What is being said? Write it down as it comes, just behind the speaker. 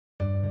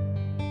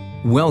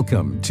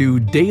Welcome to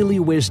Daily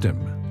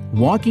Wisdom,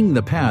 Walking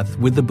the Path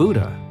with the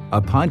Buddha,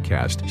 a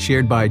podcast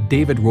shared by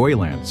David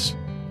Roylance.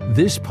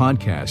 This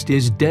podcast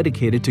is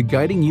dedicated to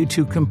guiding you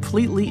to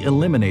completely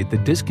eliminate the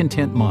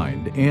discontent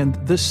mind and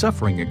the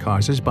suffering it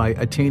causes by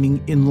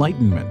attaining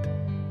enlightenment.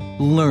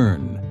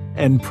 Learn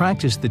and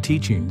practice the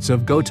teachings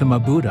of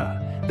Gautama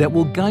Buddha that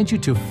will guide you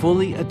to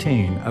fully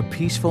attain a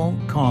peaceful,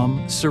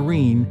 calm,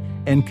 serene,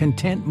 and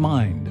content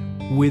mind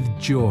with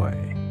joy.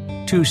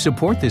 To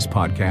support this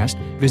podcast,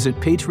 visit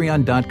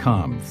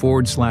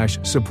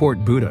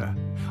patreon.com/support Buddha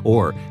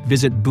or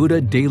visit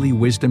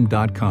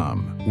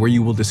buddhadailywisdom.com, where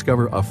you will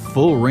discover a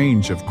full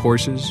range of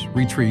courses,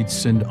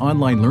 retreats, and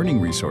online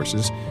learning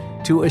resources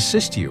to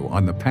assist you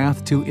on the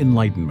path to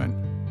enlightenment.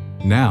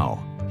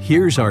 Now,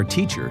 here's our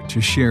teacher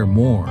to share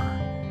more.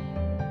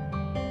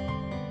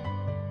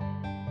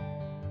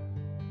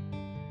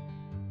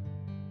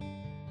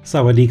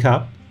 Sawadee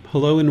Kap.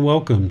 Hello and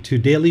welcome to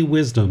Daily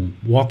Wisdom,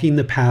 Walking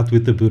the Path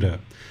with the Buddha.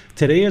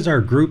 Today is our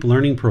group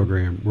learning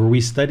program where we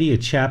study a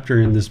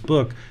chapter in this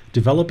book,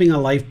 Developing a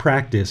Life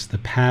Practice, The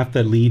Path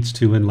That Leads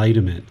to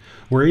Enlightenment.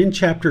 We're in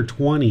chapter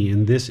 20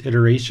 in this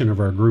iteration of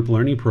our group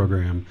learning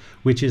program,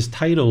 which is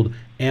titled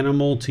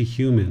Animal to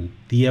Human,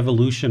 The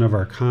Evolution of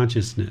Our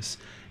Consciousness.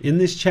 In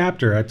this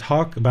chapter, I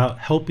talk about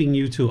helping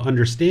you to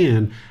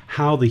understand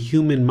how the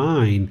human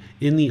mind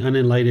in the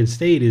unenlightened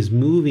state is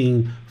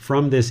moving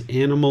from this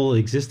animal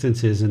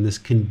existences and this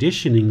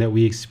conditioning that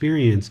we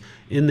experience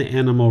in the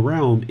animal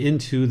realm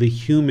into the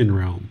human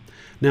realm.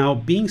 Now,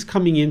 beings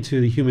coming into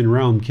the human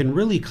realm can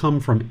really come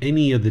from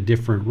any of the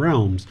different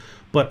realms,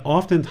 but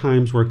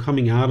oftentimes we're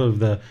coming out of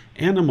the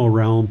animal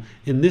realm,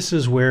 and this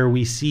is where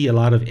we see a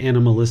lot of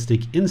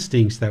animalistic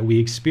instincts that we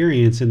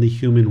experience in the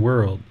human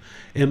world.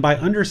 And by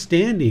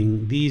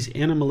understanding these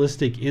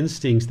animalistic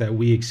instincts that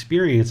we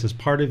experience as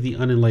part of the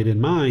unenlightened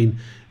mind,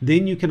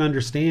 then you can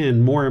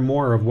understand more and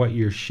more of what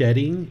you're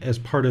shedding as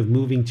part of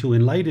moving to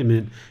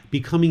enlightenment,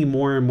 becoming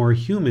more and more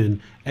human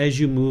as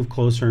you move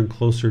closer and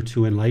closer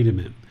to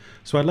enlightenment.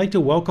 So I'd like to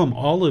welcome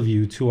all of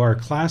you to our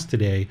class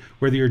today,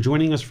 whether you're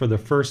joining us for the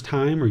first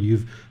time or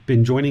you've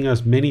been joining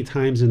us many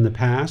times in the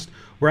past.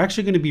 We're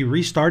actually going to be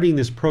restarting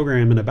this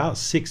program in about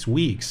 6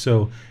 weeks.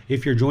 So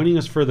if you're joining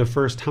us for the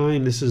first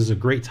time, this is a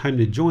great time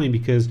to join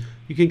because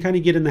you can kind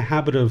of get in the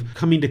habit of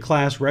coming to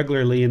class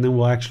regularly, and then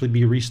we'll actually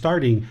be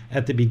restarting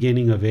at the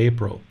beginning of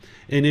April.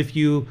 And if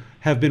you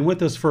have been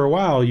with us for a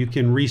while, you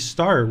can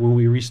restart when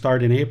we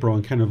restart in April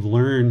and kind of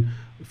learn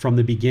from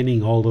the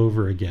beginning all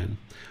over again.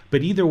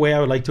 But either way, I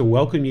would like to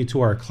welcome you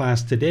to our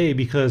class today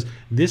because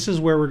this is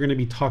where we're going to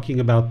be talking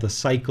about the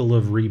cycle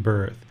of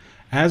rebirth.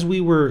 As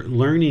we were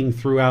learning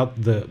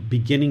throughout the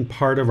beginning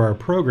part of our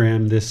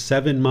program, this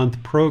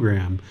 7-month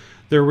program,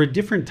 there were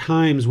different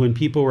times when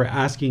people were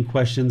asking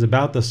questions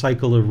about the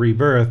cycle of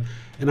rebirth,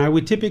 and I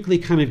would typically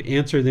kind of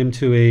answer them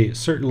to a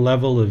certain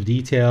level of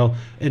detail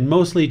and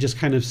mostly just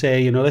kind of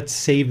say, let's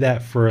save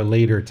that for a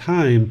later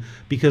time,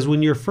 because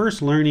when you're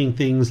first learning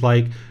things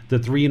like the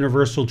 3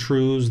 universal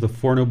truths, the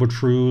 4 noble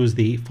truths,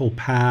 the Eightfold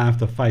Path,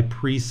 the 5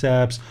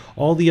 precepts,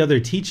 all the other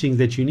teachings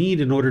that you need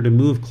in order to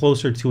move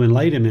closer to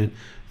enlightenment,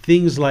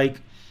 things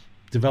like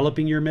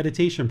developing your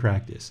meditation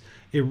practice,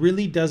 it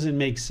really doesn't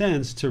make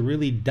sense to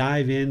really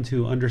dive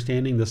into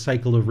understanding the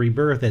cycle of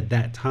rebirth at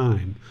that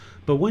time.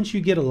 But once you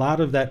get a lot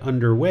of that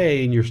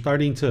underway and you're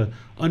starting to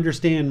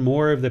understand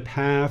more of the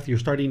path, you're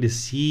starting to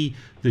see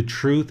the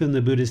truth in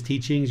the Buddhist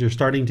teachings, you're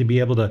starting to be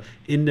able to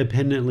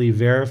independently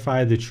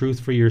verify the truth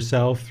for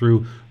yourself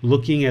through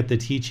looking at the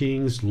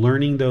teachings,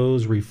 learning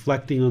those,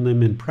 reflecting on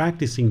them, and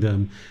practicing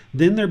them,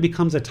 then there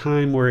becomes a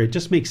time where it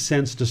just makes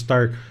sense to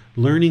start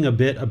learning a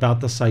bit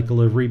about the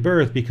cycle of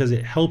rebirth because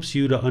it helps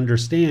you to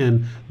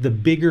understand the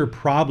bigger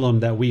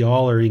problem that we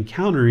all are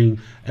encountering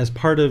as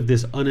part of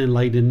this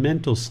unenlightened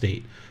mental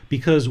state.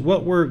 Because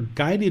what we're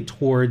guided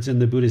towards in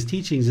the Buddhist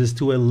teachings is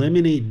to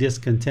eliminate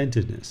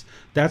discontentedness.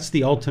 That's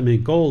the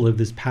ultimate goal of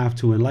this path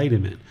to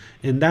enlightenment.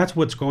 And that's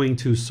what's going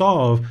to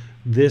solve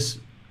this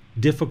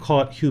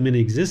difficult human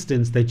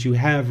existence that you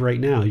have right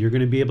now. You're going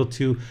to be able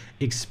to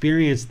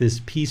experience this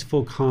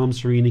peaceful, calm,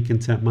 serene, and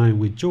content mind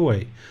with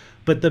joy.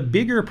 But the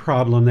bigger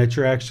problem that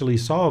you're actually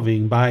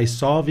solving by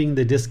solving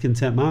the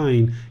discontent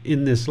mind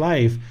in this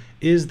life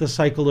is the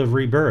cycle of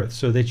rebirth,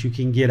 so that you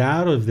can get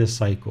out of this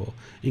cycle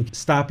and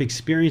stop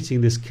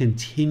experiencing this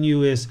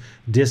continuous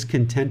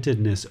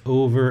discontentedness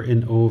over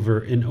and over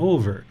and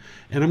over.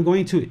 And I'm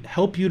going to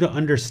help you to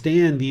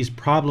understand these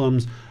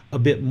problems a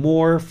bit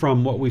more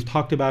from what we've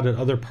talked about at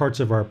other parts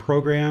of our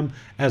program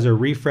as a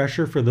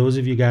refresher for those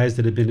of you guys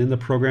that have been in the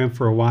program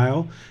for a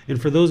while.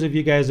 And for those of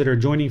you guys that are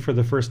joining for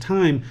the first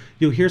time,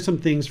 you'll hear some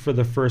things for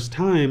the first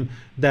time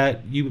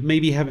that you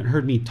maybe haven't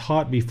heard me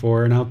taught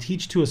before. And I'll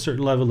teach to a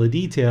certain level of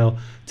detail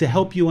to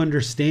help you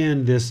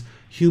understand this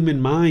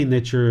human mind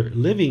that you're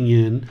living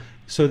in,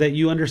 so that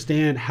you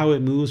understand how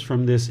it moves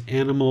from this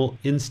animal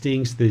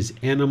instincts, these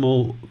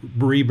animal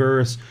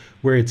rebirths,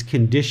 where it's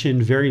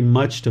conditioned very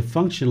much to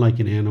function like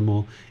an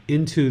animal,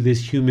 into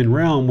this human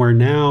realm where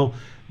now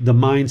the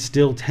mind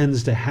still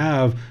tends to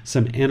have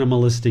some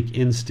animalistic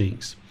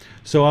instincts.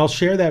 So I'll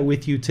share that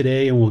with you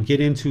today, and we'll get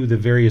into the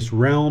various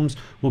realms.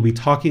 We'll be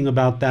talking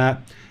about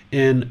that.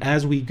 And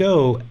as we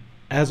go,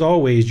 as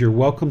always, you're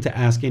welcome to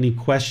ask any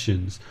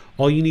questions.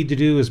 All you need to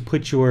do is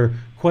put your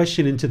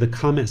question into the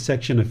comment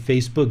section of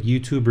Facebook,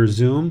 YouTube, or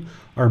Zoom.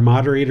 Our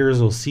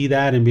moderators will see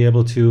that and be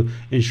able to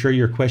ensure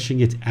your question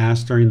gets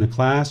asked during the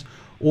class.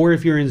 Or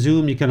if you're in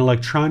Zoom, you can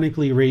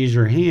electronically raise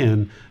your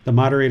hand. The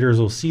moderators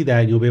will see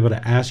that and you'll be able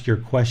to ask your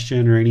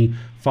question or any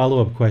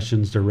follow-up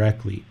questions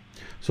directly.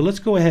 So let's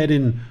go ahead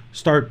and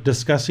start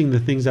discussing the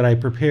things that I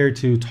prepared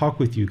to talk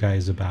with you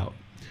guys about.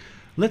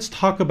 Let's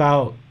talk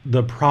about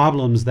the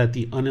problems that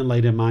the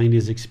unenlightened mind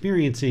is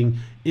experiencing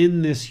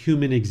in this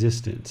human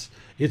existence.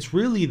 It's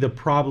really the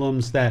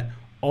problems that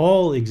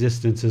all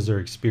existences are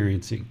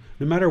experiencing.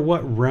 No matter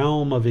what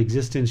realm of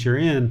existence you're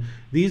in,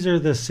 these are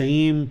the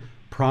same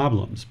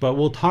problems, but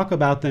we'll talk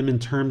about them in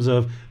terms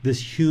of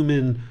this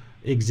human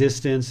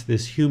existence,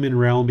 this human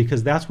realm,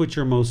 because that's what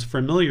you're most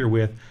familiar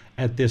with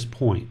at this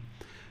point.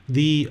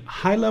 The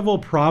high-level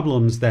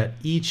problems that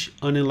each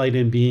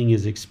unenlightened being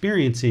is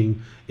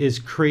experiencing is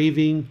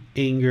craving,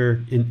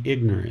 anger, and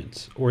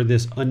ignorance, or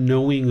this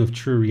unknowing of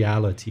true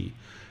reality.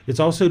 It's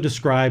also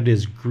described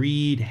as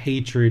greed,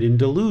 hatred, and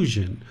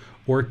delusion,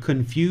 or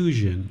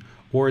confusion,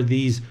 or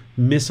these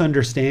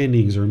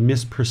misunderstandings or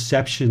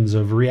misperceptions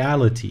of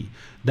reality.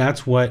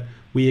 That's what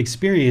we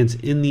experience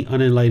in the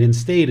unenlightened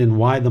state and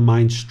why the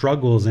mind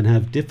struggles and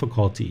have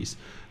difficulties.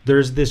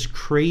 There's this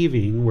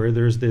craving where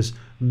there's this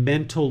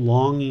mental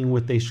longing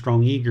with a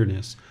strong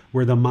eagerness,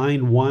 where the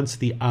mind wants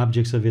the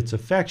objects of its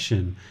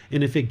affection.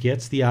 And if it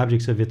gets the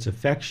objects of its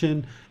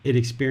affection, it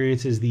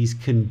experiences these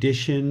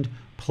conditioned,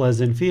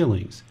 pleasant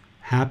feelings: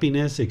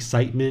 happiness,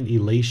 excitement,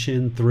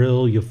 elation,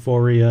 thrill,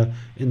 euphoria,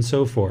 and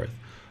so forth.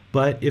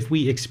 But if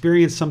we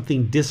experience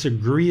something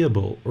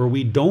disagreeable or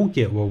we don't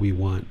get what we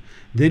want,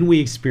 then we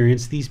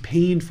experience these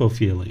painful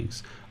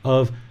feelings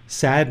of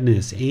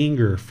sadness,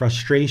 anger,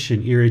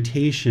 frustration,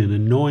 irritation,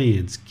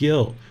 annoyance,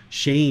 guilt,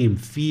 shame,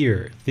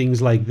 fear,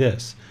 things like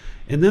this.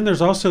 And then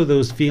there's also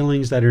those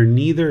feelings that are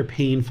neither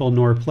painful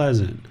nor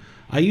pleasant.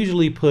 I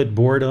usually put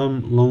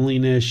boredom,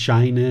 loneliness,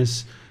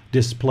 shyness,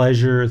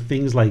 displeasure,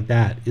 things like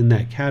that in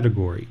that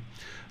category.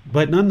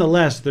 But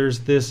nonetheless, there's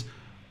this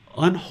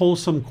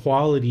unwholesome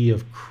quality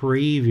of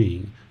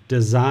craving,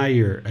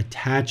 desire,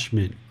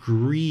 attachment,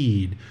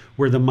 greed,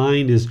 where the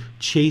mind is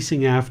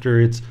chasing after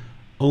its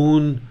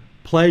own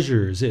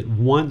pleasures. It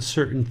wants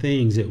certain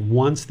things. It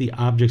wants the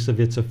objects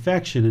of its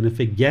affection. And if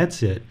it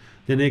gets it,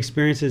 then it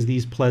experiences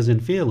these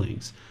pleasant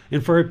feelings.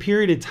 And for a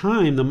period of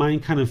time, the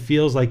mind kind of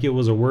feels like it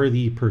was a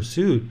worthy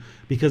pursuit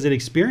because it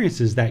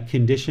experiences that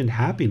conditioned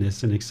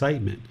happiness and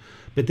excitement.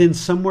 But then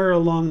somewhere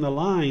along the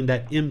line,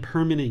 that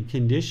impermanent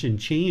condition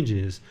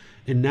changes,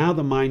 and now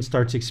the mind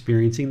starts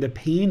experiencing the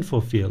painful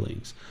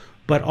feelings.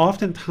 But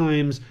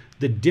oftentimes,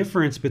 the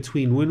difference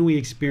between when we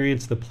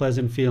experience the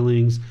pleasant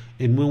feelings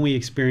and when we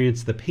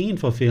experience the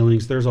painful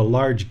feelings, there's a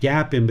large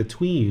gap in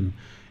between.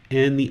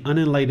 And the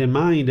unenlightened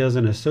mind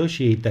doesn't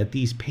associate that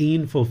these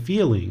painful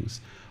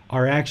feelings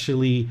are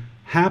actually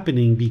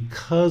happening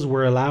because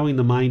we're allowing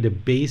the mind to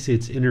base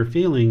its inner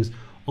feelings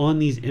on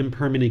these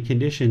impermanent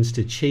conditions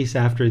to chase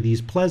after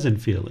these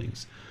pleasant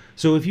feelings.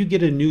 So if you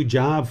get a new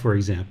job, for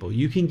example,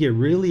 you can get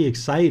really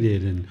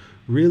excited and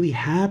really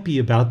happy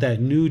about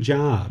that new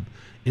job.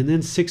 And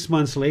then 6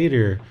 months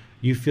later,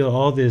 you feel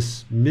all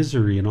this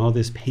misery and all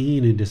this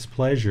pain and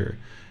displeasure.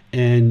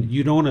 And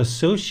you don't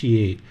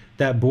associate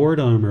that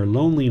boredom or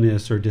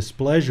loneliness or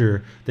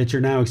displeasure that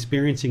you're now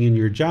experiencing in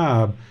your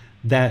job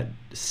that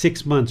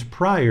 6 months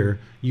prior,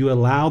 you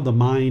allowed the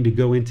mind to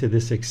go into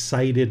this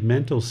excited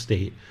mental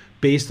state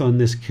based on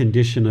this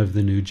condition of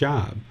the new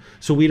job.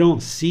 So we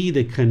don't see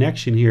the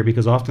connection here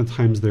because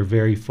oftentimes they're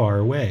very far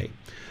away.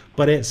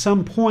 But at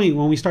some point,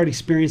 when we start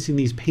experiencing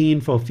these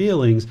painful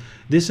feelings,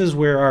 this is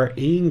where our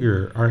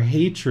anger, our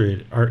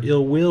hatred, our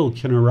ill will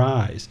can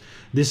arise.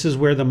 This is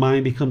where the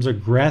mind becomes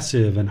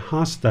aggressive and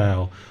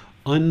hostile.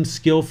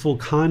 Unskillful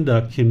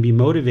conduct can be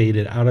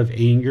motivated out of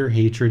anger,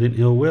 hatred, and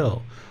ill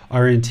will.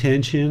 Our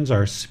intentions,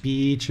 our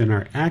speech, and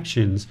our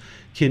actions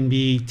can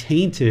be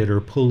tainted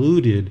or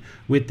polluted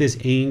with this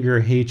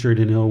anger, hatred,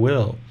 and ill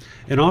will.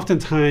 And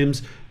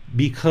oftentimes,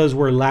 because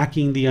we're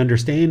lacking the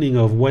understanding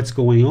of what's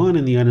going on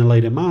in the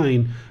unenlightened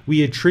mind,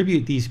 we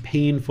attribute these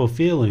painful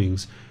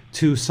feelings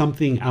to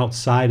something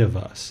outside of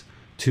us,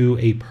 to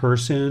a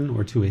person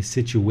or to a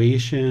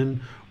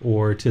situation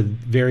or to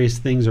various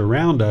things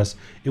around us.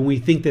 And we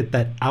think that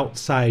that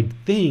outside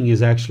thing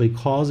is actually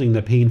causing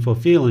the painful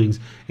feelings.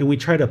 And we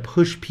try to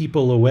push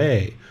people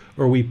away,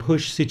 or we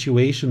push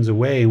situations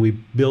away, and we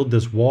build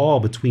this wall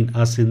between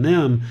us and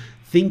them,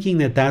 thinking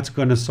that that's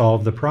going to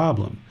solve the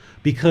problem.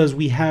 Because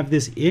we have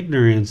this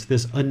ignorance,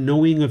 this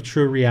unknowing of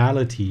true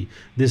reality,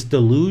 this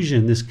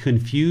delusion, this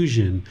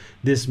confusion,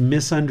 this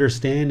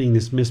misunderstanding,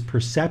 this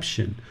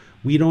misperception.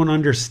 We don't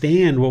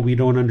understand what we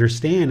don't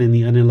understand in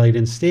the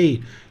unenlightened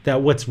state,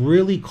 that what's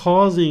really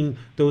causing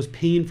those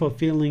painful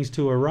feelings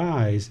to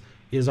arise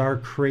is our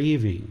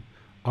craving,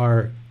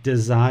 our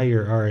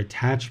desire, our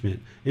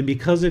attachment. And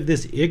because of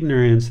this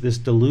ignorance, this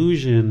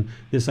delusion,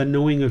 this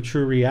unknowing of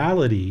true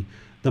reality,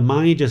 the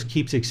mind just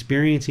keeps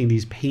experiencing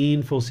these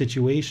painful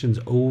situations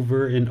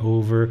over and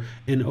over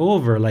and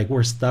over. Like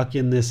we're stuck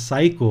in this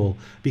cycle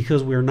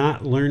because we're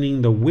not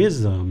learning the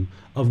wisdom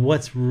of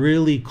what's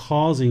really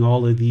causing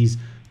all of these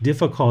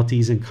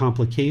difficulties and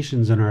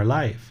complications in our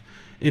life.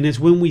 And it's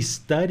when we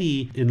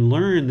study and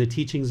learn the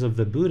teachings of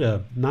the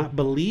Buddha, not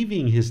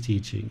believing his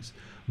teachings,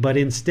 but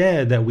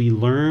instead that we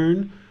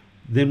learn,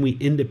 then we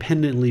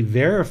independently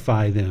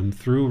verify them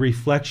through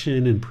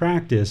reflection and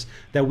practice,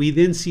 that we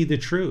then see the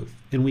truth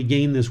and we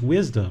gain this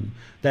wisdom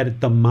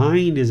that the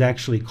mind is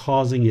actually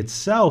causing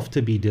itself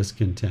to be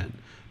discontent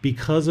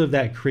because of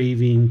that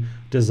craving,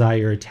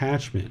 desire,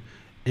 attachment.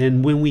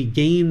 And when we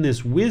gain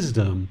this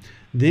wisdom,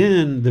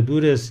 then the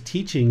Buddha's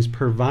teachings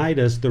provide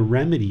us the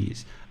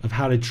remedies of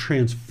how to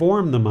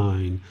transform the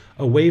mind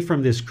away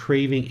from this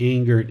craving,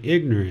 anger, and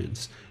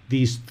ignorance,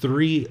 these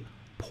three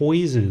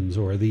poisons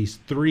or these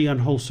three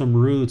unwholesome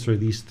roots or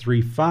these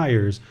three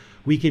fires.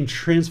 We can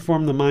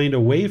transform the mind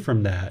away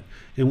from that,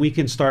 and we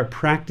can start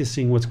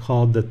practicing what's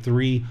called the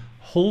three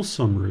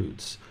wholesome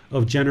roots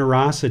of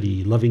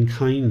generosity, loving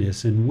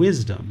kindness, and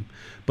wisdom.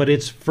 But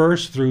it's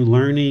first through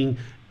learning,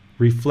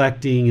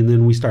 reflecting, and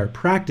then we start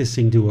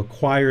practicing to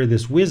acquire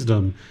this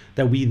wisdom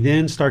that we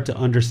then start to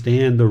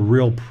understand the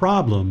real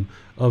problem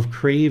of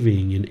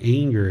craving and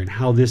anger and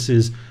how this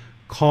is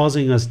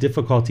causing us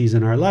difficulties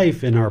in our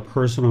life, in our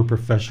personal and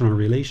professional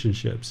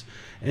relationships.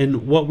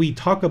 And what we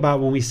talk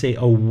about when we say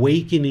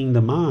awakening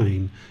the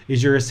mind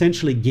is you're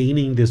essentially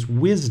gaining this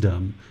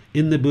wisdom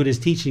in the Buddha's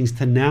teachings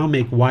to now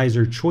make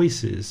wiser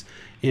choices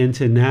and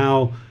to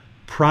now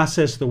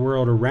process the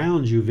world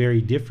around you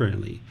very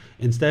differently.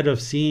 Instead of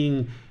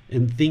seeing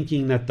and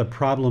thinking that the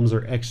problems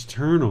are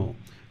external,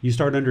 you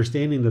start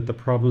understanding that the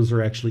problems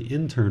are actually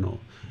internal.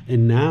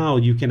 And now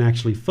you can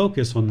actually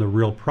focus on the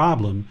real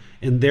problem,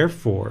 and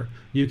therefore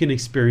you can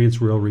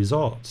experience real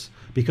results.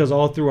 Because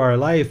all through our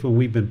life, when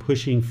we've been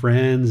pushing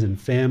friends and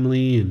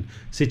family and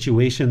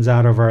situations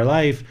out of our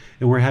life,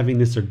 and we're having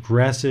this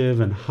aggressive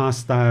and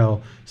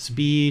hostile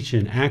speech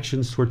and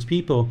actions towards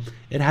people,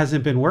 it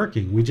hasn't been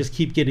working. We just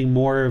keep getting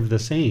more of the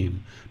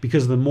same.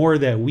 Because the more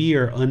that we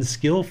are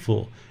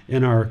unskillful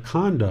in our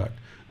conduct,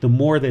 the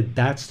more that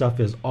that stuff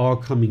is all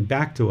coming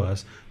back to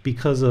us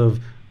because of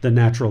the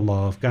natural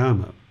law of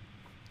karma.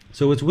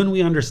 So it's when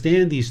we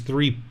understand these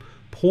three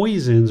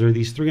poisons or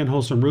these three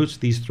unwholesome roots,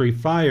 these three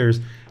fires,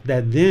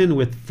 that then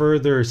with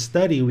further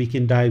study we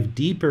can dive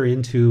deeper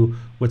into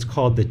what's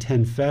called the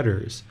 10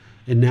 fetters.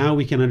 And now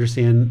we can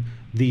understand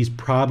these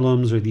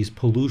problems or these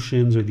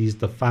pollutions or these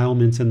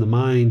defilements in the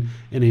mind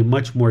in a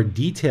much more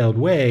detailed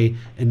way.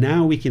 And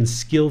now we can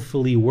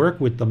skillfully work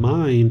with the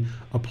mind,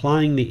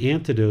 applying the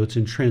antidotes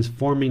and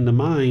transforming the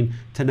mind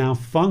to now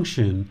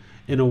function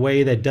in a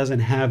way that doesn't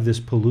have this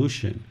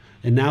pollution.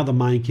 And now the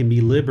mind can be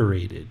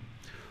liberated.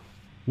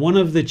 One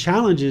of the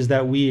challenges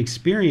that we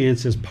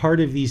experience as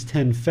part of these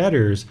 10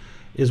 fetters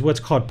is what's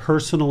called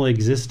personal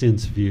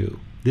existence view.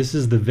 This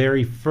is the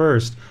very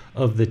first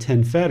of the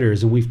 10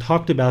 fetters, and we've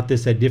talked about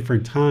this at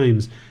different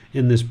times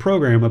in this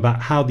program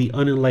about how the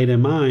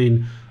unenlightened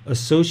mind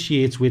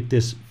associates with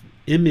this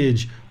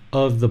image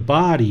of the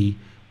body,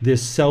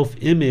 this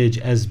self-image,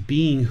 as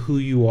being who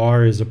you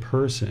are as a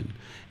person.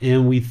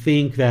 And we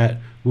think that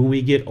when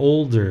we get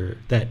older,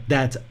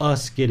 that's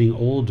us getting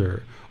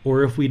older.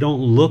 Or if we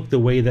don't look the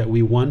way that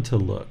we want to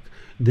look,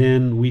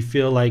 then we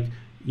feel like,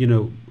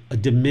 a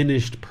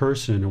diminished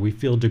person, or we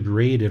feel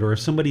degraded. Or if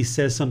somebody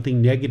says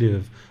something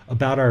negative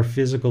about our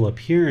physical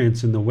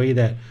appearance and the way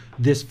that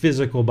this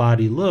physical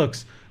body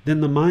looks,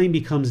 then the mind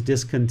becomes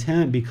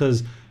discontent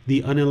because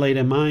the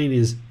unenlightened mind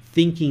is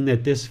thinking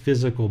that this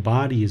physical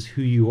body is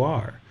who you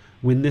are,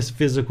 when this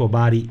physical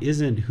body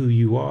isn't who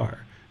you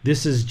are.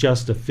 This is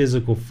just a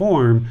physical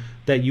form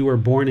that you were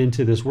born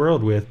into this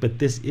world with, but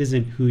this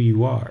isn't who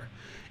you are.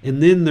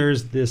 And then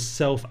there's this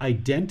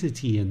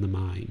self-identity in the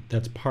mind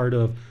that's part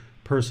of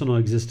personal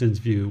existence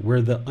view,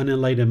 where the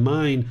unenlightened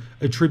mind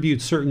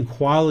attributes certain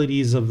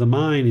qualities of the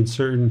mind and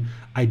certain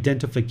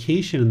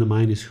identification in the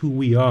mind as who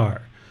we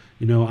are.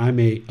 I'm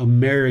a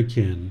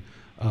American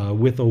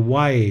with a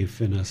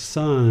wife and a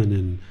son,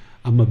 and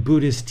I'm a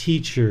Buddhist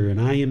teacher, and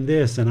I am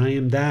this, and I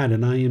am that,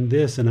 and I am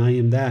this, and I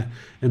am that.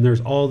 And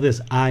there's all this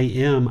I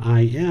am.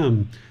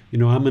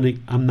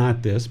 I'm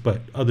not this,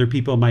 but other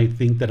people might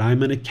think that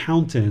I'm an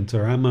accountant,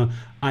 or I'm a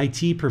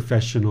IT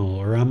professional,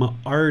 or I'm an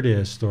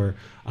artist, or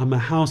I'm a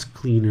house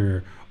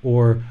cleaner,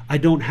 or I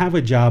don't have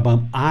a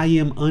job, I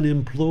am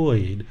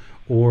unemployed,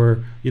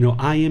 or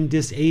I am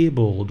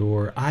disabled,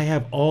 or I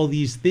have all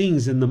these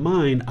things in the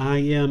mind, I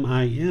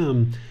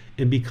am.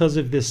 And because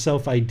of this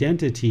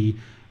self-identity,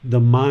 the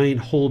mind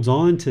holds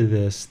on to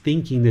this,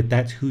 thinking that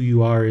that's who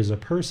you are as a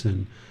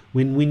person.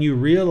 When you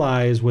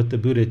realize what the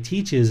Buddha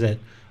teaches, that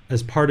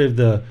as part of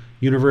the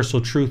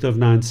universal truth of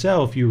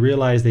non-self, you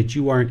realize that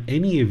you aren't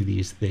any of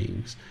these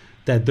things,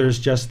 that there's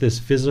just this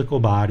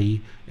physical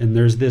body and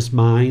there's this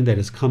mind that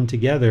has come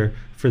together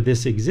for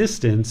this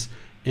existence.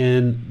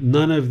 And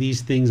none of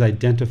these things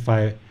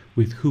identify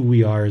with who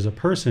we are as a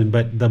person.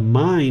 But the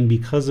mind,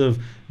 because of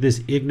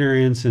this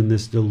ignorance and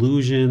this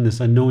delusion, this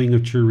unknowing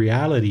of true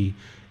reality,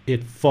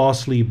 it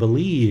falsely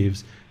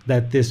believes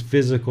that this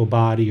physical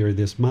body or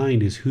this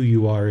mind is who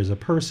you are as a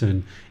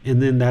person.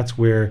 And then that's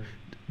where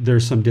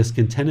there's some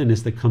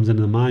discontentedness that comes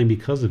into the mind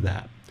because of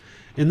that.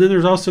 And then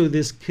there's also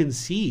this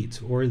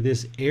conceit or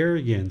this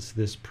arrogance,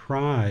 this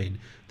pride,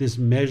 this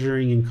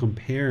measuring and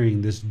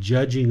comparing, this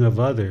judging of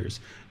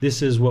others.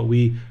 This is what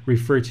we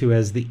refer to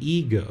as the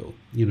ego,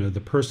 the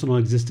personal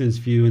existence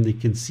view and the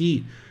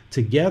conceit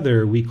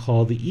together we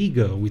call the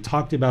ego. We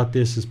talked about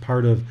this as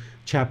part of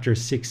chapter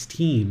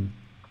 16.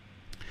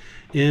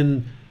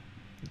 And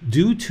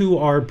due to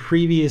our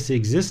previous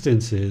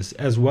existences,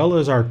 as well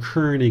as our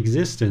current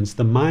existence,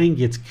 the mind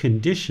gets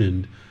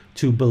conditioned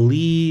to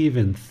believe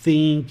and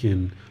think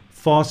and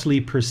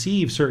falsely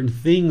perceive certain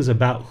things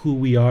about who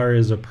we are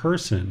as a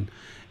person.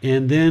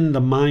 And then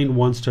the mind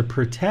wants to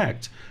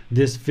protect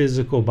this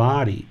physical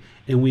body.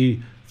 And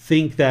we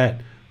think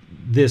that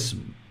this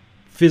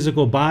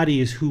physical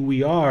body is who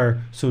we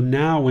are. So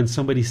now when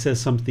somebody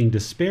says something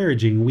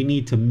disparaging, we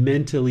need to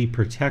mentally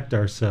protect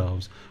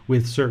ourselves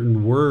with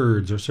certain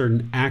words or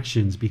certain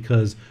actions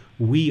because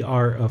we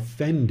are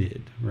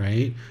offended,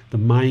 right? The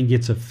mind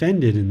gets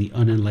offended in the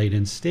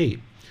unenlightened state.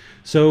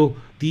 So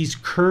these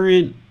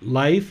current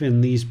life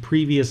and these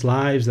previous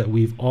lives that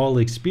we've all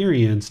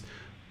experienced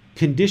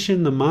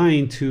condition the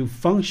mind to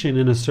function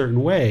in a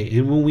certain way.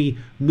 And when we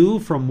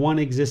move from one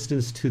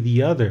existence to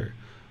the other,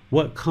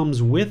 what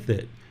comes with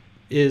it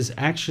is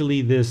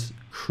actually this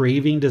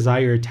craving,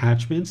 desire,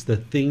 attachments, the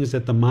things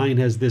that the mind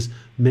has this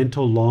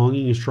mental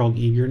longing and strong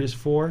eagerness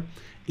for,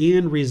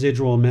 and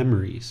residual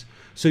memories.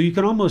 So you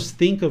can almost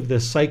think of the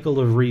cycle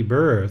of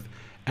rebirth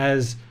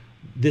as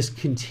this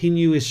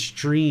continuous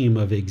stream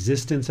of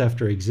existence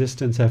after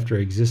existence after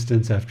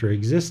existence after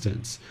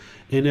existence.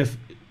 And if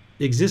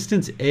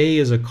existence A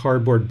is a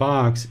cardboard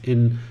box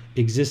and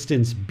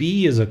existence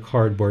B is a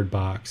cardboard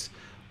box,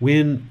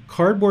 when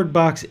cardboard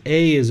box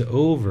A is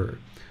over,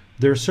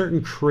 there are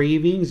certain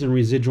cravings and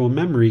residual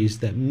memories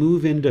that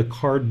move into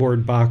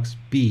cardboard box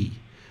B.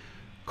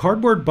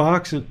 Cardboard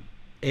box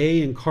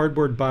A and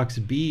cardboard box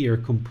B are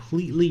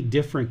completely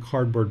different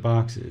cardboard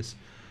boxes.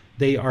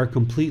 They are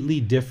completely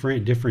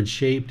different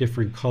shape,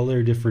 different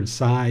color, different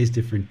size,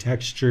 different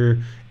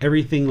texture,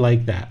 everything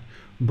like that.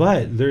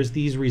 But there's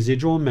these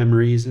residual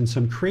memories and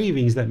some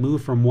cravings that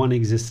move from one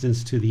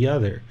existence to the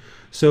other.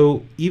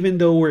 So even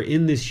though we're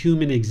in this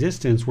human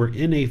existence, we're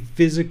in a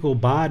physical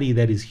body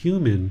that is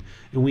human,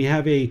 and we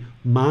have a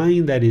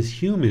mind that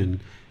is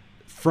human.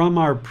 From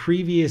our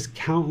previous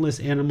countless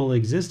animal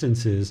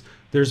existences,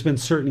 there's been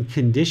certain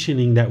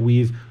conditioning that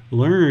we've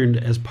learned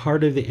as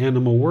part of the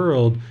animal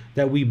world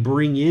that we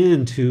bring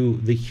into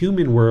the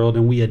human world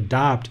and we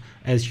adopt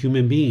as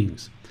human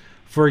beings.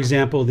 For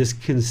example, this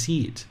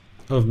conceit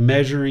of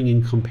measuring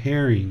and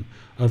comparing,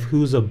 of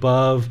who's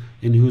above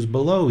and who's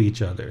below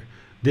each other.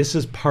 This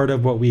is part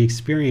of what we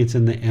experience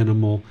in the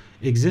animal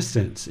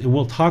existence. And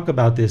we'll talk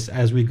about this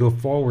as we go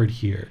forward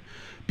here.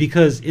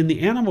 Because in the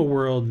animal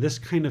world, this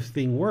kind of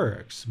thing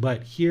works.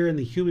 But here in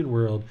the human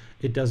world,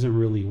 it doesn't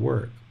really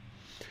work.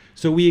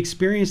 So we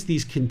experience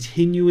these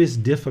continuous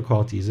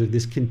difficulties, of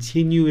this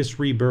continuous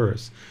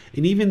rebirth.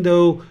 And even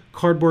though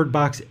cardboard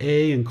box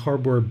A and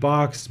cardboard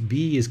box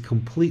B is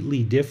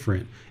completely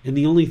different, and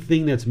the only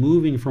thing that's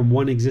moving from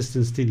one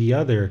existence to the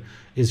other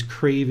is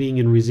craving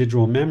and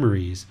residual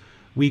memories,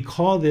 we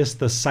call this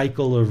the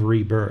cycle of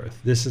rebirth.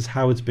 This is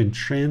how it's been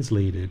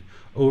translated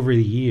over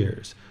the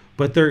years.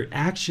 But there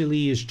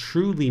actually is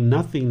truly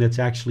nothing that's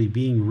actually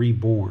being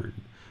reborn,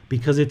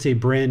 because it's a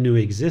brand new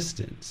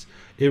existence.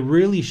 It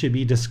really should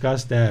be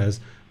discussed as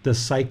the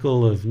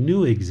cycle of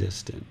new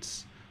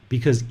existence,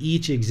 because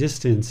each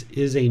existence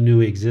is a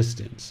new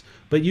existence.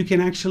 But you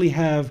can actually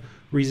have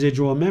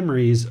residual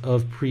memories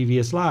of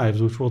previous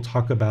lives, which we'll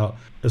talk about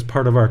as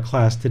part of our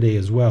class today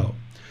as well.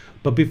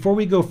 But before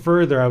we go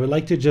further, I would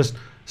like to just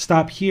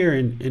stop here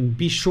and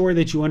be sure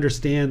that you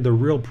understand the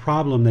real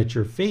problem that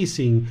you're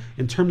facing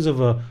in terms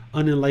of an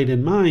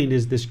unenlightened mind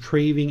is this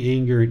craving,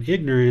 anger, and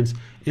ignorance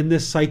in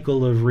this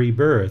cycle of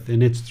rebirth.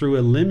 And it's through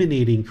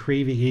eliminating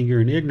craving, anger,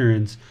 and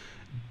ignorance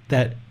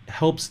that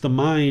helps the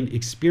mind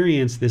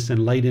experience this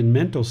enlightened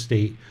mental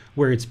state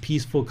where it's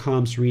peaceful,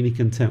 calm, serene, and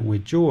content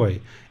with joy.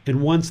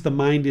 And once the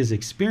mind is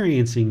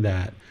experiencing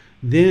that,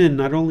 then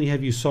not only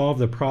have you solved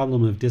the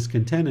problem of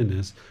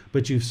discontentedness,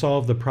 but you've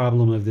solved the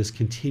problem of this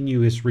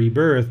continuous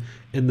rebirth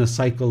in the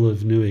cycle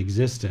of new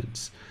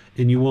existence.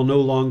 And you will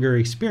no longer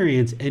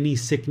experience any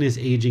sickness,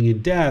 aging,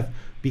 and death,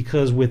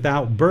 because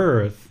without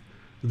birth,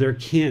 there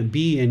can't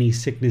be any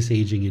sickness,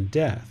 aging, and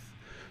death.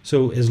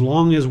 So as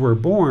long as we're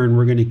born,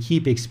 we're going to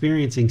keep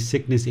experiencing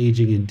sickness,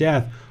 aging, and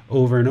death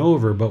over and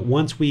over. But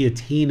once we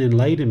attain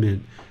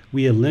enlightenment,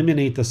 we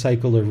eliminate the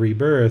cycle of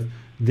rebirth,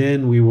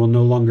 then we will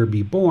no longer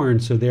be born.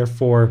 So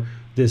therefore,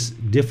 this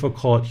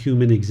difficult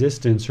human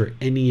existence or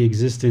any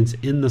existence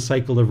in the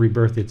cycle of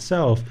rebirth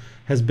itself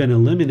has been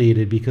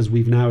eliminated, because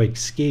we've now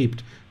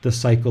escaped the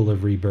cycle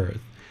of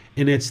rebirth.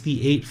 And it's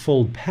the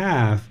Eightfold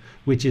Path,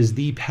 which is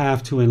the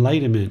path to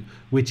enlightenment,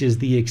 which is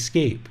the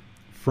escape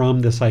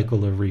from the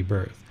cycle of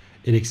rebirth.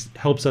 It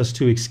helps us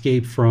to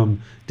escape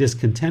from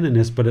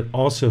discontentedness, but it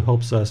also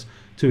helps us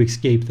to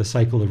escape the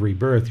cycle of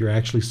rebirth. You're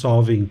actually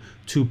solving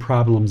two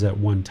problems at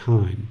one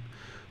time.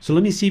 So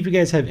let me see if you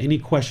guys have any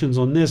questions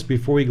on this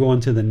before we go on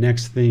to the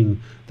next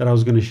thing that I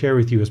was going to share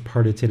with you as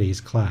part of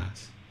today's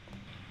class.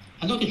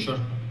 Hello, teacher.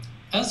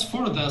 As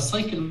for the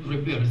cycle of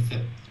rebirth,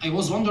 I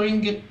was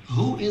wondering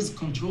who is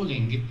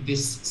controlling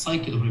this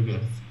cycle of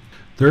rebirth?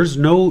 There's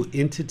no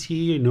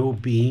entity, no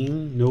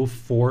being, no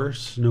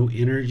force, no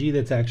energy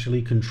that's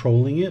actually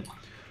controlling it.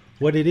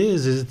 What it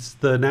is it's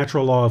the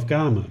natural law of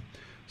Gamma.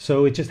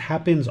 So it just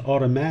happens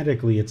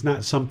automatically. It's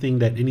not something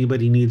that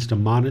anybody needs to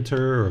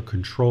monitor or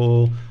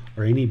control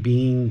or any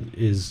being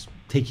is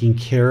taking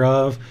care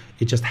of.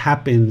 It just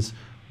happens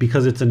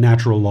because it's a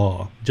natural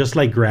law. Just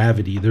like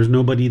gravity, there's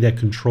nobody that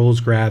controls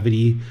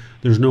gravity.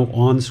 There's no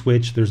on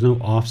switch, there's no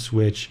off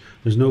switch.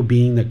 There's no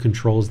being that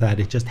controls that.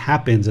 It just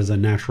happens as a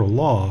natural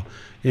law.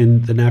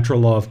 And the natural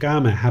law of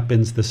Gamma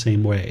happens the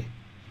same way.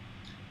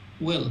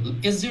 Well,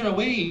 is there a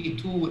way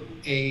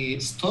to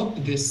stop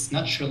this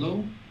natural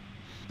law?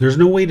 There's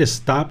no way to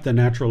stop the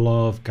natural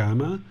law of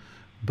Gamma,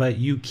 but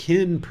you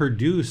can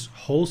produce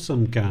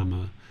wholesome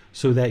Gamma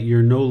so that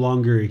you're no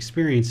longer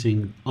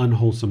experiencing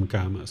unwholesome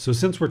Gamma. So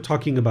since we're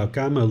talking about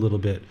Gamma a little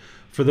bit,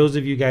 for those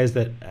of you guys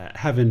that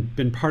haven't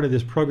been part of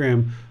this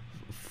program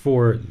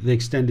for the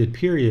extended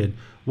period,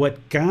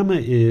 what Gamma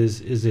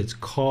is its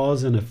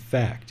cause and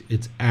effect,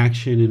 its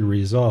action and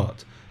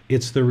result.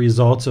 It's the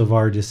results of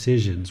our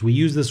decisions. We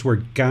use this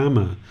word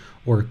Gamma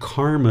or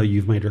karma,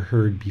 you might have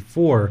heard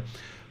before,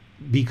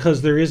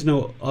 because there is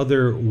no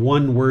other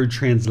one-word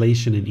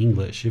translation in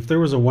English. If there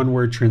was a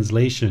one-word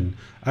translation,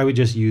 I would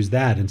just use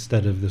that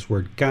instead of this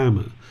word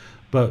Gamma.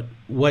 But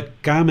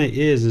what Gamma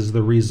is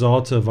the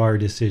result of our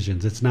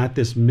decisions. It's not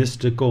this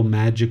mystical,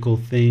 magical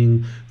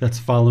thing that's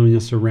following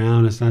us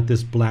around. It's not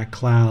this black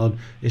cloud.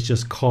 It's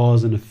just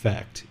cause and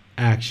effect,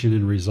 action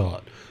and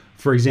result.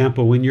 For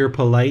example, when you're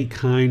polite,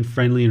 kind,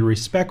 friendly, and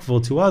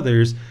respectful to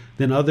others,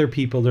 then other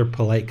people are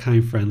polite,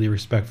 kind, friendly,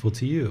 respectful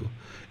to you.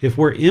 If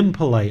we're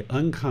impolite,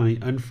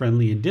 unkind,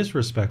 unfriendly, and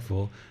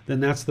disrespectful, then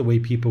that's the way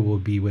people will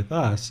be with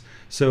us.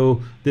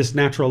 So this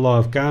natural law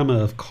of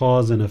Gamma of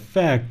cause and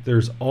effect,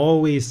 there's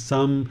always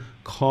some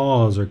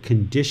cause or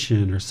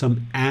condition or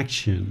some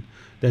action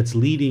that's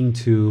leading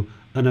to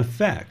an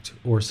effect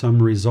or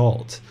some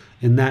result.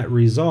 And that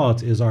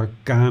result is our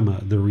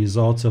Gamma, the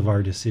results of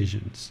our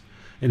decisions.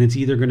 And it's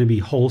either going to be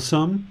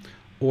wholesome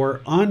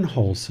or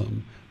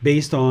unwholesome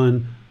based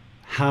on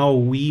how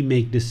we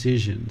make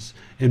decisions.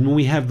 And when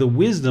we have the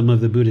wisdom of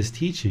the Buddhist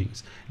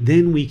teachings,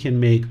 then we can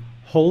make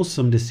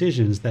wholesome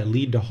decisions that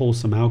lead to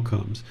wholesome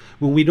outcomes.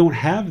 When we don't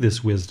have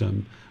this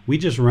wisdom, we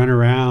just run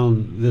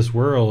around this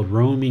world,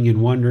 roaming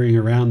and wandering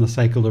around the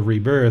cycle of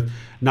rebirth,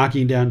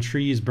 knocking down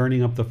trees,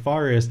 burning up the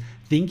forest,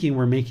 thinking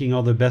we're making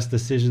all the best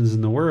decisions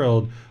in the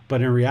world.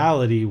 But in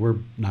reality, we're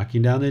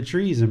knocking down the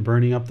trees and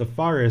burning up the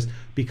forest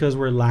because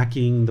we're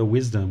lacking the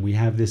wisdom. We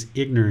have this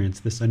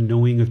ignorance, this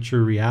unknowing of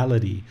true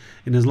reality.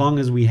 And as long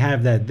as we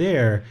have that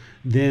there,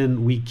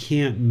 then we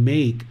can't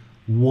make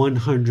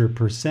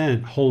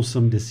 100%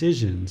 wholesome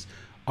decisions.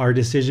 Our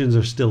decisions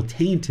are still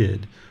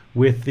tainted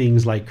with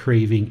things like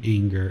craving,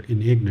 anger,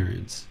 and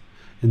ignorance.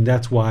 And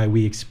that's why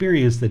we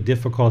experience the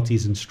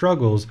difficulties and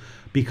struggles,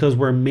 because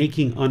we're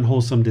making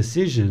unwholesome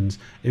decisions.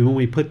 And when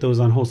we put those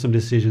unwholesome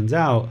decisions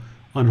out,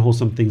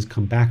 unwholesome things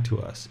come back to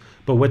us.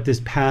 But what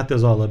this path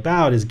is all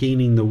about is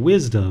gaining the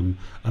wisdom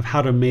of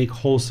how to make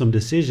wholesome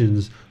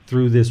decisions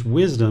through this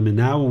wisdom. And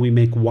now when we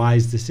make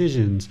wise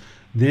decisions,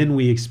 then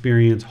we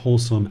experience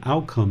wholesome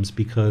outcomes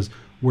because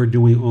we're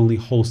doing only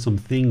wholesome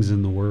things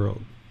in the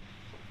world.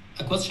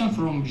 A question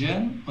from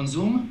Jen on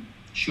Zoom.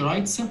 She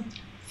writes,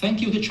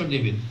 "Thank you, Teacher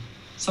David.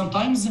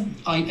 Sometimes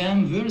I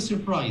am very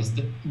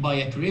surprised by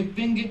a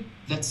craving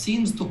that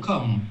seems to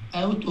come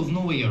out of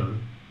nowhere.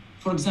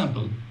 For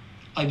example,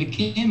 I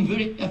became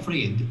very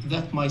afraid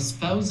that my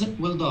spouse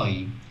will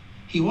die.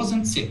 He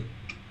wasn't sick.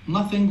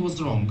 Nothing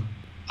was wrong.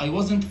 I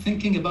wasn't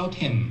thinking about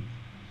him.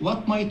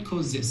 What might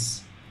cause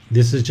this?"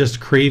 This is just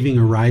craving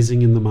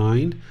arising in the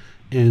mind.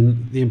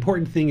 And the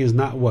important thing is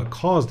not what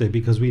caused it,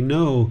 because we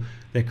know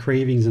that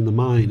craving's in the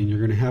mind, and you're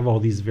going to have all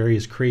these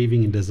various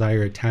craving and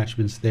desire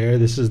attachments there.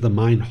 This is the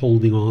mind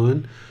holding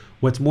on.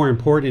 What's more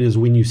important is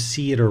when you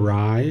see it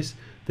arise,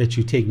 that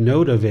you take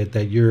note of it,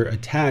 that you're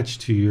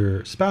attached to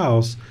your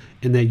spouse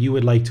and that you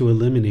would like to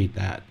eliminate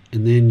that.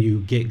 And then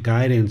you get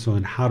guidance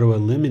on how to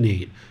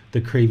eliminate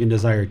the craving,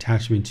 desire,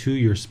 attachment to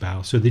your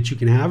spouse so that you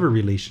can have a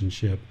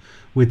relationship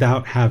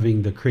without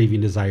having the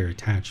craving, desire,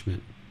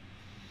 attachment.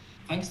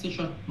 Thanks,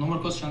 teacher. No more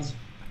questions.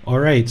 All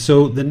right,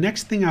 so the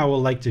next thing I would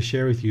like to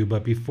share with you,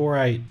 but before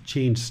I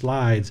change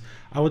slides,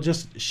 I will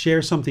just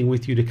share something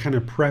with you to kind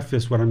of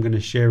preface what I'm going to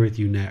share with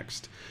you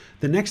next.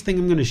 The next thing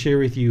I'm going to share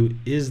with you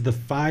is the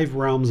 5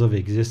 realms of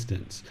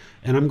existence.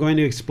 And I'm going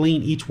to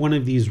explain each one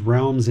of these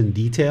realms in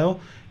detail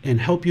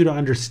and help you to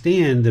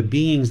understand the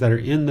beings that are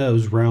in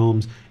those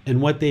realms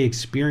and what they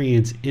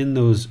experience in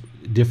those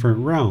different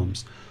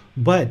realms.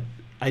 But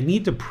I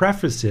need to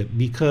preface it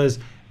because,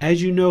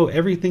 as you know,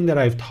 everything that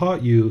I've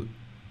taught you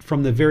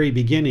from the very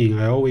beginning,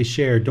 I always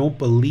share, don't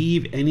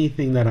believe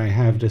anything that I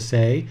have to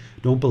say.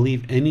 Don't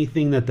believe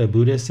anything that the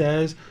Buddha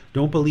says.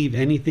 Don't believe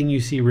anything you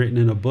see written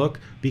in a book,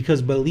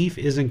 because belief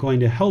isn't going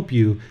to help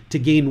you to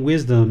gain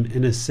wisdom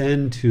and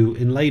ascend to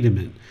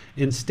enlightenment.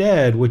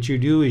 Instead, what you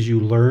do is you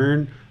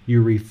learn,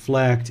 you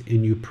reflect,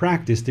 and you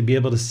practice to be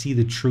able to see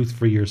the truth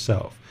for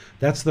yourself.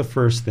 That's the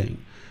first thing.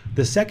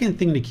 The second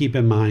thing to keep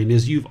in mind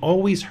is you've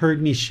always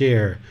heard me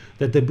share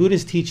that the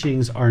Buddhist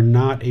teachings are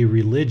not a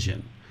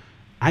religion.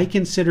 I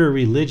consider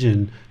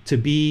religion to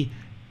be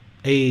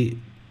a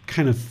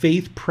kind of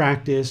faith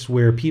practice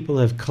where people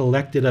have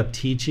collected up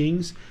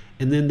teachings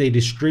and then they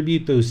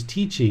distribute those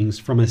teachings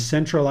from a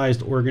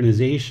centralized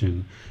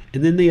organization,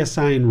 and then they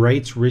assign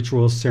rites,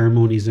 rituals,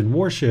 ceremonies, and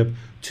worship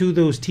to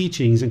those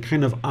teachings and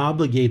kind of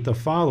obligate the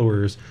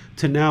followers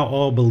to now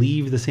all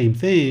believe the same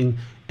thing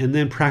and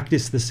then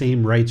practice the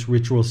same rites,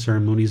 rituals,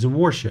 ceremonies, and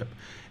worship.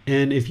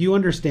 And if you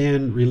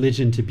understand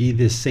religion to be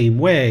this same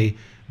way,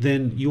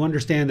 then you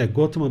understand that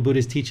Gautama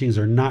Buddha's teachings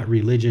are not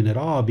religion at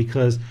all,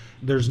 because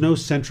there's no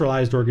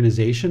centralized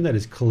organization that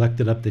has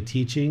collected up the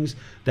teachings,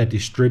 that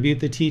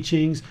distribute the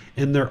teachings,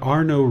 and there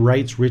are no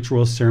rites,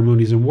 rituals,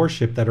 ceremonies, and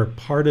worship that are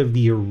part of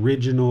the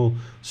original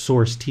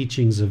source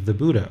teachings of the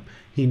Buddha.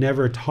 He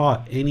never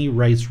taught any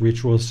rites,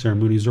 rituals,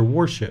 ceremonies, or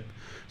worship.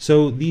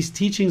 So these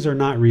teachings are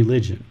not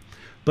religion.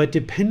 But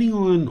depending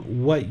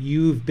on what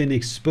you've been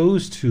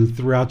exposed to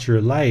throughout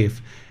your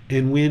life,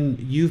 and when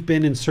you've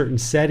been in certain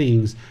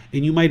settings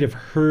and you might have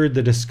heard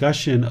the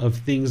discussion of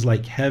things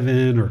like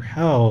heaven or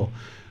hell,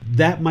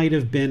 that might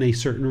have been a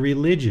certain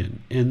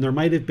religion. And there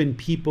might have been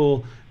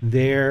people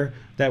there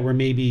that were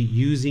maybe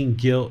using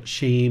guilt,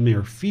 shame,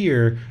 or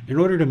fear in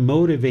order to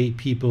motivate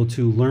people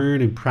to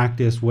learn and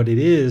practice what it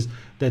is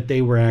that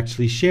they were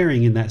actually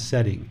sharing in that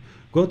setting.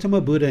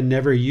 Gautama Buddha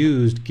never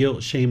used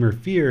guilt, shame, or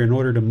fear in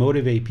order to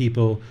motivate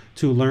people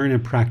to learn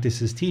and practice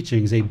his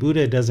teachings. A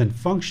Buddha doesn't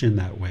function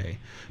that way,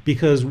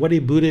 because what a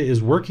Buddha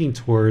is working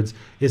towards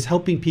is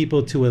helping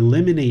people to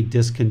eliminate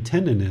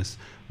discontentedness,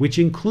 which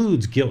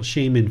includes guilt,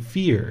 shame, and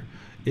fear.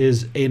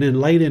 Is an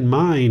enlightened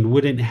mind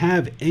wouldn't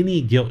have any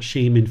guilt,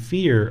 shame, and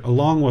fear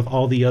along with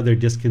all the other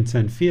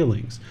discontent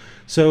feelings.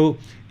 So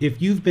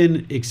if you've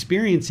been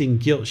experiencing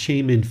guilt,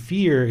 shame, and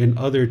fear in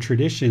other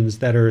traditions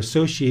that are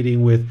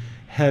associating with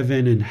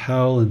heaven and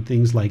hell and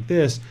things like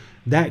this,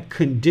 that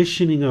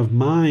conditioning of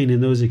mind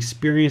and those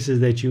experiences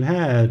that you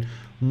had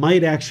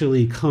might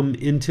actually come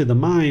into the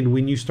mind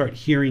when you start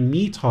hearing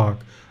me talk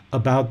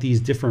about these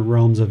different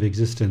realms of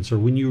existence, or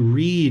when you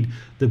read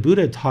the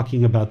Buddha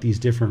talking about these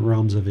different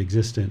realms of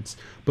existence.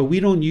 But we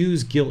don't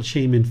use guilt,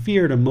 shame, and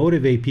fear to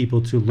motivate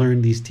people to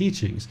learn these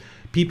teachings.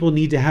 People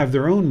need to have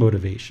their own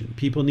motivation.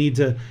 People need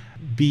to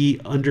be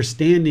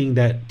understanding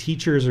that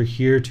teachers are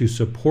here to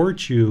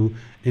support you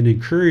and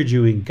encourage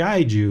you and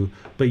guide you,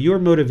 but your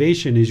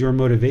motivation is your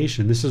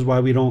motivation. This is why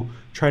we don't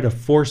try to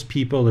force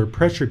people or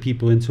pressure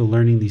people into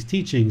learning these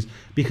teachings,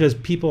 because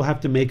people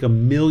have to make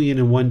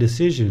 1,000,001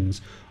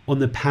 decisions on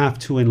the path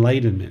to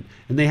enlightenment,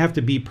 and they have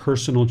to be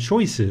personal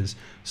choices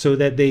so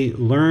that they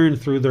learn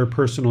through their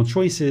personal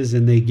choices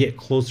and they get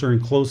closer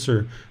and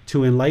closer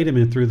to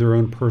enlightenment through their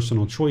own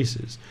personal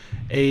choices.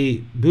 A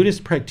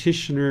Buddhist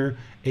practitioner,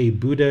 a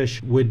Buddha,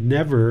 would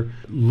never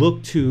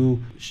look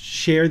to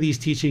share these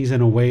teachings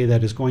in a way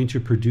that is going to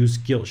produce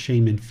guilt,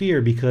 shame, and fear,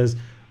 because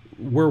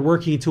we're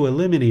working to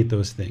eliminate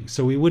those things.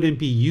 So we wouldn't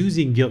be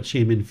using guilt,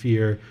 shame, and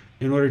fear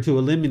in order to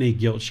eliminate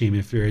guilt, shame,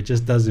 and fear. It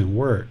just doesn't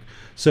work.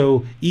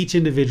 So each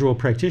individual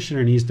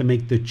practitioner needs to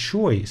make the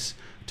choice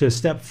to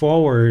step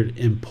forward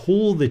and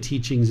pull the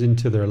teachings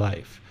into their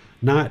life,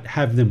 not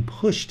have them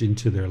pushed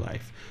into their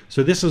life.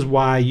 So this is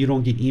why you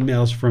don't get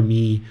emails from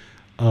me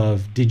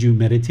of, did you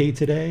meditate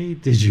today?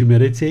 Did you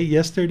meditate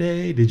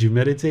yesterday? Did you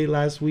meditate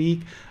last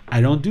week? I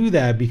don't do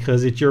that,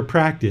 because it's your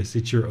practice.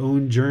 It's your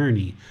own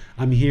journey.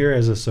 I'm here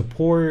as a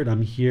support.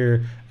 I'm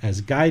here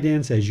as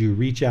guidance. As you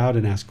reach out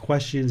and ask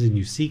questions and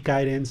you seek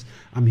guidance,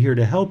 I'm here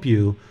to help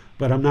you,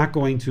 but I'm not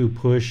going to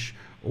push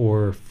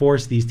or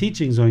force these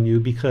teachings on you,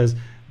 because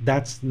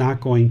that's not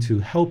going to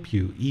help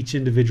you. Each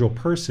individual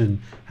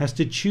person has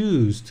to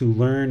choose to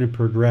learn and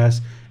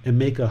progress and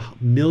make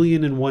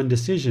 1,000,001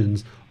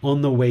 decisions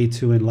on the way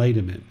to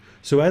enlightenment.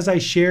 So as I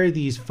share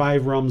these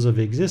 5 realms of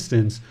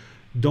existence,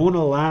 don't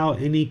allow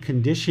any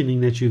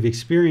conditioning that you've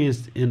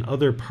experienced in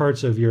other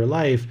parts of your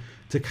life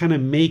to kind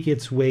of make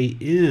its way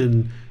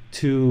in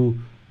to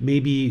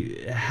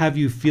maybe have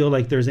you feel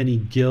like there's any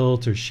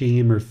guilt or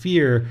shame or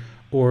fear,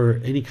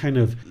 or any kind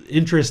of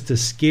interest to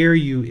scare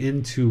you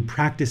into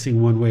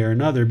practicing one way or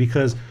another.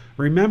 Because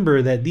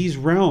remember that these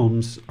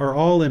realms are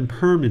all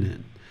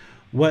impermanent.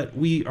 What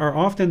we are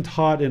often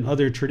taught in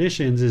other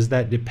traditions is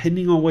that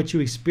depending on what you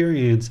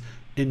experience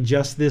in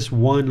just this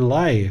one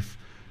life,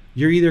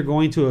 you're either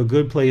going to a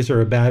good place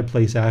or a bad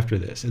place after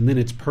this, and then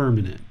it's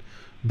permanent.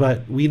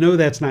 But we know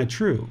that's not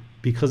true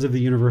because of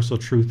the universal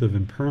truth of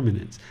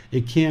impermanence.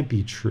 It can't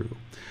be true.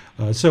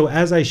 So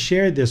as I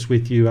shared this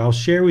with you, I'll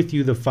share with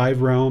you the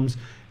 5 realms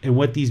and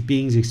what these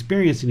beings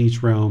experience in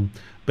each realm,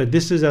 but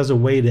this is as a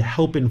way to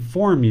help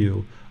inform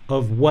you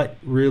of what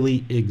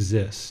really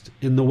exists.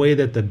 In the way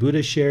that the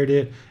Buddha shared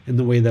it, in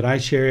the way that I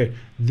share it,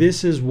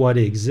 this is what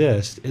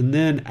exists. And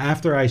then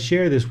after I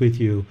share this with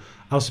you,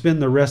 I'll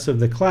spend the rest of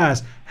the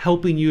class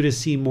helping you to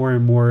see more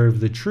and more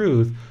of the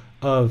truth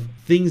of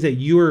things that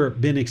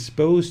you've been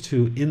exposed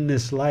to in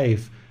this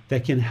life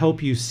that can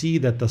help you see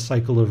that the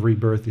cycle of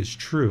rebirth is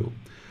true.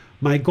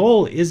 My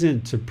goal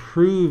isn't to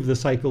prove the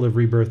cycle of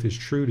rebirth is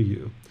true to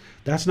you.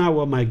 That's not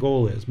what my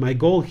goal is. My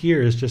goal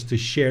here is just to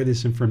share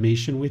this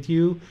information with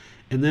you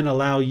and then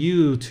allow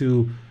you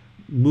to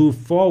move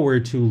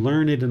forward to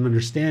learn it and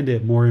understand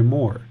it more and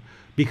more.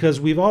 Because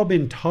we've all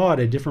been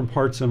taught at different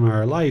parts of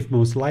our life,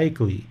 most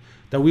likely,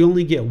 that we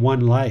only get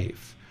one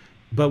life.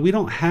 But we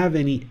don't have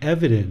any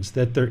evidence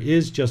that there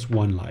is just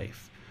one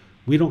life.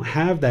 We don't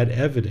have that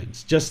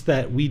evidence, just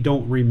that we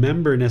don't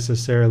remember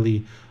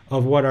necessarily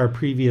of what our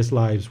previous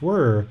lives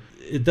were.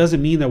 It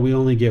doesn't mean that we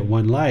only get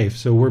one life.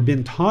 So we're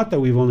been taught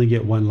that we've only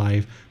get one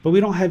life, but we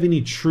don't have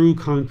any true,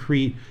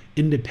 concrete,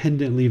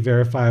 independently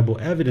verifiable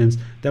evidence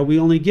that we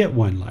only get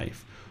one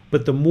life.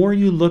 But the more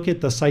you look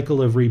at the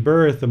cycle of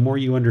rebirth, the more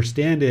you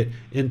understand it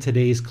in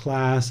today's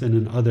class and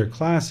in other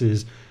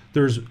classes,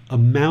 there's a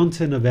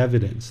mountain of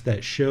evidence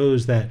that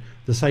shows that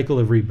the cycle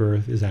of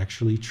rebirth is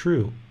actually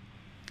true.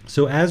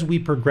 So as we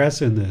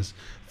progress in this,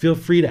 feel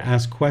free to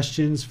ask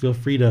questions, feel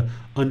free to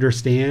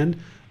understand,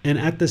 and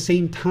at the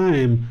same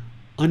time,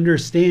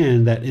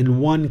 understand that in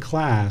one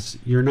class,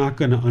 you're not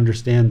going to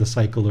understand the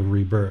cycle of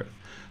rebirth.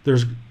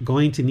 There's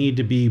going to need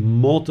to be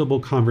multiple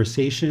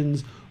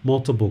conversations,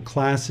 multiple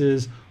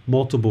classes,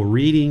 multiple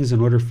readings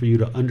in order for you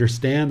to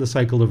understand the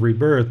cycle of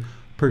rebirth,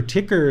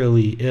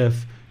 particularly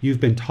if you've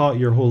been taught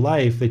your whole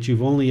life that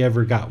you've only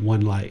ever got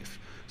one life.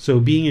 So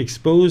being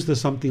exposed to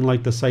something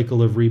like the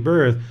cycle of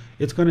rebirth,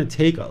 it's going to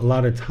take a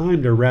lot of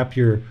time to wrap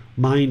your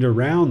mind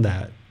around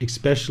that,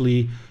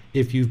 especially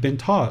if you've been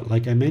taught,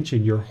 like I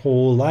mentioned, your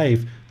whole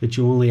life that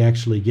you only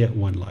actually get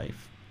one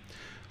life.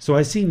 So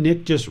I see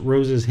Nick just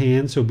rose his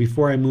hand. So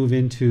before I move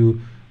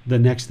into the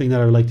next thing that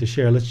I would like to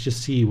share, let's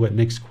just see what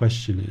Nick's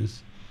question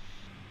is.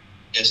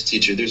 Yes,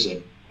 teacher, there's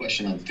a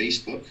question on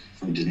Facebook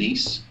from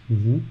Denise.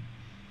 Mm-hmm.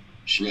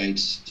 She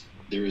writes,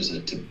 there is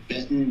a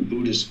Tibetan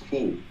Buddhist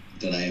quote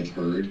that I have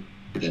heard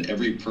that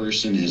every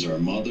person is our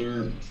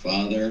mother or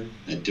father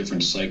at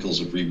different cycles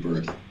of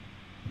rebirth.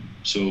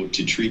 So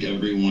to treat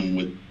everyone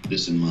with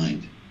this in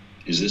mind,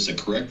 is this a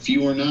correct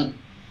view or not?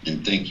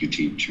 And thank you,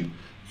 teacher.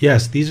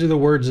 Yes, these are the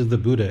words of the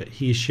Buddha.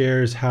 He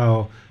shares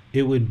how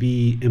it would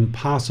be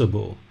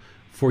impossible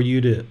for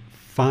you to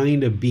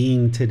find a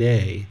being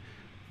today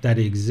that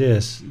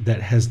exists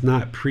that has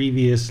not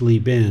previously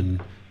been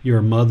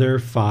your mother,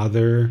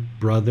 father,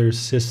 brother,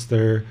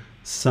 sister,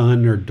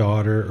 son or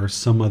daughter, or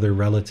some other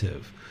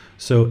relative.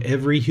 So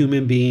every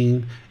human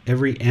being,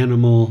 every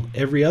animal,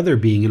 every other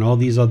being in all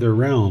these other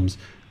realms,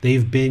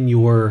 they've been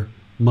your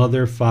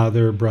mother,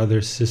 father,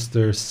 brother,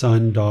 sister,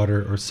 son,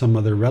 daughter, or some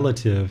other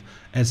relative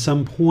at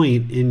some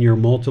point in your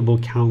multiple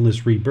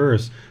countless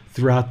rebirths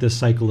throughout this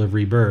cycle of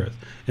rebirth.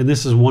 And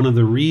this is one of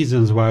the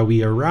reasons why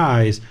we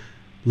arise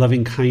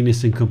loving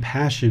kindness and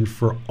compassion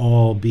for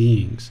all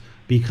beings,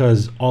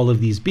 because all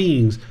of these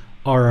beings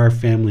are our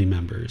family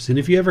members. And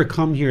if you ever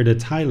come here to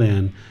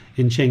Thailand,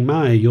 in Chiang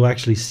Mai, you'll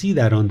actually see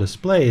that on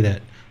display,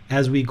 that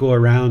as we go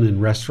around in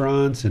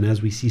restaurants and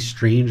as we see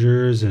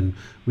strangers and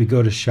we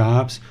go to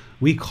shops,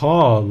 we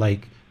call,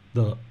 like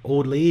the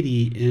old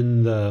lady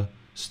in the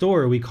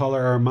store, we call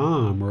her our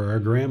mom or our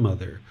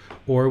grandmother,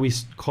 or we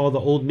call the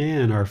old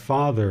man our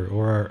father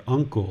or our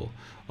uncle,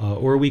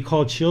 or we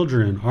call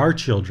children our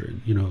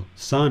children,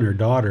 son or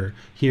daughter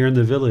here in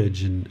the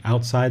village and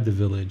outside the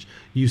village.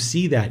 You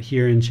see that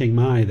here in Chiang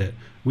Mai, that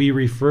we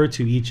refer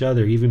to each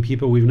other, even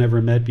people we've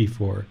never met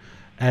before,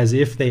 as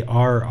if they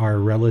are our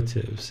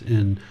relatives.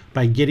 And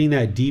by getting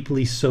that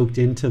deeply soaked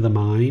into the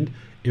mind,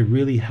 it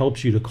really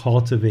helps you to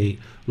cultivate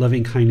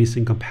loving kindness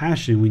and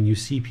compassion when you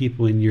see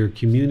people in your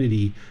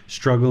community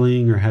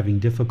struggling or having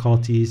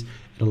difficulties.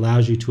 It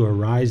allows you to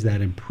arise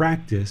that and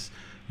practice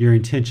your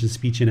intention,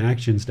 speech, and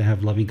actions to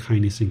have loving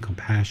kindness and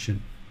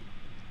compassion.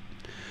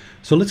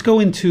 So let's go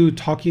into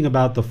talking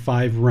about the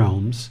 5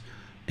 realms,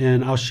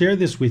 and I'll share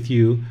this with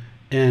you,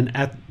 and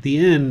at the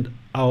end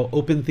I'll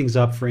open things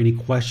up for any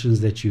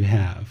questions that you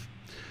have.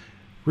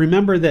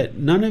 Remember that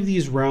none of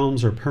these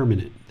realms are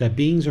permanent, that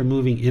beings are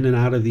moving in and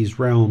out of these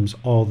realms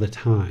all the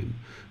time.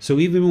 So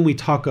even when we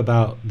talk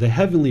about the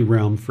heavenly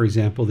realm, for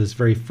example, this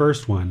very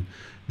first one,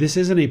 this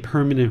isn't a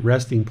permanent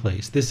resting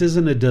place. This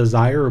isn't a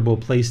desirable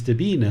place to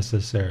be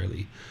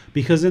necessarily,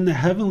 because in the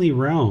heavenly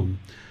realm,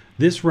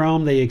 this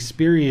realm, they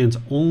experience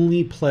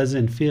only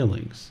pleasant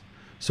feelings.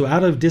 So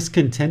out of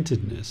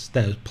discontentedness,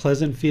 that is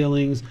pleasant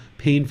feelings,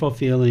 painful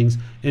feelings,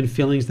 and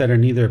feelings that are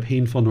neither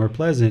painful nor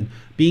pleasant,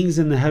 beings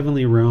in the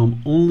heavenly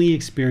realm only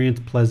experience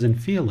pleasant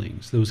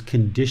feelings, those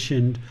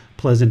conditioned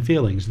pleasant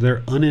feelings.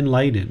 They're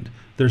unenlightened.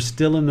 They're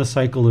still in the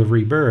cycle of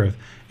rebirth,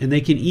 and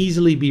they can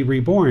easily be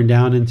reborn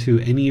down into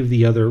any of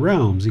the other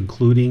realms,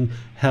 including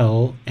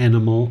hell,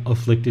 animal,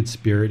 afflicted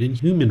spirit, and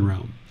human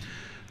realm.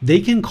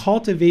 They can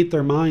cultivate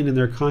their mind and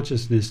their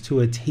consciousness to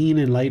attain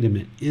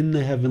enlightenment in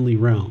the heavenly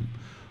realm.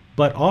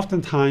 But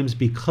oftentimes,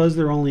 because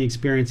they're only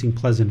experiencing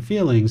pleasant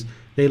feelings,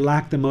 they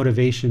lack the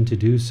motivation to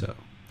do so.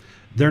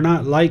 They're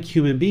not like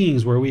human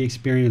beings where we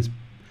experience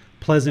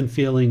pleasant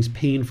feelings,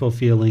 painful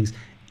feelings,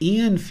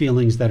 and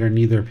feelings that are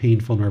neither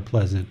painful nor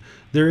pleasant.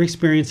 They're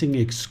experiencing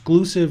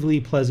exclusively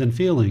pleasant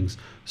feelings.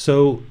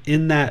 So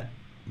in that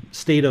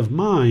state of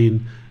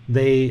mind,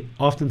 they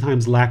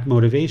oftentimes lack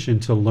motivation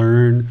to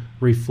learn,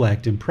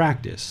 reflect, and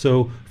practice.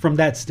 So from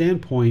that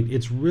standpoint,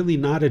 it's really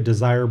not a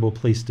desirable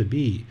place to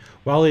be.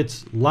 While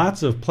it's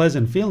lots of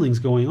pleasant feelings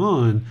going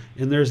on,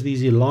 and there's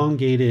these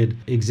elongated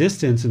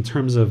existence in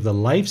terms of the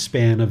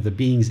lifespan of the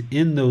beings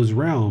in those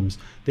realms,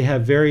 they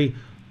have very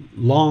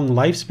long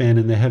lifespan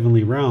in the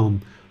heavenly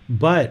realm,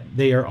 but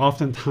they are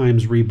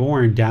oftentimes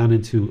reborn down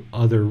into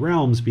other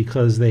realms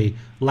because they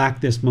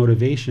lack this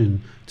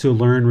motivation to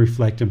learn,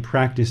 reflect, and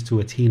practice to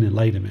attain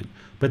enlightenment.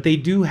 But they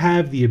do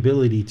have the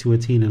ability to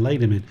attain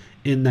enlightenment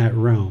in that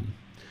realm.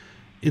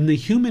 In the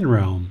human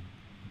realm,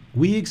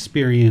 we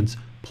experience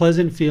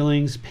pleasant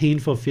feelings,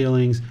 painful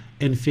feelings,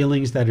 and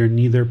feelings that are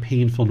neither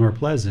painful nor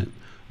pleasant.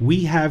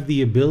 We have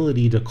the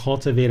ability to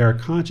cultivate our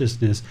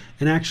consciousness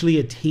and actually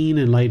attain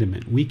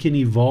enlightenment. We can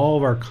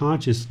evolve our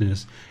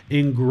consciousness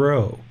and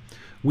grow.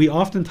 We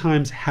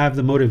oftentimes have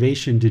the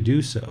motivation to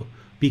do so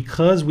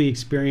because we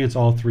experience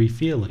all three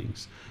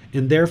feelings.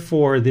 And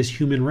therefore, this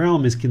human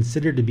realm is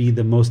considered to be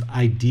the most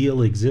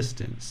ideal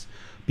existence.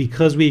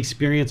 Because we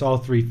experience all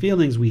three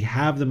feelings, we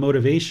have the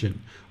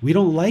motivation. We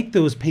don't like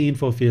those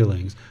painful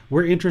feelings.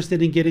 We're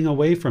interested in getting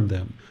away from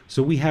them.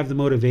 So we have the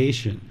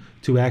motivation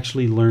to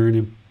actually learn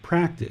and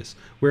practice.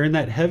 Where in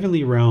that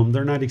heavenly realm,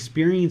 they're not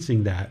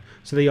experiencing that.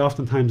 So they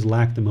oftentimes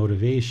lack the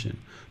motivation.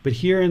 But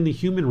here in the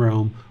human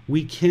realm,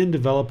 we can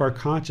develop our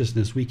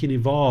consciousness, we can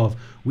evolve,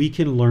 we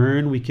can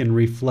learn, we can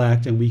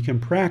reflect, and we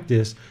can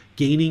practice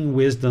gaining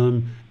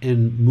wisdom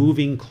and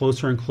moving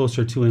closer and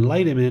closer to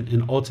enlightenment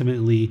and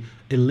ultimately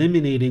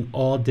eliminating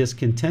all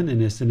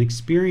discontentedness and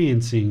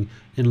experiencing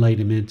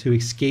enlightenment to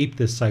escape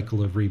this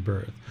cycle of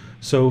rebirth.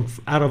 So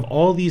out of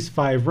all these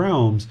five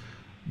realms,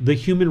 the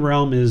human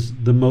realm is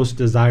the most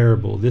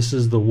desirable. This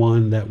is the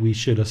one that we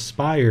should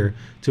aspire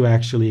to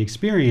actually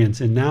experience.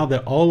 And now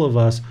that all of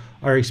us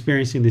are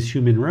experiencing this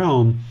human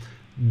realm,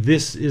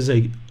 this is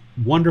a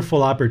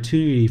wonderful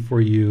opportunity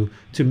for you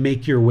to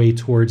make your way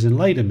towards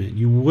enlightenment.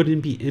 You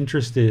wouldn't be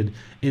interested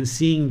in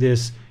seeing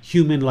this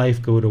human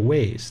life go to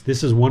waste.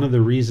 This is one of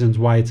the reasons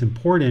why it's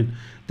important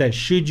that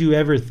should you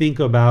ever think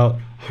about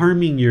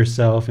harming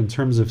yourself in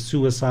terms of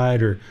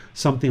suicide or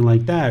something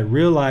like that,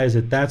 realize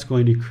that that's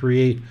going to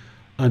create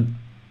an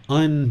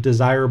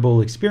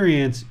undesirable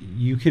experience.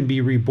 You can be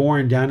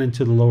reborn down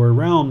into the lower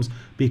realms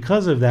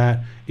because of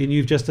that, and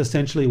you've just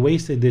essentially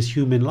wasted this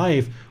human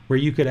life where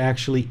you could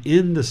actually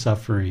end the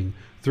suffering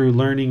through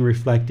learning,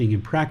 reflecting,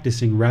 and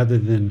practicing rather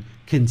than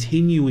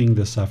continuing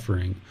the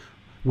suffering.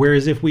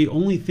 Whereas if we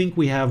only think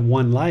we have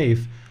one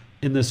life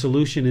and the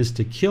solution is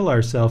to kill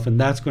ourselves and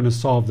that's going to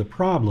solve the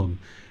problem,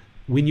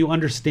 when you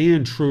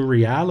understand true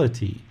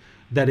reality,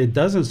 that it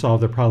doesn't solve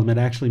the problem, it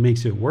actually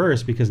makes it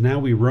worse, because now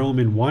we roam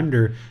and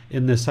wander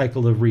in the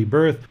cycle of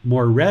rebirth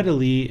more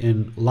readily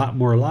in a lot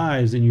more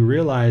lives, and you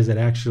realize that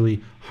actually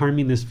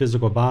harming this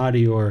physical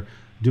body or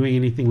doing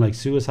anything like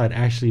suicide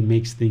actually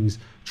makes things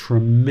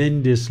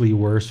tremendously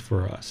worse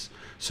for us.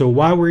 So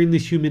while we're in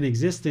this human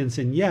existence,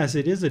 and yes,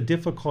 it is a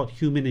difficult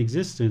human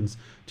existence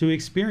to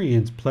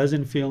experience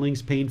pleasant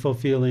feelings, painful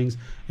feelings,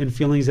 and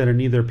feelings that are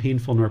neither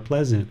painful nor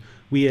pleasant,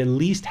 we at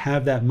least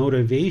have that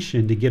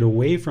motivation to get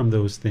away from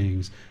those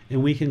things,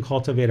 and we can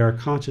cultivate our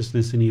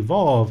consciousness and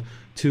evolve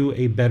to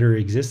a better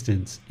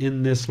existence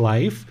in this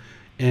life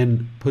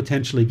and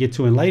potentially get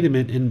to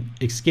enlightenment and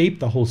escape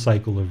the whole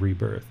cycle of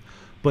rebirth.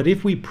 But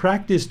if we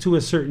practice to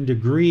a certain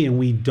degree and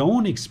we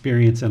don't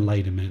experience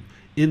enlightenment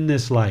in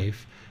this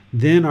life,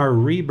 then our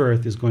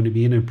rebirth is going to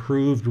be an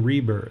improved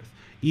rebirth,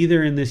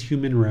 either in this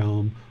human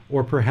realm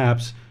or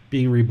perhaps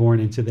being reborn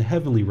into the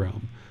heavenly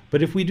realm.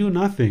 But if we do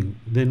nothing,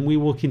 then we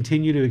will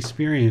continue to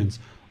experience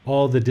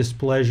all the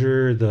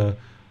displeasure, the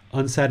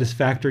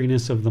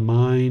unsatisfactoriness of the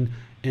mind,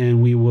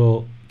 and we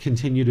will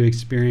continue to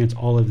experience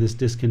all of this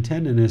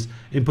discontentedness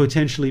and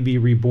potentially be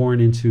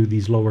reborn into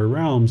these lower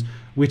realms,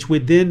 which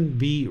would then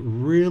be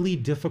really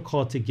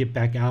difficult to get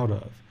back out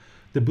of.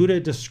 The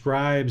Buddha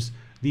describes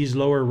these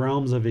lower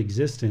realms of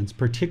existence,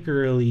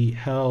 particularly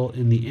hell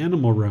in the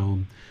animal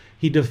realm.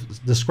 He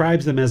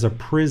describes them as a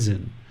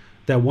prison,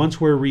 that once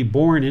we're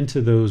reborn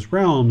into those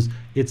realms,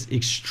 it's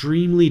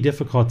extremely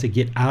difficult to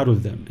get out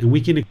of them. And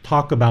we can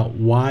talk about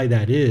why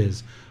that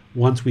is.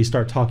 once we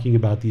start talking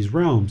about these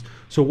realms.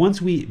 So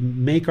once we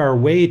make our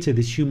way to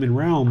this human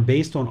realm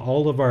based on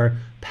all of our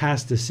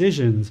past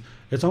decisions,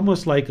 it's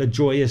almost like a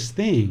joyous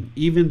thing,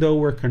 even though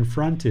we're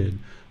confronted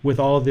with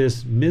all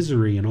this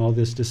misery and all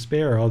this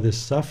despair, all this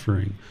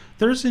suffering.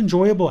 There's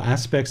enjoyable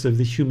aspects of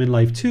the human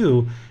life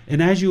too.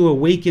 And as you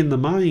awaken the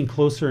mind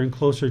closer and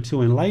closer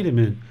to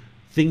enlightenment,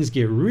 things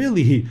get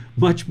really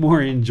much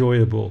more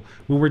enjoyable.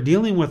 When we're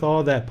dealing with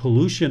all that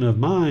pollution of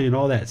mind,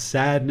 all that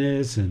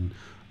sadness and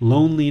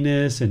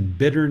loneliness and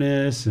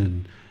bitterness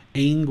and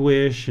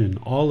anguish and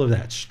all of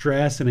that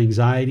stress and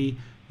anxiety,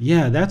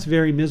 yeah, that's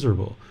very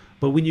miserable.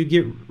 But when you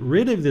get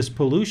rid of this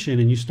pollution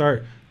and you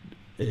start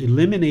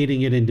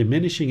eliminating it and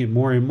diminishing it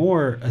more and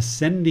more,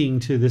 ascending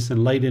to this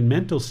enlightened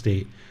mental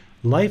state,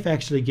 life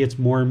actually gets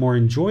more and more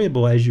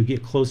enjoyable as you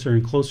get closer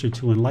and closer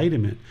to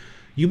enlightenment.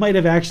 You might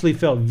have actually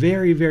felt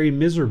very, very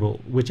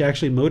miserable, which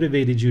actually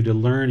motivated you to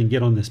learn and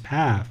get on this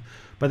path.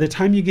 By the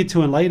time you get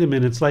to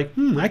enlightenment, it's like,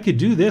 I could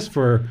do this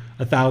for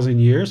 1,000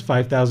 years,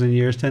 5,000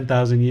 years,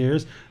 10,000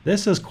 years.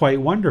 This is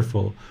quite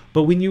wonderful.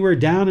 But when you were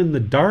down in the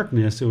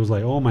darkness, it was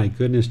like, oh my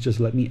goodness, just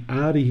let me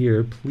out of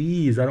here,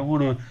 please. I don't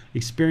want to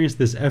experience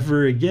this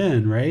ever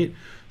again, right?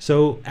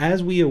 So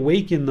as we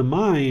awaken the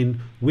mind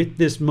with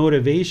this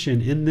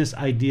motivation in this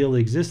ideal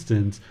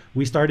existence,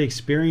 we start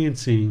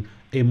experiencing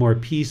a more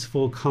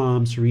peaceful,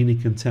 calm, serene,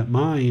 and content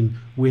mind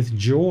with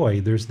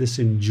joy. There's this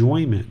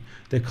enjoyment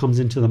that comes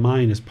into the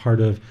mind as part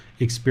of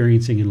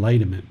experiencing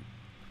enlightenment.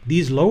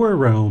 These lower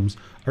realms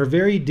are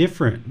very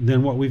different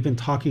than what we've been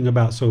talking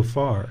about so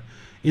far.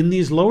 In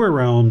these lower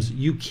realms,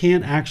 you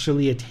can't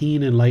actually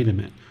attain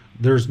enlightenment.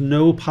 There's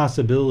no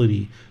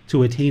possibility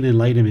to attain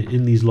enlightenment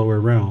in these lower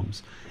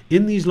realms.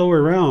 In these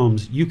lower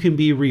realms, you can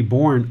be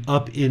reborn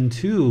up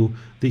into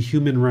the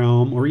human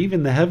realm or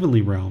even the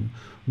heavenly realm.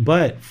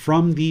 But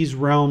from these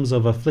realms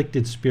of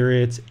afflicted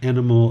spirits,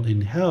 animal,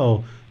 and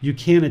hell, you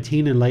can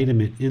attain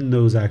enlightenment in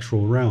those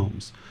actual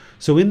realms.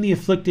 So in the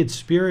afflicted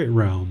spirit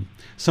realm,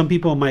 some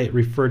people might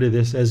refer to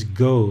this as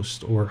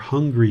ghost or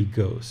hungry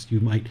ghost. You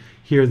might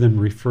hear them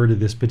refer to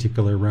this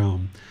particular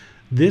realm.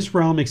 This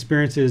realm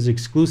experiences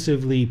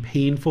exclusively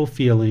painful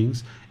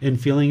feelings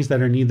and feelings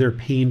that are neither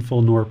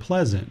painful nor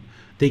pleasant.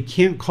 They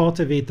can't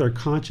cultivate their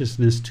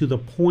consciousness to the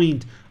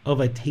point of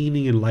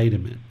attaining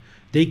enlightenment.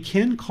 They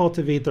can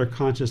cultivate their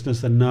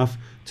consciousness enough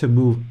to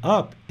move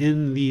up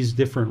in these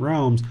different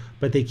realms,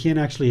 but they can't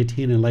actually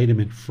attain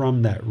enlightenment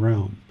from that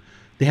realm.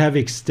 They have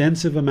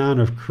extensive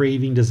amount of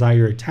craving,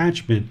 desire,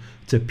 attachment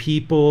to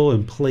people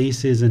and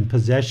places and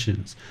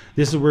possessions.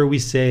 This is where we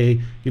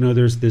say,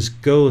 there's this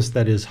ghost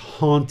that is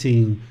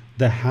haunting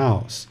the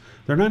house.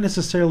 They're not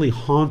necessarily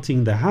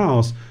haunting the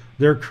house.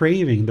 They're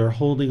craving, they're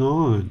holding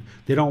on.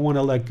 They don't want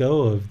to let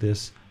go of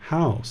this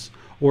house,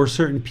 or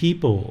certain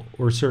people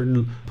or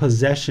certain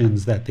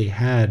possessions that they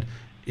had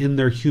in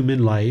their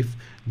human life.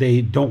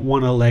 They don't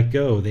want to let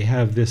go. They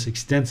have this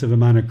extensive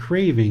amount of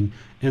craving,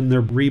 and they're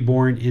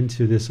reborn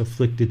into this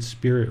afflicted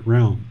spirit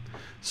realm.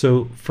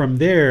 So from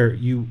there,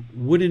 you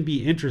wouldn't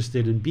be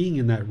interested in being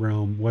in that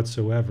realm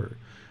whatsoever.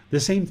 The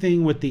same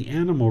thing with the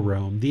animal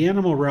realm. The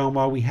animal realm,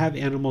 while we have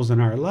animals in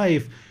our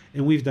life,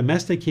 and we've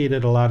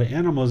domesticated a lot of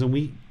animals, and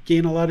we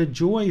gain a lot of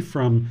joy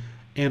from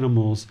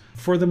animals,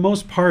 for the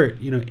most part,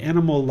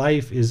 animal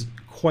life is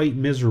quite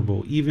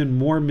miserable, even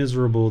more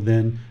miserable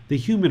than the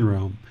human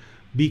realm,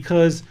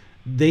 because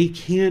they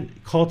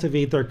can't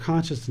cultivate their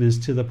consciousness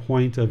to the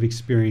point of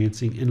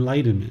experiencing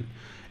enlightenment.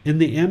 In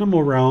the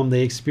animal realm,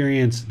 they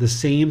experience the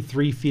same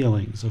three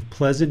feelings of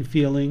pleasant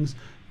feelings,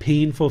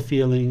 painful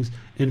feelings,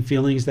 and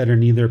feelings that are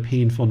neither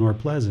painful nor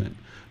pleasant.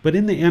 But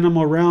in the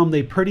animal realm,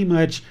 they pretty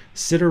much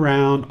sit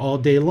around all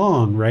day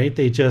long, right?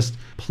 They just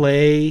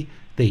play,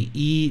 they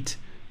eat,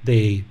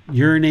 they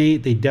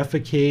urinate, they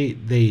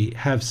defecate, they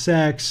have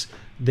sex,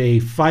 they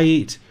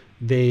fight,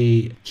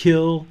 they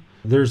kill.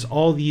 There's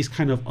all these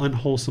kind of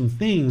unwholesome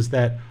things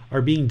that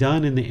are being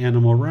done in the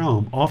animal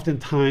realm.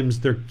 Oftentimes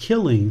they're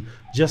killing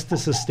just to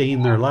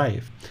sustain their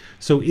life.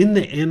 So in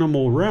the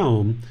animal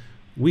realm,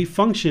 we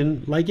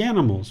function like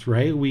animals,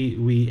 right?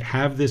 We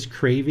have this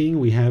craving,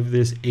 we have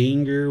this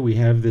anger, we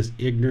have this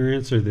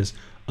ignorance or this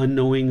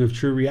unknowing of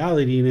true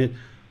reality, and it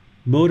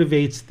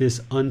motivates this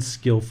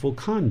unskillful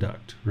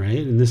conduct, right?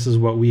 And this is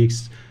what we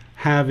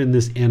have in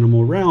this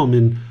animal realm.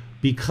 And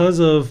because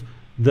of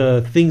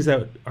the things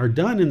that are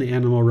done in the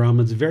animal realm,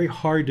 it's very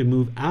hard to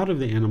move out of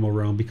the animal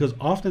realm, because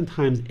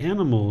oftentimes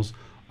animals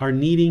are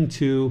needing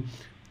to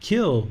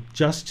kill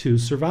just to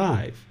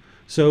survive.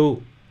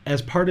 So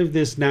as part of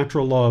this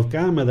natural law of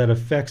Gamma that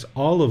affects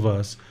all of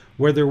us,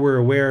 whether we're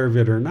aware of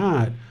it or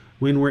not,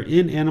 when we're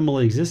in animal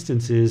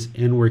existences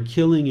and we're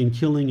killing and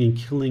killing and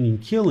killing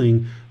and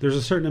killing, there's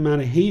a certain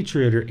amount of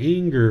hatred or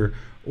anger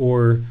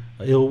or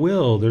ill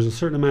will. There's a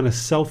certain amount of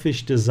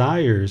selfish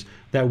desires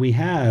that we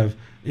have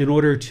in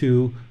order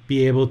to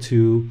be able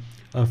to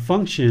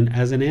function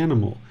as an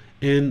animal.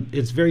 And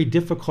it's very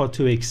difficult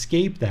to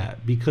escape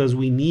that, because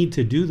we need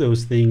to do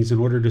those things in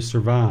order to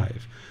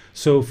survive.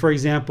 So for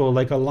example,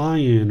 like a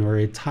lion or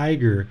a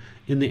tiger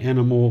in the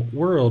animal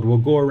world will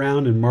go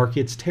around and mark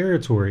its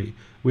territory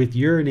with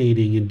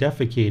urinating and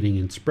defecating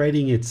and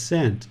spreading its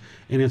scent,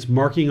 and it's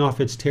marking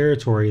off its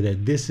territory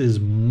that this is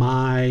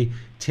my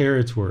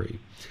territory.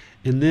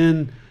 And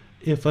then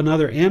if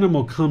another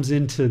animal comes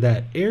into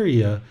that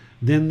area,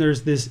 then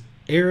there's this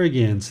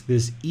arrogance,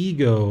 this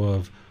ego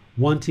of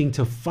wanting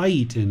to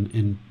fight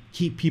and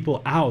keep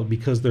people out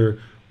because they're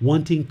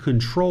wanting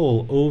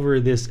control over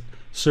this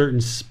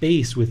certain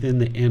space within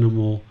the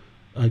animal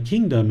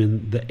kingdom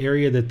in the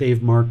area that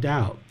they've marked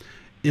out.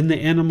 In the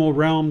animal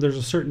realm, there's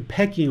a certain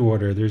pecking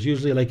order. There's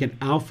usually like an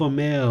alpha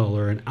male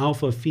or an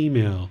alpha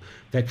female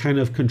that kind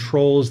of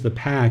controls the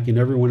pack and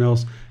everyone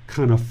else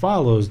kind of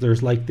follows.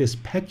 There's like this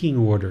pecking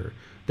order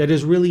that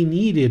is really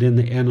needed in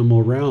the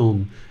animal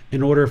realm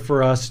in order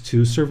for us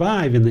to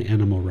survive in the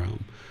animal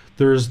realm.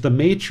 There's the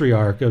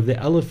matriarch of the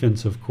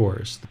elephants, of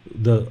course,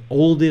 the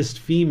oldest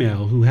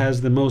female who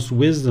has the most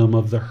wisdom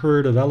of the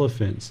herd of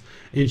elephants.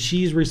 And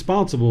she's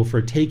responsible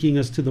for taking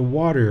us to the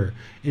water,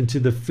 into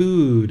the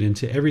food,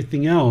 into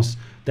everything else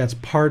that's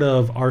part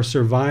of our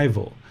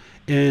survival.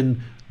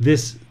 And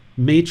this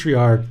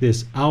matriarch,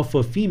 this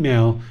alpha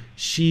female,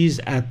 she's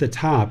at the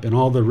top, and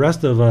all the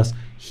rest of us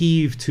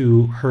heave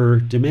to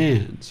her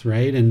demands,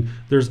 right? And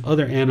there's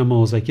other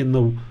animals, like in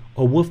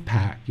a wolf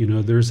pack,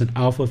 there's an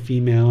alpha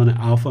female and an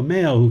alpha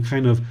male who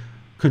kind of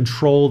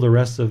control the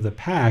rest of the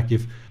pack.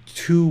 If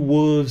two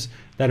wolves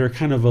that are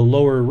kind of a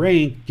lower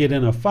rank get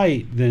in a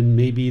fight, then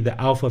maybe the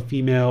alpha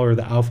female or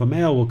the alpha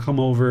male will come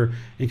over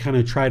and kind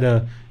of try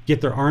to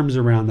get their arms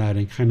around that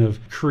and kind of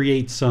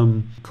create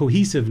some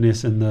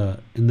cohesiveness in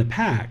the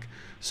pack.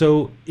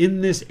 So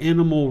in this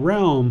animal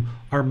realm,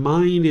 our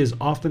mind is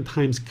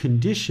oftentimes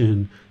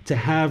conditioned to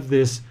have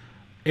this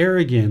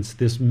arrogance,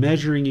 this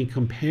measuring and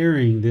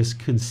comparing, this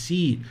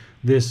conceit,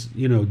 this,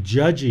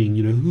 judging,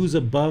 who's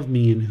above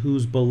me and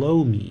who's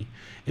below me.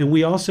 And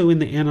we also in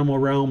the animal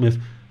realm, if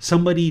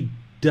somebody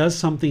does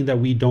something that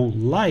we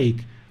don't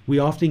like, we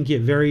often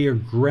get very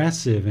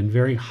aggressive and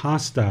very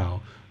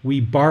hostile. We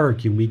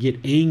bark and we get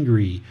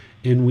angry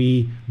and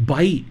we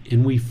bite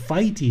and we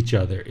fight each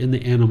other in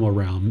the animal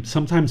realm,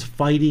 sometimes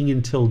fighting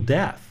until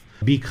death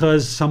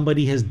because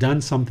somebody has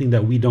done something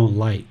that we don't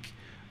like,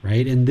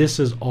 right? And this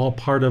is all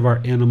part of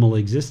our animal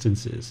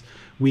existences.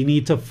 We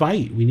need to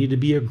fight. We need to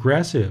be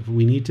aggressive.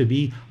 We need to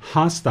be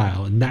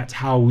hostile. And that's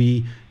how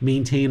we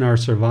maintain our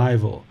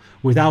survival.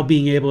 Without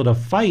being able to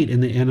fight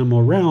in the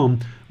animal realm,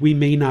 we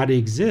may not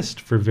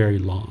exist for very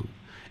long.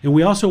 And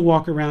we also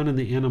walk around in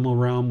the animal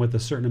realm with a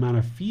certain amount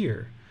of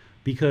fear,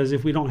 because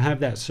if we don't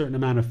have that certain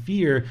amount of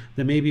fear,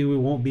 then maybe we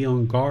won't be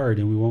on guard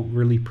and we won't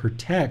really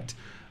protect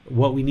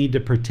what we need to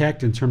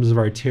protect in terms of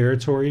our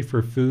territory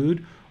for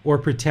food, or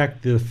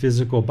protect the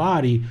physical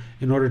body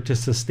in order to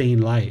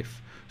sustain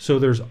life. So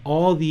there's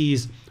all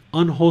these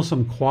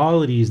unwholesome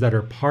qualities that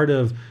are part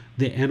of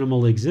the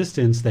animal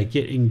existence that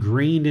get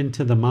ingrained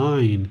into the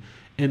mind,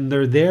 and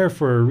they're there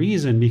for a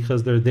reason,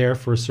 because they're there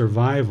for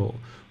survival.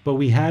 But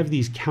we have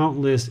these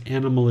countless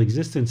animal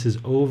existences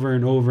over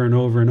and over and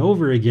over and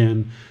over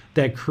again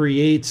that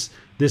creates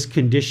this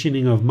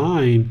conditioning of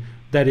mind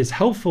that is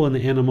helpful in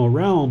the animal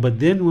realm. But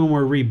then when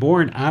we're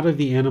reborn out of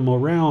the animal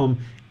realm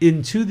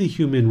into the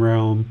human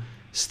realm,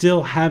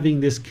 still having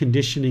this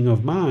conditioning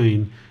of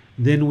mind,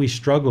 then we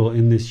struggle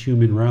in this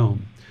human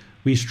realm.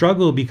 We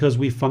struggle because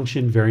we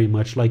function very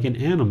much like an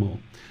animal.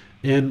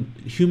 And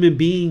human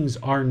beings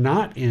are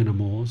not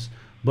animals,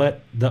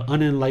 but the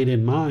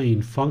unenlightened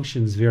mind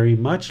functions very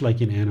much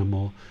like an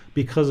animal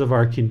because of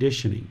our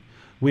conditioning.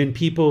 When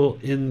people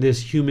in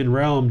this human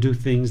realm do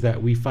things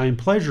that we find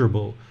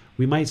pleasurable,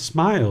 we might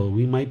smile,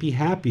 we might be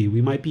happy,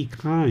 we might be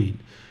kind.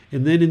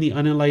 And then in the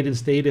unenlightened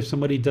state, if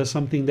somebody does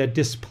something that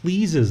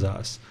displeases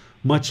us,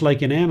 much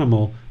like an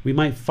animal, we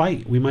might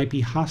fight, we might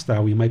be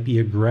hostile, we might be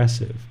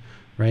aggressive,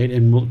 right?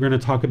 And we're going to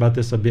talk about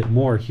this a bit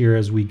more here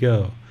as we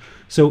go.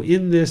 So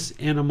in this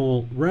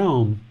animal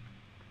realm,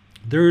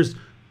 there's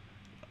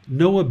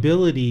no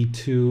ability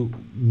to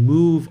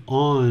move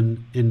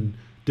on and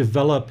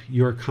develop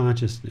your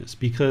consciousness,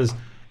 because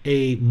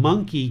a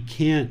monkey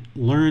can't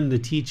learn the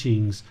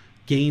teachings,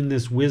 gain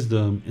this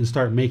wisdom, and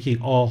start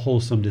making all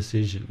wholesome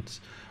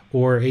decisions.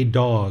 Or a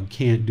dog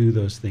can't do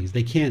those things.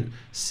 They can't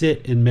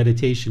sit in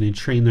meditation and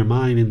train their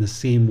mind in the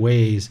same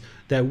ways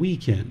that we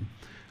can.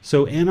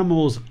 So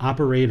animals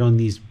operate on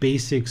these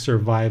basic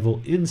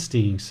survival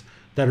instincts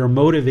that are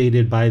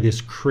motivated by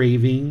this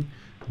craving,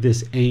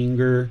 this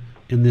anger,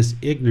 and this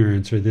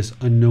ignorance, or this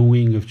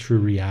unknowing of true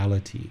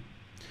reality.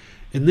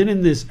 And then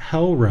in this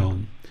hell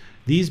realm,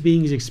 these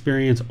beings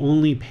experience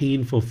only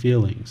painful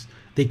feelings.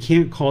 They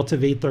can't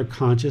cultivate their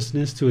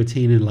consciousness to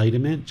attain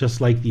enlightenment,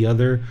 just like the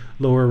other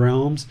lower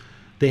realms.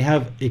 They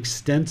have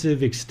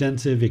extensive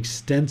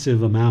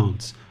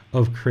amounts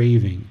of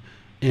craving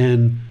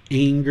and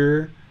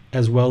anger,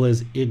 as well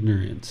as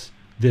ignorance.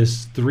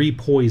 This three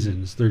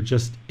poisons, they're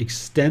just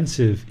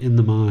extensive in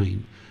the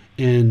mind.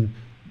 And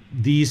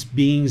these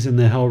beings in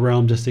the hell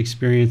realm just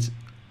experience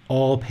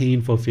all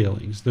painful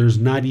feelings. There's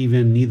not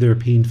even neither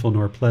painful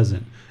nor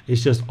pleasant.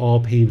 It's just all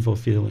painful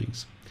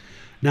feelings.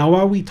 Now,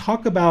 while we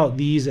talk about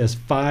these as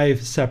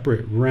 5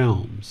 separate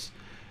realms,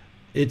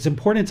 it's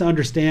important to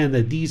understand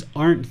that these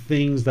aren't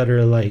things that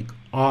are like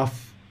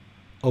off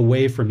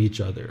away from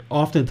each other.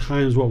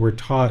 Oftentimes what we're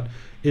taught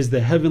is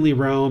the heavenly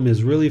realm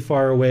is really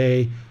far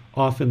away,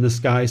 off in the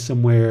sky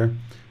somewhere.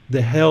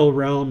 The hell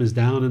realm is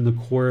down in the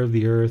core of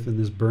the earth, in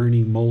this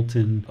burning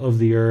molten of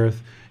the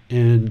earth,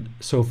 and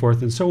so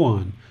forth and so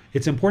on.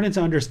 It's important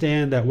to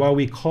understand that while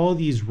we call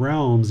these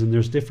realms, and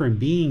there's different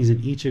beings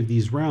in each of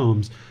these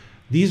realms,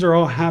 these are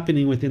all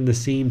happening within the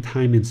same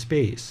time and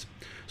space.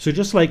 So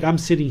just like I'm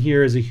sitting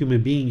here as a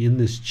human being in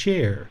this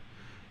chair,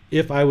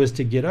 if I was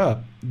to get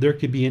up, there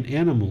could be an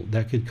animal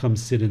that could come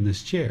sit in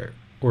this chair,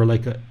 or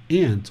like an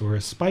ant or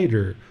a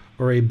spider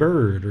or a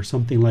bird or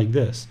something like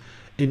this.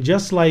 And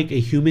just like a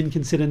human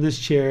can sit in this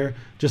chair,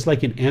 just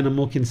like an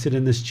animal can sit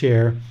in this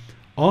chair,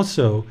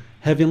 also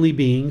heavenly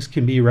beings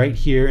can be right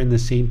here in the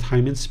same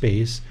time and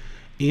space,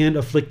 and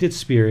afflicted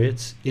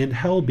spirits and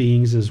hell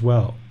beings as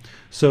well.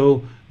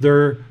 So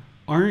there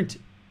aren't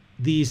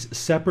these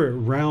separate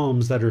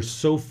realms that are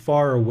so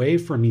far away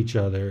from each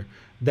other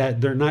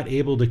that they're not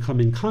able to come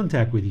in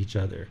contact with each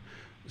other.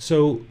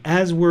 So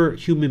as we're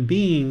human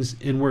beings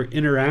and we're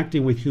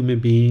interacting with human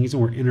beings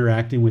and we're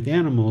interacting with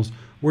animals,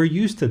 we're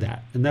used to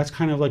that. And that's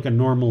kind of like a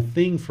normal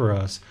thing for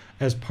us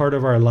as part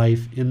of our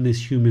life in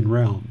this human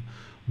realm.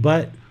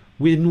 But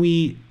when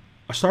we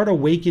start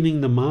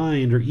awakening the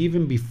mind, or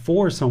even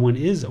before someone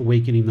is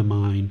awakening the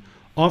mind,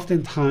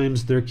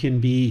 oftentimes there can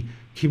be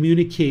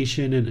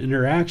communication and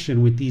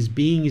interaction with these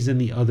beings in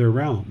the other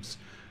realms.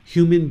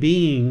 Human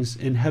beings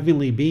and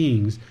heavenly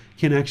beings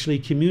can actually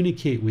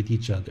communicate with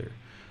each other.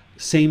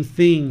 Same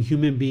thing,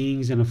 human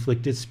beings and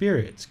afflicted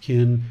spirits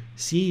can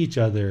see each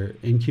other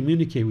and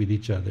communicate with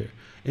each other.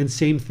 And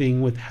same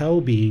thing with hell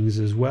beings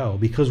as well,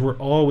 because we're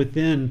all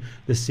within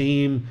the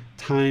same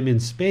time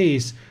and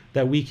space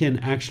that we can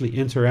actually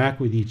interact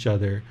with each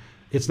other.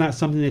 It's not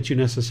something that you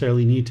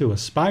necessarily need to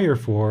aspire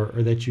for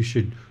or that you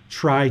should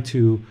try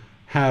to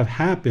have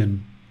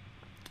happen,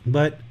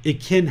 but it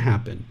can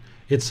happen.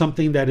 It's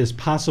something that is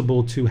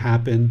possible to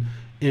happen.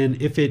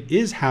 And if it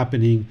is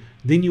happening,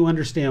 then you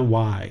understand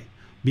why.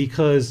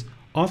 Because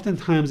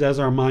oftentimes as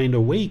our mind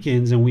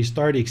awakens and we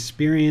start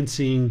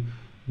experiencing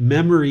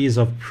memories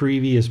of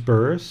previous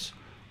births,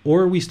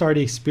 or we start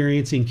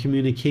experiencing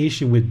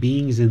communication with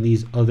beings in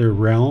these other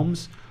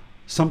realms,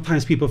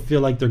 sometimes people feel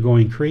like they're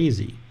going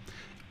crazy.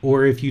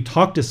 Or if you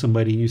talk to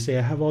somebody and you say,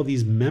 I have all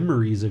these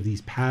memories of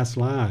these past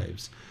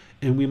lives,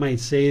 and we might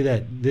say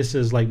that this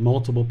is like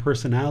multiple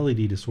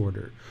personality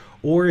disorder.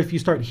 Or if you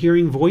start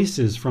hearing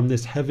voices from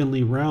this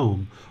heavenly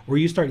realm, or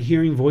you start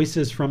hearing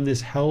voices from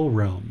this hell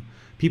realm,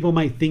 people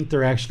might think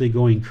they're actually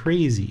going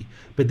crazy,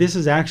 but this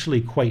is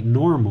actually quite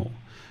normal.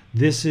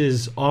 This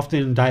is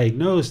often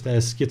diagnosed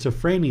as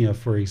schizophrenia,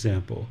 for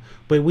example.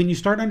 But when you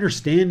start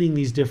understanding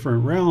these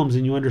different realms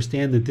and you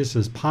understand that this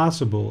is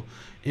possible,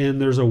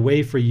 and there's a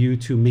way for you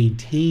to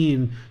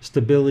maintain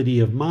stability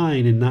of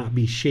mind and not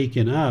be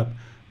shaken up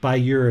by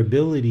your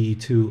ability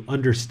to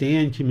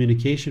understand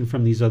communication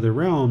from these other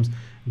realms,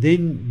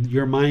 then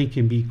your mind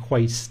can be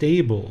quite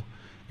stable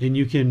and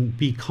you can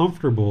be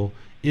comfortable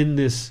in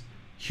this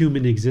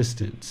human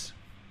existence.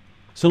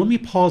 So let me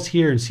pause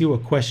here and see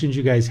what questions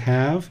you guys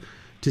have,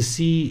 to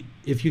see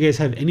if you guys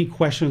have any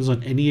questions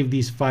on any of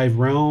these 5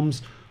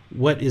 realms,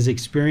 what is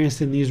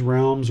experienced in these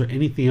realms, or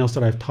anything else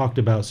that I've talked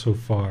about so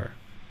far.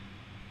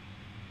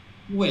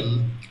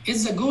 Well,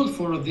 is the goal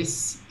for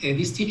these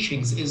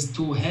teachings is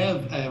to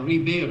have a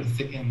rebirth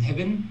in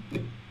heaven?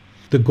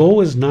 The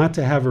goal is not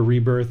to have a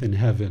rebirth in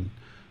heaven.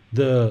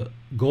 The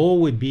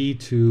goal would be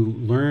to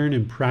learn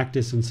and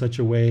practice in such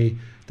a way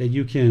that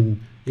you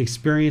can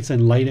experience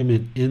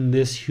enlightenment in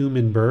this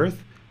human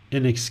birth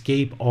and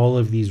escape all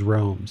of these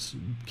realms.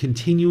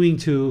 Continuing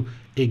to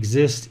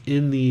exist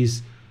in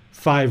these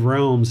 5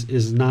 realms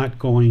is not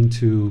going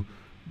to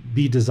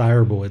be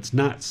desirable. It's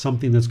not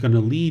something that's going to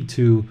lead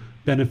to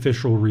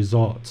beneficial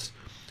results.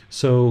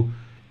 So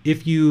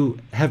if you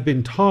have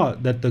been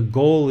taught that the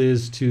goal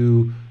is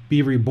to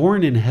be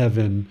reborn in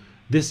heaven,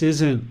 this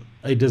isn't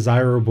a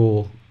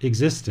desirable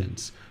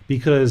existence,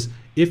 because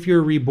if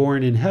you're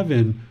reborn in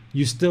heaven,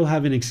 you still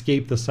haven't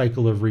escaped the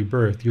cycle of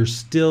rebirth. You're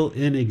still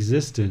in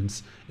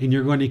existence, and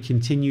you're going to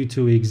continue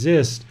to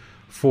exist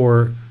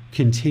for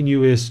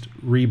continuous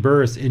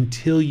rebirth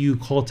until you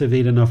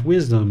cultivate enough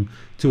wisdom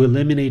to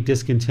eliminate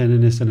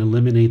discontentedness and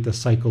eliminate the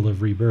cycle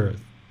of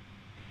rebirth.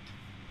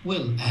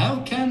 Well,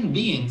 how can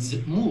beings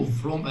move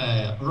from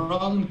a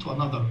realm to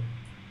another?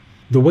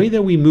 The way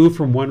that we move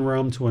from one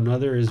realm to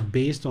another is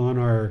based on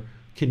our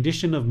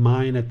condition of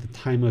mind at the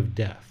time of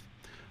death.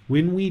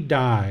 When we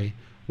die,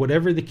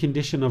 whatever the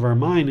condition of our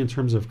mind in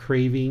terms of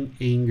craving,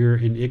 anger,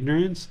 and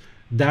ignorance,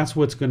 that's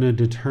what's going to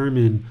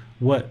determine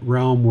what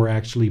realm we're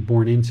actually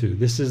born into.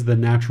 This is the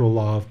natural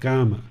law of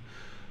Gamma.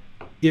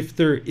 If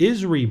there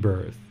is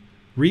rebirth,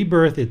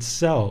 rebirth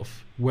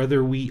itself,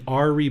 whether we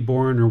are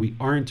reborn or we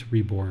aren't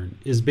reborn,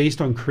 is based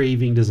on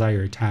craving,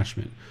 desire,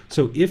 attachment.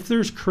 So if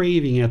there's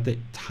craving at the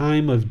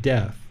time of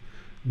death,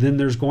 then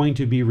there's going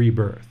to be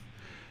rebirth.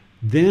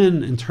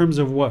 Then in terms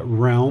of what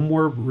realm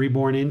we're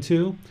reborn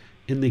into,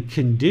 And the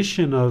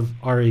condition of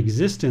our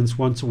existence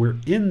once we're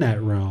in that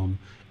realm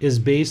is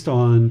based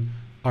on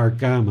our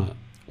karma,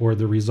 or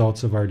the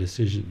results of our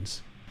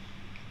decisions.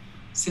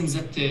 Seems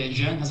that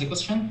Jan has a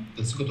question.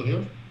 Let's go to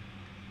her.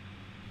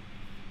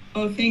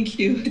 Oh, thank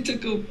you. It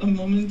took a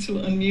moment to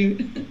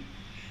unmute.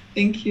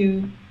 Thank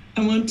you.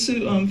 I want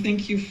to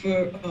thank you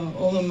for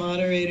all the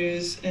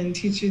moderators and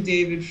Teacher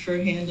David for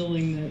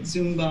handling that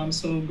Zoom bomb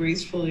so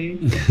gracefully.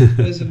 It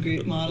was a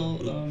great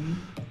model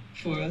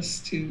for us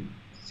to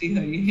see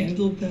how you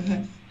handled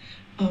that.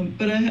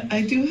 But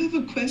I do have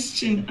a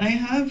question. I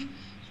have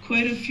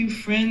quite a few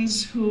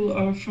friends who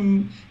are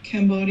from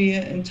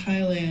Cambodia and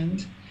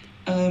Thailand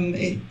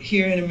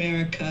here in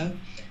America.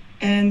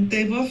 And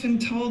they've often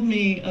told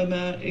me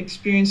about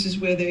experiences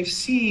where they've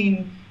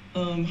seen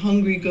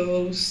hungry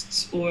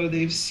ghosts, or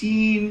they've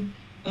seen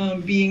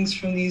beings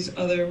from these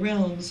other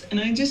realms. And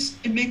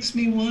it makes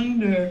me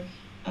wonder,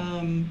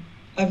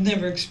 I've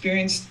never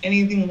experienced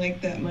anything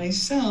like that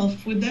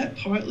myself. Would that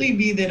partly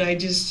be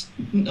that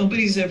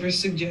nobody's ever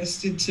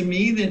suggested to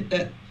me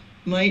that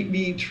might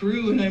be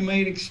true and I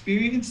might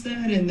experience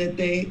that, and that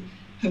they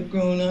have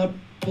grown up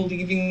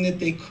believing that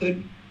they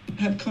could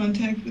have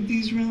contact with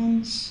these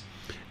realms?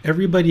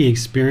 Everybody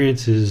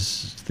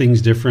experiences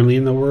things differently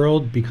in the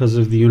world because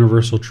of the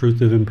universal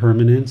truth of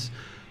impermanence.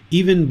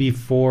 Even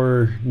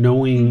before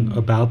knowing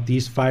about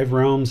these 5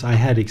 realms, I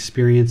had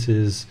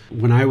experiences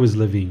when I was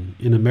living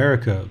in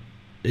America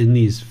in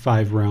these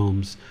 5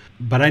 realms,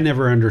 but I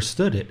never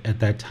understood it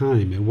at that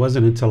time. It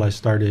wasn't until I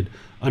started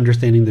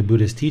understanding the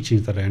Buddhist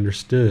teachings that I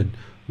understood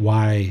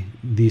why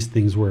these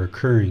things were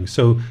occurring.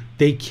 So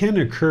they can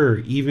occur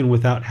even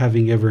without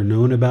having ever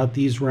known about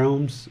these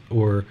realms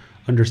or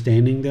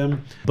understanding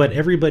them, but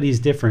everybody's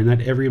different.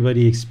 Not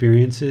everybody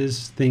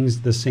experiences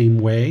things the same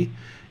way,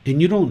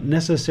 and you don't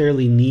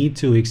necessarily need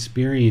to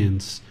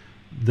experience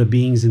the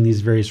beings in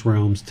these various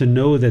realms to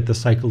know that the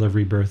cycle of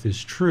rebirth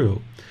is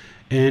true.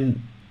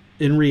 And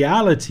in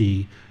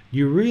reality,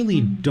 you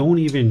really don't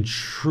even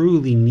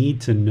truly need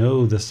to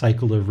know the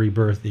cycle of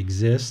rebirth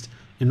exists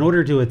in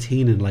order to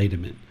attain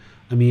enlightenment.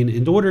 I mean,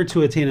 in order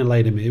to attain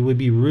enlightenment, it would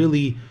be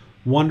really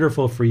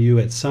wonderful for you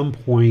at some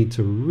point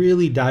to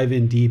really dive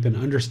in deep and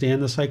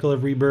understand the cycle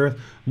of rebirth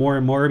more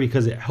and more,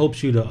 because it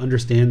helps you to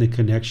understand the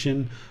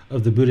connection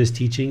of the Buddhist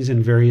teachings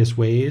in various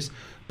ways.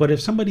 But if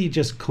somebody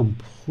just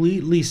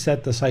completely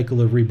set the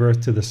cycle of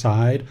rebirth to the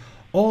side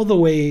all the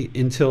way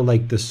until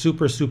like the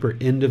super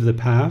end of the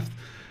path,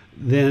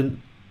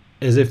 then,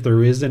 as if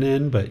there is an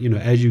end, but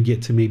as you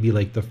get to maybe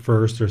like the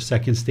first or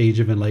second stage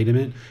of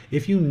enlightenment,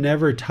 if you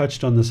never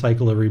touched on the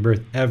cycle of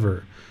rebirth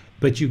ever,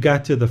 but you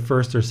got to the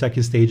first or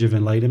second stage of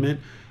enlightenment,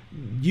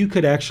 you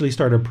could actually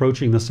start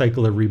approaching the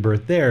cycle of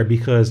rebirth there,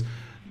 because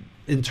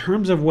in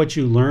terms of what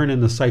you learn in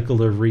the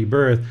cycle of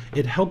rebirth,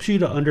 it helps you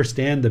to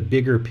understand the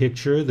bigger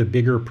picture, the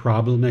bigger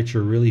problem that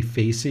you're really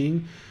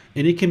facing,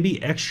 and it can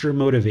be extra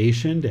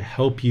motivation to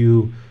help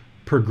you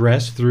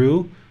progress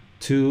through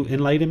to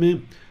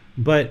enlightenment.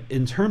 But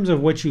in terms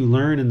of what you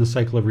learn in the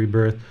cycle of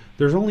rebirth,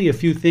 there's only a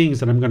few things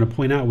that I'm going to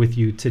point out with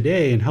you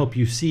today and help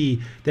you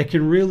see that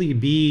can really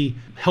be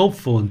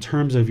helpful in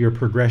terms of your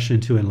progression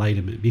to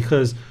enlightenment.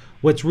 Because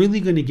what's really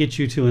going to get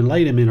you to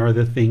enlightenment are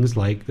the things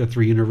like the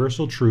 3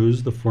 universal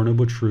truths, the 4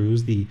 noble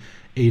truths, the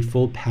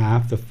Eightfold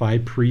Path, the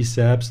 5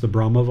 precepts, the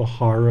Brahma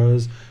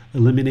Viharas,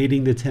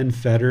 eliminating the 10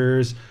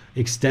 fetters,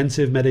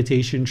 extensive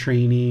meditation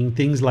training,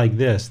 things like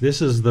this.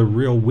 This is the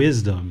real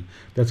wisdom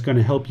that's going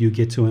to help you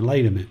get to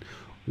enlightenment.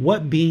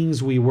 What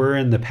beings we were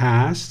in the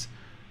past,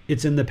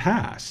 it's in the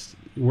past.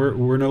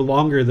 We're no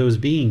longer those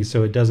beings,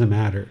 so it doesn't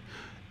matter.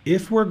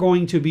 If we're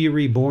going to be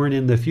reborn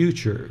in the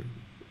future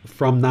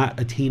from not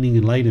attaining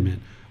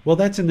enlightenment, well,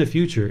 that's in the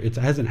future. It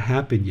hasn't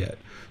happened yet.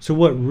 So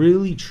what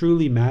really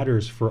truly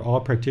matters for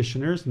all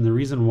practitioners, and the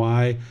reason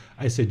why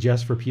I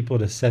suggest for people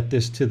to set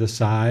this to the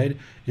side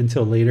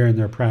until later in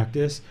their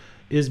practice,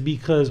 is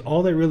because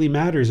all that really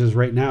matters is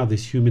right now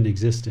this human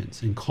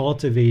existence and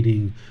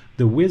cultivating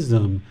the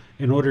wisdom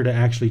in order to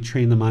actually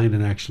train the mind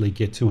and actually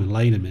get to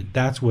enlightenment.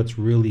 That's what's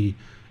really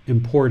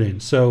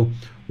important. So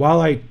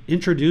while I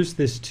introduce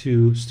this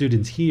to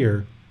students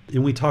here,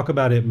 and we talk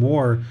about it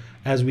more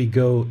as we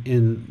go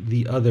in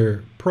the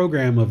other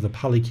program of the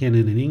Pali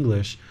Canon in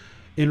English,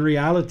 in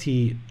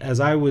reality, as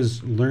I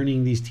was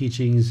learning these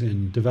teachings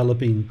and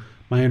developing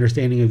my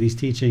understanding of these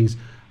teachings,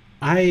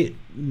 I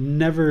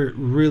never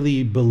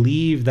really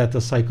believed that the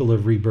cycle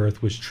of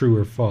rebirth was true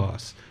or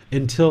false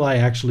until I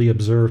actually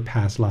observed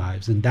past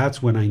lives. And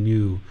that's when I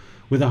knew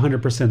with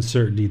 100%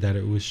 certainty that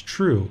it was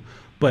true.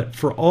 But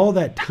for all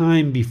that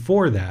time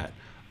before that,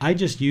 I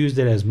just used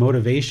it as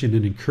motivation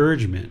and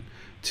encouragement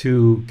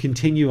to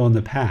continue on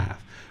the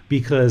path,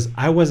 because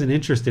I wasn't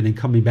interested in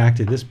coming back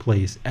to this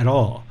place at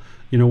all.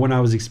 When I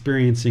was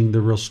experiencing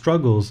the real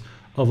struggles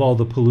of all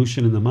the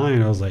pollution in the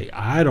mind, I was like,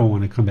 I don't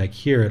want to come back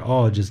here at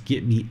all. Just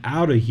get me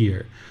out of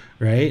here,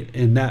 right?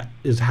 And that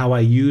is how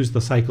I used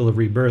the cycle of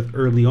rebirth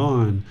early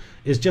on,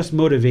 is just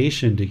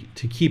motivation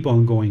to keep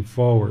on going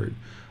forward.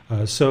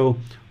 So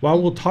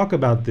while we'll talk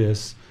about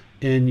this,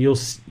 and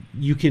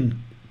you can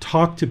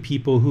talk to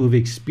people who have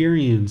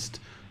experienced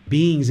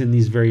beings in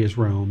these various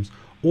realms,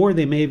 or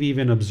they may have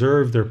even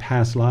observed their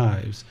past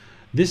lives.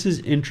 This is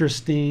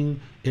interesting.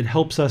 It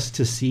helps us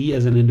to see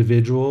as an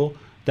individual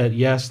that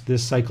yes,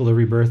 this cycle of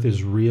rebirth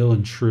is real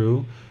and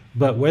true,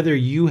 but whether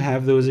you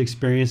have those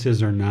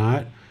experiences or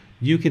not,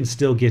 you can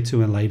still get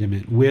to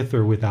enlightenment with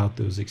or without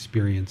those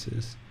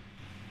experiences.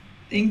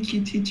 Thank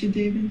you, Teacher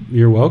David.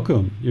 You're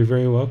welcome. You're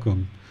very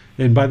welcome.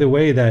 And by the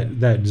way,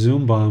 that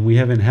Zoom bomb, we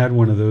haven't had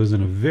one of those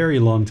in a very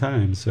long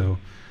time, so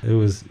it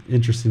was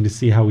interesting to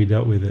see how we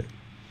dealt with it.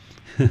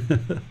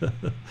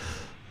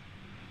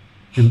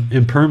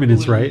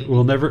 Impermanence, right?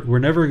 We're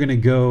never going to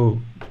go,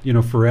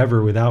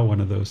 forever without one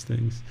of those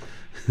things.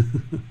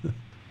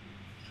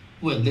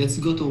 Well, let's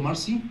go to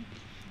Marcy.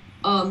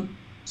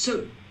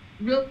 So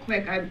real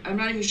quick, I'm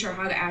not even sure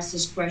how to ask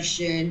this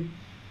question.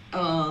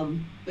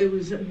 It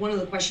was one of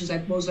the questions I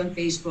posed on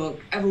Facebook.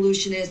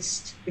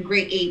 Evolutionists, the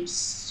great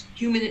apes,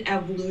 human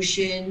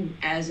evolution,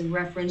 as in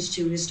reference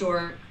to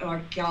historic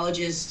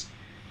archaeologists,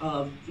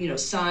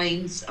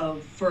 signs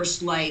of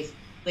first life.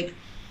 Like,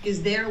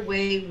 is there a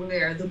way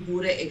where the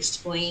Buddha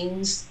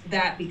explains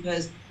that?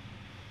 Because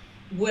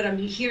what I'm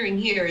hearing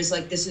here is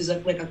like this is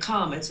like a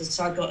karma. It's a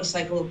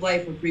cycle of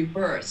life of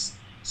rebirths.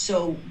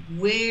 So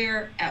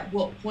at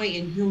what point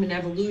in human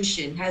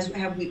evolution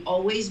have we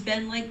always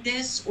been like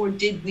this, or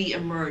did we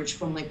emerge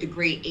from like the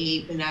great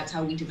ape and that's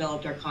how we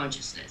developed our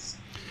consciousness?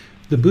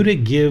 The Buddha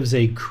gives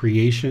a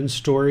creation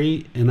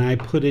story, and I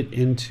put it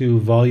into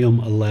volume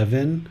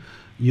 11.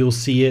 You'll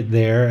see it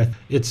there.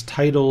 It's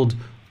titled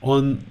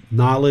On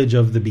Knowledge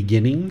of the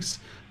Beginnings.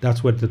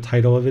 That's what the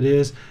title of it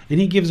is. And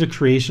he gives a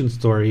creation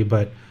story,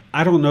 but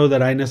I don't know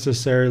that I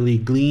necessarily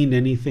gleaned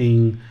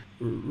anything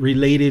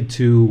related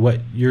to what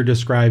you're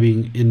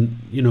describing in,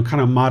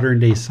 kind of modern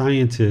day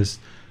scientists.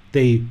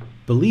 They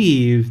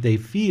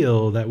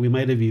feel that we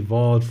might have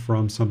evolved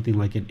from something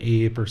like an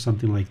ape or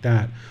something like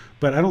that.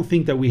 But I don't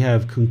think that we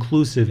have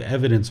conclusive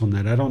evidence on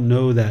that. I don't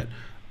know that,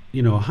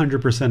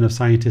 100% of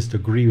scientists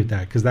agree with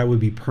that, because that would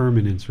be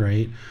permanence,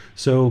 right?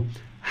 So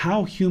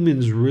how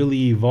humans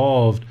really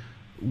evolved,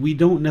 we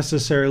don't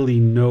necessarily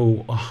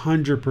know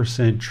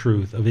 100%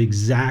 truth of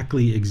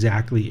exactly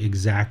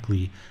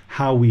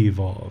how we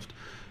evolved.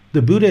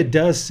 The Buddha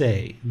does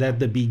say that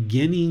the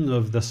beginning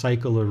of the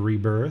cycle of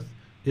rebirth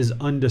is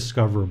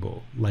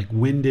undiscoverable. Like,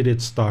 when did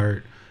it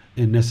start,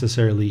 and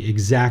necessarily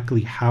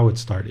exactly how it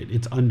started.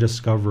 It's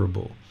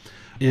undiscoverable.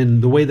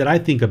 And the way that I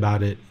think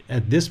about it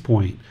at this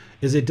point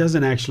is it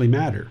doesn't actually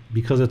matter,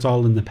 because it's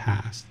all in the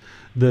past.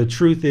 The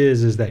truth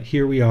is that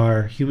here we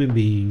are, human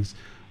beings.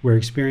 We're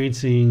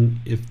experiencing,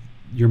 if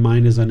your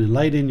mind is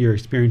unenlightened, you're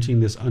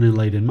experiencing this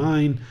unenlightened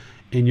mind,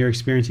 and you're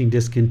experiencing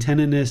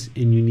discontentedness,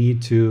 and you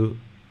need to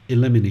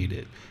eliminate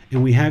it.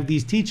 And we have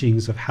these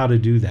teachings of how to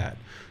do that.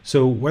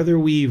 So whether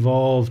we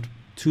evolved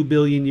 2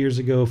 billion years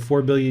ago,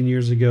 4 billion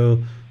years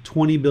ago,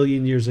 20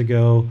 billion years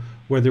ago,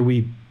 whether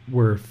we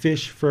were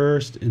fish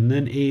first and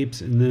then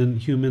apes and then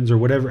humans,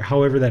 or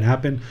however that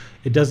happened,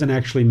 it doesn't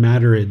actually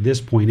matter at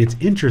this point. It's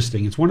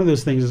interesting. It's one of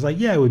those things. It's like,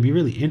 yeah, it would be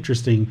really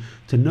interesting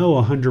to know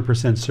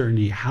 100%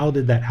 certainty. How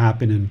did that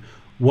happen and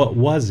what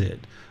was it?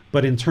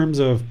 But in terms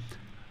of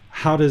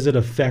how does it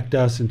affect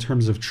us in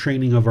terms of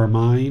training of our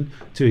mind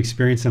to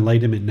experience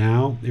enlightenment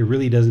now, it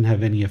really doesn't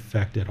have any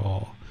effect at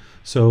all.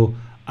 So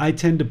I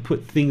tend to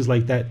put things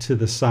like that to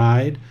the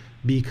side,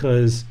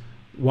 because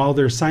while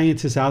there are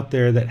scientists out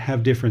there that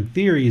have different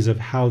theories of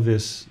how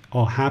this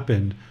all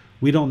happened,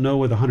 we don't know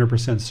with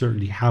 100%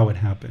 certainty how it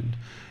happened.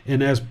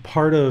 And as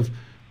part of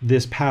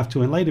this path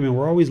to enlightenment,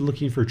 we're always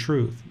looking for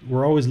truth.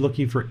 We're always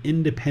looking for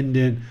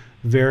independent,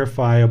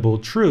 verifiable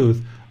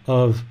truth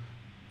of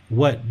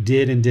what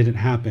did and didn't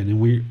happen. And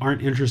we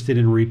aren't interested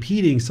in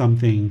repeating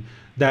something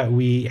that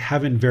we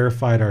haven't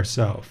verified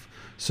ourselves.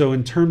 So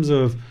in terms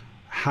of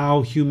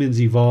how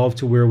humans evolved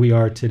to where we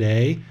are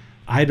today,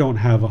 I don't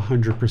have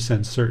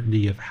 100%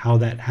 certainty of how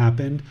that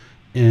happened.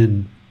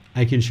 And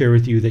I can share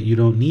with you that you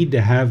don't need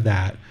to have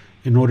that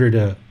in order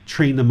to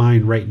train the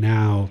mind right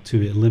now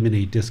to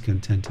eliminate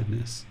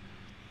discontentedness.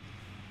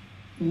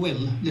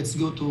 Well, let's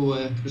go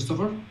to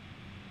Christopher.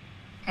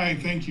 Hi,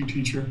 thank you,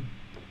 teacher.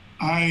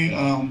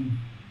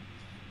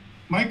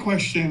 My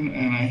question,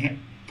 and I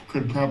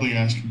could probably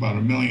ask about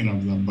a million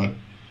of them, but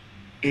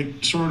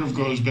it sort of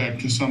goes back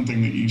to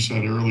something that you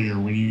said earlier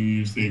when you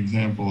used the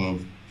example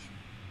of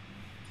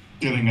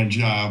getting a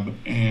job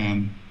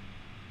and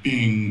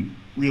being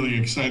really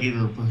excited,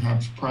 or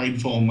perhaps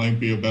prideful might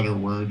be a better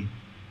word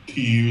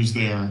to use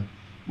there,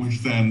 which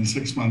then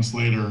 6 months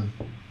later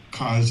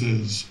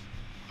causes,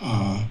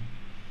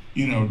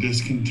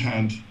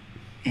 discontent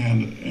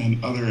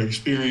and other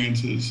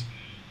experiences.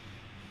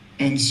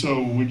 And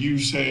so would you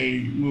say,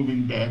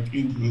 moving back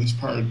into this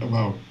part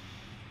about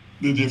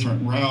the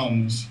different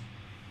realms,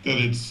 that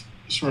it's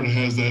sort of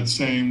has that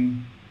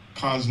same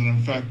cause and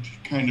effect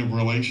kind of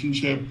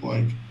relationship?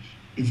 Like,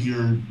 if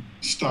you're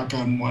stuck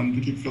on one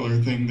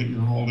particular thing that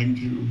you're holding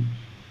to,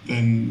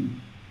 then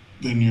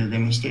you're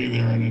going to stay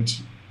there, and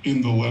it's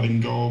in the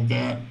letting go of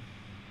that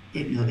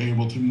you're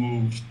able to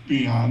move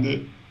beyond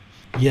it.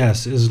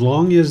 Yes, as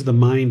long as the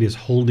mind is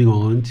holding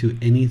on to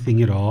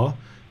anything at all,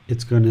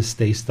 it's going to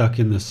stay stuck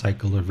in the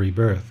cycle of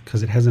rebirth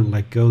because it hasn't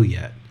let go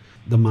yet.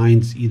 The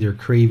mind's either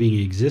craving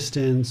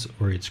existence,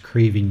 or it's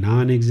craving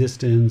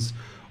non-existence,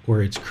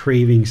 or it's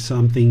craving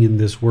something in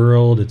this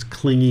world. It's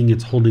clinging,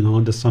 it's holding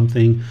on to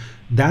something.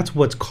 That's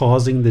what's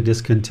causing the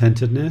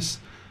discontentedness,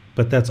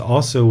 but that's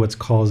also what's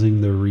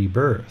causing the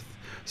rebirth.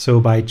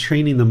 So by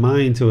training the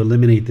mind to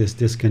eliminate this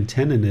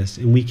discontentedness,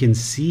 and we can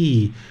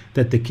see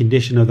that the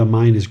condition of the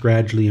mind is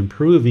gradually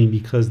improving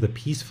because the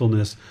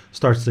peacefulness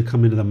starts to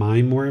come into the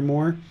mind more and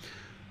more.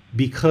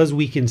 Because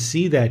we can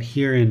see that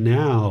here and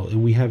now,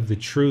 and we have the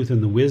truth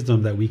and the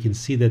wisdom that we can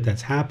see that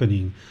that's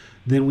happening,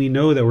 then we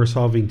know that we're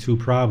solving two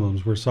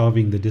problems. We're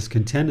solving the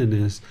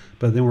discontentedness,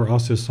 but then we're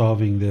also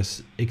solving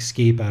this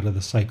escape out of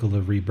the cycle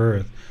of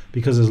rebirth.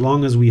 Because as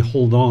long as we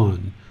hold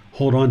on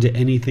to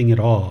anything at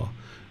all,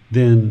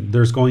 then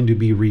there's going to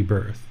be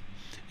rebirth.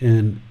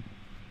 And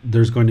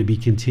there's going to be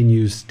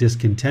continuous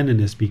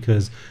discontentedness,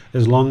 because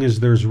as long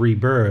as there's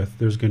rebirth,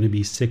 there's going to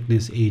be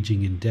sickness,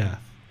 aging, and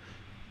death.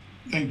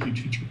 Thank you,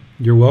 teacher.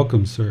 You're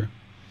welcome, sir.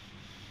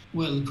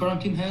 Well,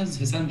 Quarantine has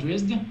his hand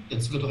raised.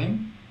 Let's go to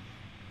him.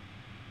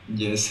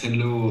 Yes,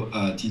 hello,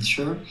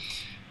 teacher.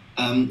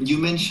 You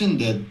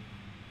mentioned that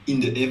in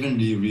the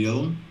heavenly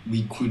realm,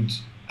 we could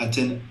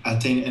attain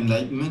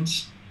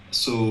enlightenment.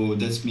 So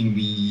that means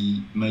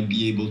we might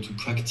be able to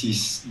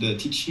practice the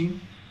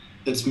teaching.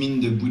 That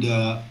means the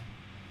Buddha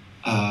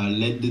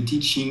led the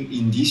teaching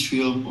in this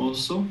realm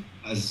also,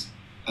 as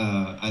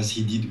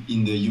he did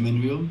in the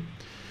human realm.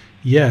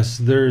 Yes,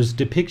 there's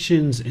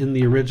depictions in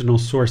the original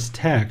source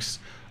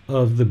text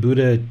of the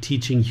Buddha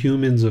teaching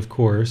humans, of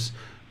course,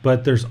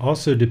 but there's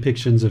also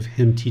depictions of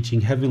him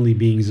teaching heavenly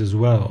beings as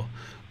well.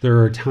 There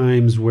are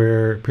times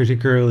where,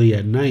 particularly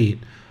at night,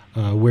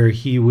 where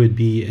he would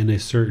be in a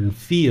certain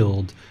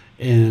field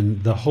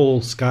and the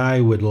whole sky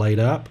would light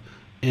up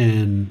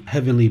and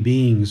heavenly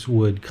beings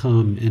would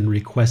come and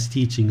request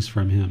teachings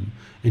from him,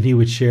 and he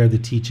would share the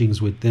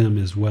teachings with them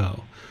as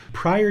well.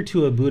 Prior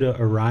to a Buddha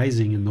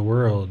arising in the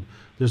world,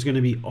 there's going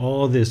to be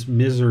all this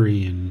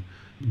misery and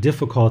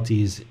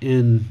difficulties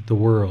in the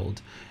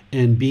world,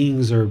 and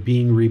beings are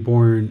being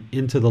reborn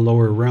into the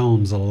lower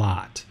realms a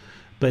lot.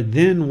 But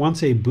then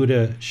once a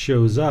Buddha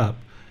shows up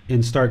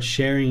and starts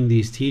sharing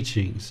these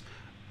teachings,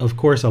 of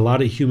course, a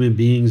lot of human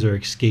beings are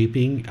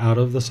escaping out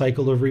of the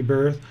cycle of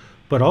rebirth,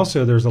 but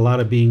also there's a lot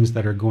of beings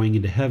that are going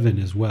into heaven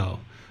as well,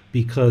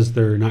 because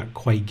they're not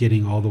quite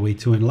getting all the way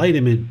to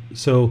enlightenment.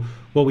 So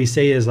what we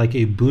say is like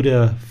a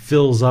Buddha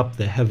fills up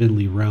the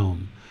heavenly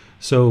realm.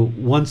 So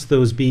once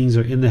those beings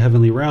are in the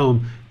heavenly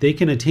realm, they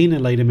can attain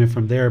enlightenment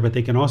from there, but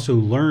they can also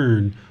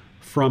learn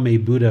from a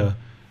Buddha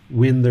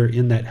when they're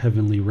in that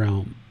heavenly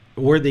realm.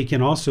 Or they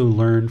can also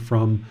learn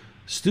from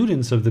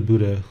students of the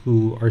Buddha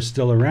who are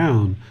still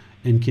around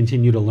and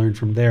continue to learn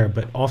from there.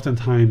 But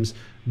oftentimes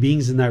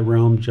beings in that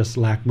realm just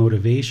lack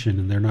motivation,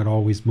 and they're not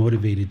always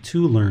motivated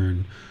to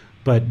learn,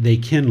 but they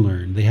can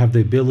learn. They have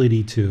the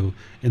ability to,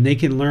 and they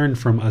can learn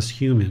from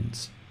us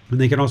humans. And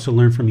they can also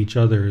learn from each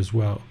other as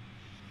well.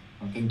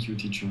 Thank you,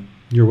 teacher.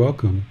 You're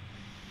welcome.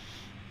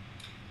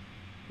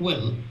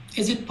 Well,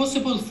 is it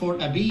possible for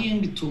a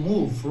being to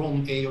move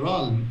from a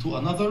realm to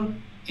another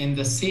in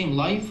the same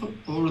life,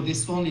 or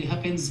this only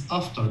happens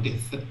after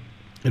death?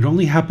 It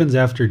only happens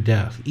after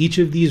death. Each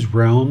of these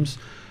realms,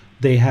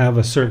 they have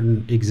a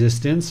certain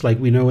existence. Like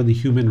we know in the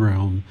human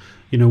realm,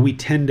 we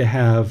tend to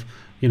have,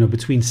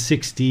 between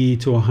 60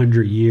 to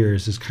 100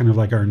 years is kind of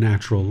like our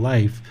natural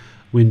life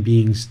when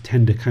beings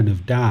tend to kind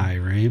of die,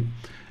 right?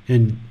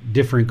 In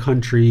different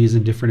countries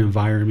and different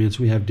environments,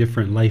 we have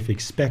different life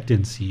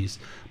expectancies.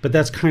 But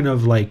that's kind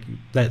of like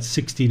that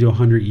 60 to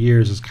 100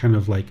 years is kind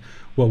of like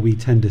what we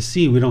tend to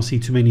see. We don't see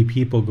too many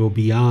people go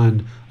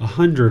beyond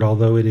 100,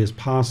 although it is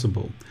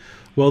possible.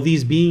 Well,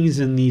 these beings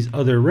in these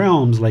other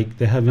realms, like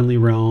the heavenly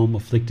realm,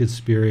 afflicted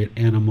spirit,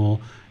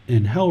 animal,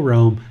 and hell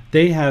realm,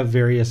 they have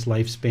various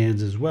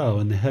lifespans as well.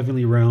 In the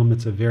heavenly realm,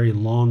 it's a very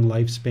long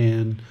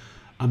lifespan.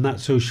 I'm not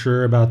so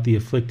sure about the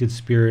afflicted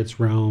spirits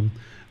realm.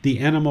 The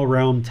animal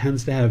realm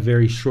tends to have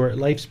very short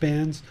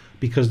lifespans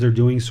because they're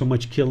doing so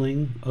much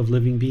killing of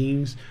living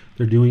beings.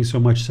 They're doing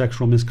so much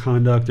sexual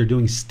misconduct. They're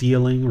doing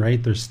stealing,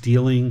 right? They're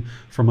stealing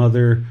from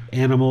other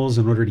animals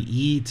in order to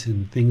eat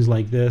and things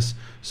like this.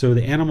 So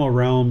the animal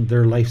realm,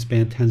 their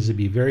lifespan tends to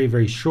be very,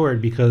 very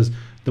short, because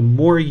the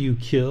more you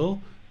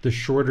kill, the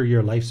shorter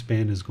your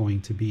lifespan is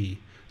going to be.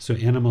 So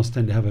animals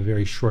tend to have a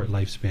very short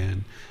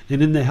lifespan.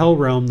 And in the hell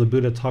realm, the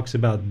Buddha talks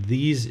about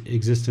these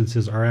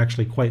existences are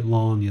actually quite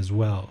long as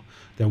well.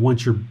 That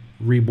once you're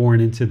reborn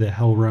into the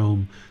hell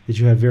realm, that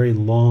you have very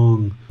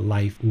long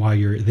life while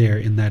you're there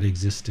in that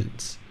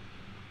existence.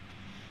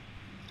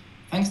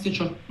 Thanks,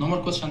 teacher. No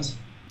more questions.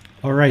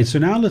 All right, so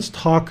now let's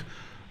talk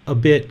a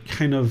bit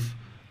kind of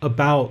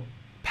about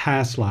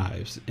past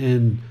lives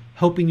and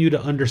helping you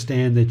to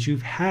understand that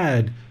you've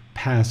had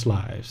past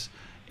lives.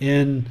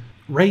 And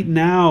right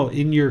now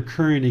in your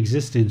current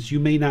existence, you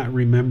may not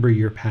remember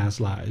your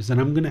past lives.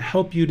 And I'm going to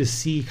help you to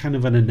see kind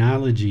of an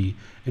analogy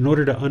in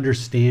order to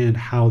understand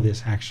how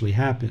this actually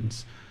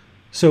happens.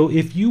 So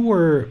if you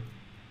were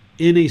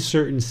in a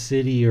certain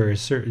city or a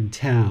certain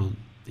town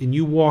and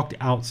you walked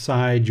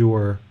outside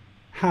your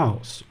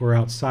house or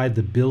outside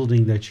the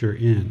building that you're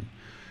in,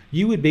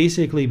 you would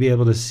basically be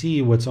able to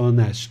see what's on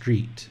that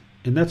street.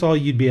 And that's all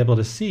you'd be able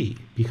to see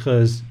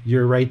because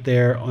you're right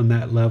there on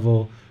that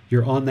level.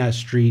 You're on that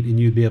street and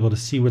you'd be able to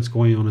see what's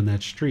going on in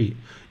that street.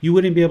 You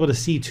wouldn't be able to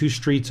see 2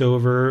 streets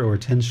over or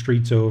 10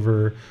 streets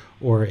over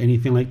or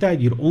anything like that.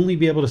 You'd only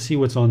be able to see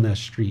what's on that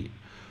street.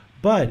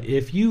 But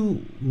if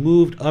you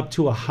moved up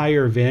to a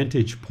higher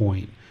vantage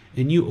point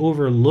and you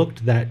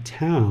overlooked that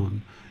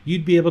town,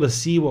 you'd be able to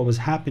see what was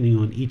happening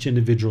on each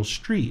individual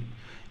street.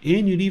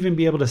 And you'd even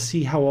be able to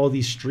see how all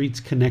these streets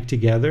connect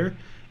together.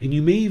 And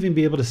you may even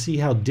be able to see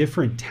how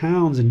different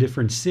towns and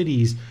different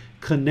cities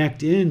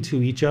connect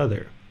into each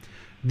other.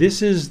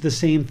 This is the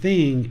same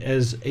thing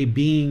as a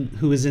being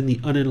who is in the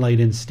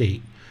unenlightened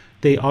state.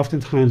 They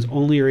oftentimes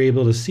only are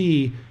able to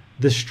see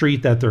the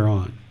street that they're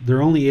on.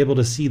 They're only able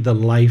to see the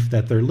life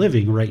that they're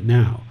living right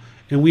now.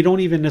 And we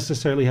don't even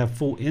necessarily have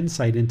full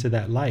insight into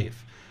that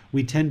life.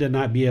 We tend to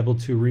not be able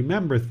to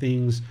remember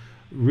things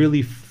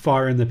really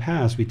far in the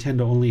past. We tend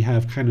to only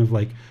have kind of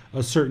like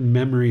a certain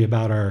memory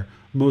about our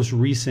most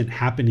recent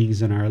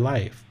happenings in our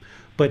life.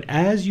 But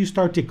as you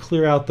start to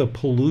clear out the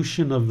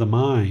pollution of the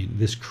mind,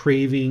 this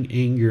craving,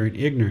 anger, and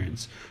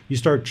ignorance, you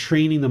start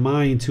training the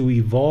mind to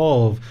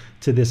evolve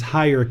to this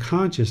higher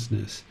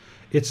consciousness.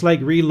 It's like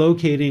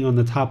relocating on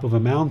the top of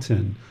a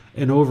mountain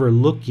and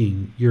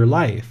overlooking your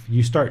life.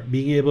 You start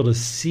being able to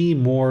see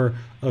more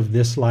of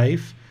this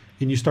life,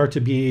 and you start to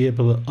be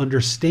able to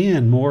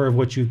understand more of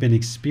what you've been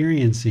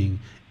experiencing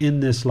in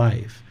this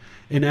life.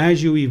 And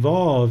as you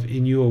evolve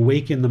and you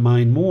awaken the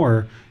mind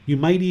more, you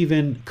might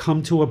even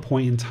come to a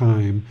point in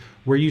time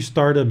where you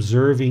start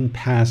observing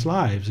past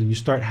lives and you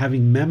start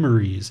having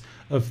memories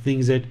of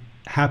things that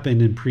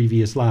happened in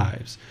previous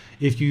lives.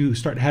 If you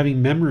start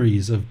having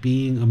memories of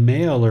being a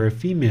male or a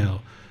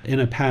female in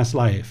a past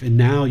life, and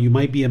now you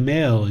might be a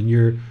male and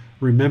you're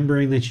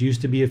remembering that you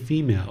used to be a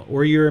female,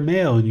 or you're a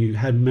male and you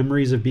had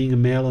memories of being a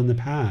male in the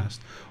past,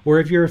 or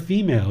if you're a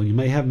female, you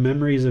might have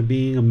memories of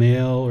being a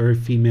male or a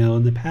female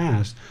in the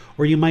past,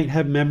 or you might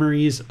have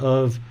memories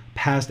of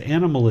past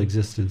animal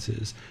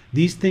existences.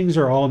 These things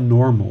are all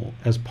normal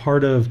as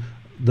part of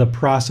the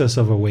process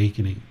of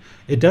awakening.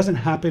 It doesn't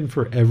happen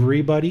for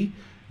everybody.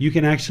 You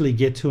can actually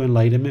get to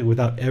enlightenment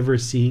without ever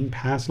seeing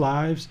past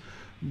lives,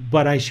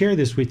 but I share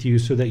this with you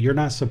so that you're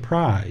not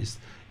surprised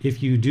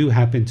if you do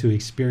happen to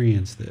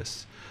experience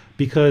this.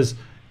 Because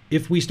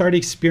if we start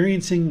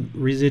experiencing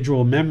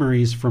residual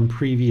memories from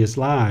previous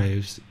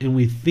lives and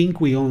we think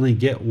we only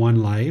get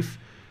one life,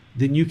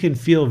 then you can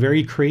feel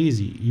very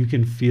crazy. You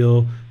can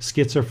feel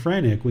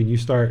schizophrenic when you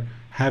start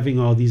having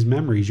all these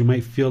memories. You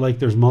might feel like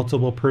there's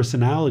multiple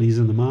personalities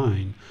in the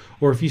mind.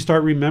 Or if you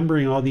start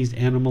remembering all these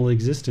animal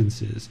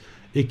existences,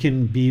 it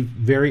can be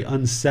very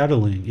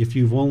unsettling if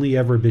you've only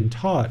ever been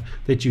taught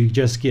that you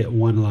just get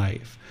one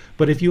life.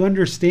 But if you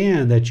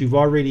understand that you've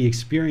already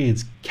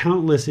experienced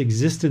countless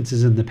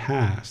existences in the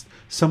past,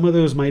 some of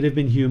those might have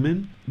been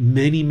human,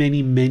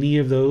 many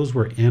of those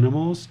were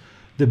animals.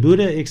 The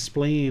Buddha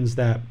explains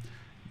that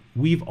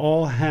we've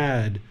all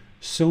had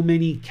so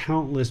many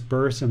countless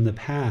births in the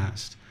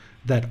past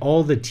that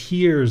all the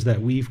tears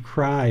that we've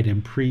cried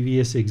in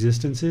previous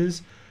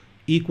existences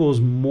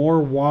equals more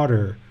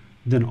water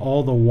than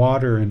all the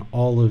water in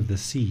all of the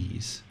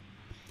seas.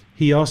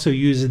 He also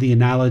uses the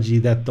analogy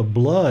that the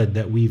blood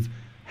that we've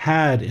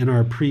had in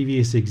our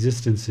previous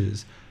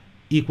existences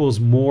equals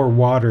more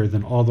water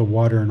than all the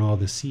water in all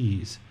the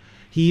seas.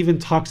 He even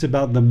talks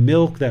about the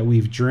milk that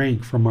we've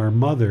drank from our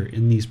mother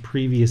in these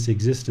previous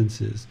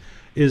existences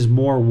is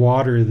more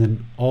water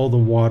than all the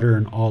water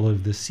in all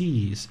of the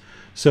seas.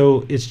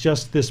 So it's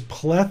just this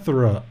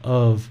plethora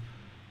of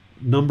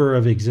number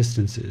of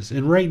existences.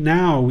 And right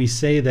now we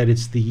say that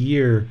it's the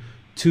year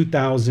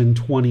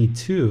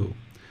 2022,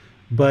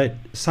 but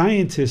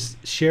scientists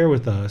share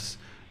with us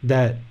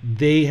that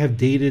they have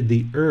dated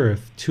the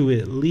Earth to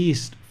at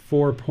least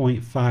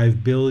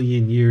 4.5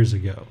 billion years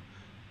ago.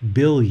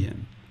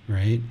 Billion,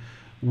 right?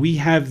 We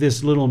have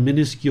this little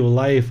minuscule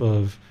life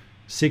of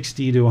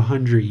 60 to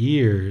 100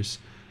 years,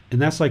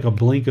 and that's like a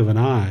blink of an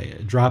eye,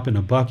 a drop in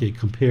a bucket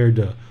compared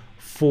to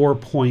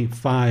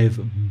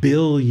 4.5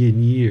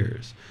 billion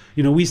years.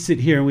 You know, we sit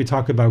here and we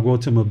talk about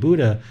Gautama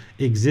Buddha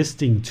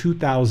existing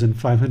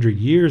 2,500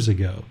 years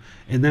ago,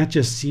 and that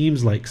just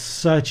seems like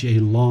such a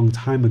long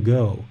time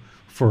ago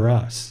for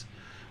us.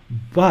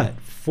 But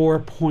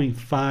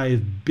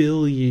 4.5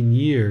 billion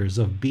years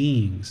of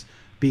beings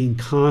being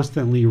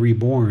constantly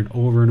reborn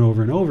over and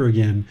over and over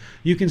again,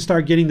 you can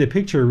start getting the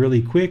picture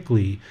really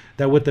quickly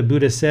that what the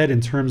Buddha said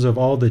in terms of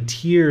all the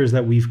tears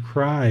that we've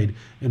cried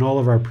in all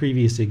of our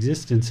previous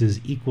existences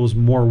equals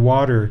more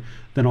water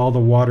than all the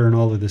water in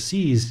all of the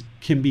seas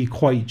can be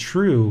quite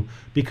true,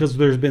 because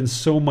there's been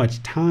so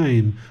much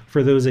time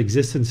for those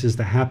existences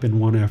to happen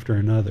one after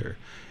another.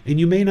 And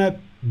you may not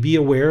be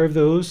aware of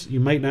those, you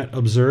might not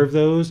observe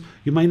those,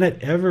 you might not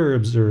ever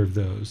observe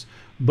those,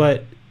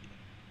 but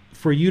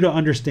for you to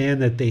understand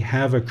that they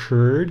have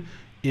occurred,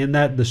 and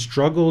that the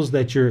struggles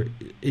that you're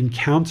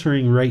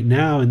encountering right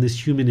now in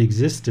this human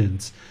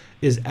existence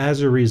is as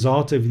a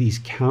result of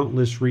these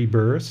countless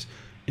rebirths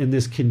and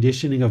this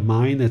conditioning of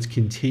mind that's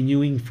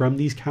continuing from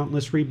these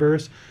countless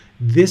rebirths,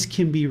 this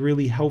can be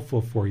really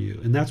helpful for you.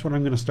 And that's what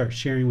I'm going to start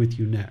sharing with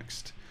you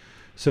next.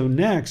 So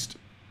next,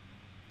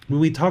 when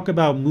we talk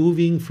about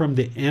moving from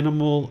the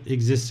animal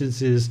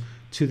existences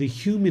to the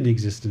human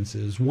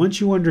existences,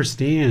 once you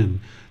understand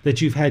that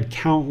you've had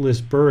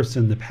countless births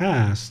in the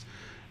past,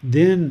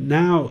 then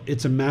now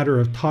it's a matter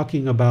of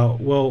talking about,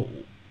 well,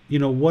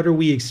 what are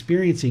we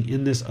experiencing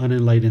in this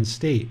unenlightened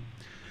state?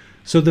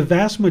 So the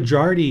vast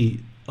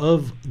majority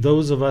of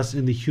those of us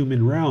in the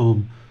human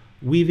realm,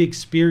 we've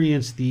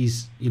experienced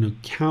these,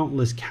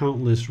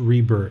 countless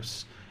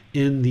rebirths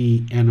in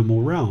the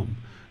animal realm.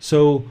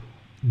 So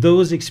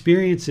those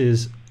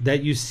experiences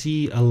that you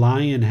see a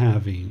lion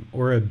having,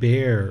 or a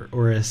bear,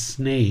 or a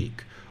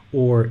snake,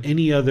 or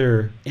any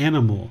other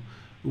animal,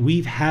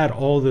 we've had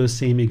all those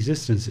same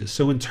existences.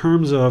 So in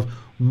terms of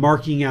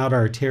marking out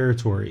our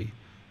territory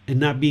and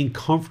not being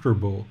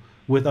comfortable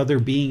with other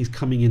beings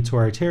coming into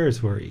our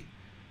territory,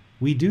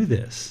 we do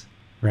this,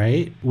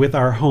 right? With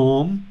our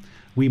home,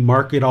 we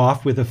mark it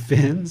off with a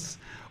fence,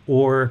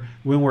 or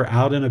when we're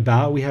out and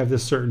about, we have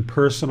this certain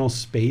personal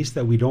space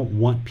that we don't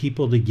want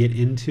people to get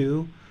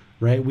into,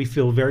 right? We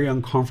feel very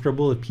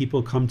uncomfortable if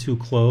people come too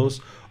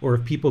close, or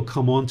if people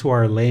come onto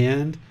our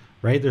land,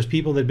 right? There's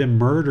people that have been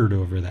murdered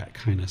over that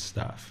kind of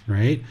stuff,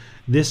 right?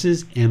 This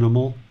is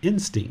animal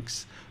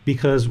instincts,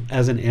 because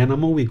as an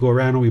animal, we go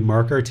around and we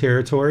mark our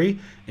territory.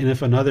 And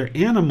if another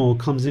animal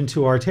comes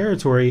into our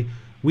territory,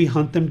 we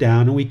hunt them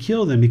down and we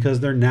kill them, because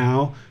they're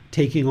now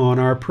taking on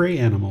our prey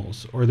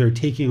animals, or they're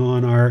taking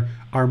on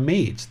our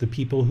mates, the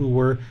people who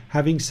we're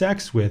having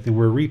sex with and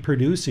we're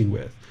reproducing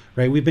with,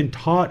 right? We've been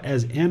taught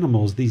as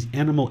animals, these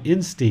animal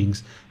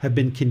instincts have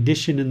been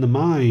conditioned in the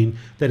mind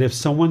that if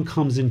someone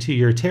comes into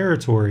your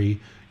territory,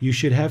 you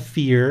should have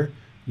fear,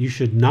 you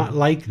should not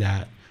like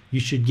that, you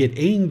should get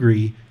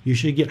angry, you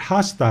should get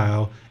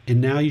hostile,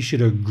 and now you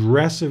should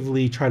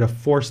aggressively try to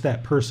force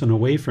that person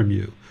away from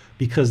you,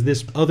 because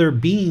this other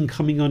being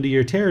coming onto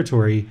your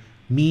territory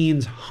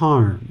means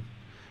harm.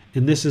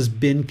 And this has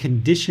been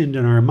conditioned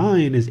in our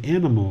mind as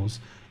animals,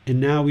 and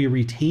now we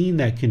retain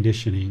that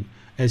conditioning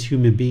as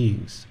human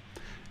beings.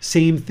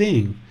 Same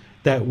thing,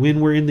 that when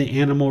we're in the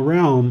animal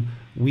realm,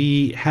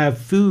 we have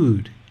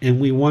food and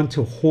we want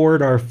to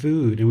hoard our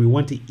food and we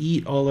want to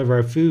eat all of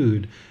our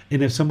food.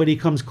 And if somebody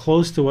comes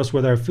close to us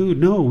with our food,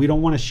 no, we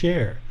don't want to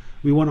share.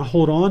 We want to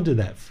hold on to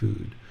that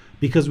food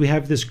because we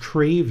have this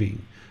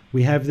craving.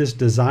 We have this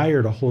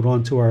desire to hold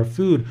on to our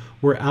food.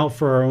 We're out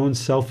for our own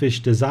selfish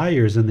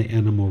desires in the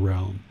animal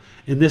realm.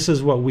 And this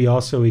is what we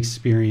also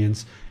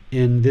experience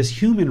in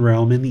this human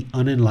realm, in the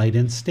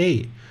unenlightened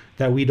state,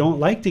 that we don't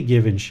like to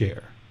give and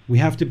share. We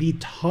have to be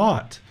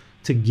taught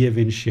to give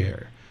and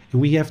share. And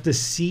we have to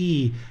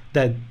see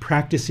that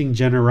practicing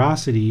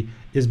generosity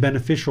is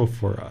beneficial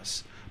for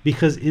us.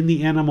 Because in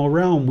the animal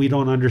realm, we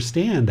don't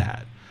understand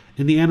that.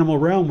 In the animal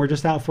realm, we're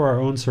just out for our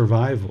own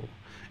survival.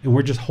 And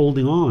we're just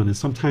holding on. And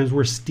sometimes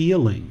we're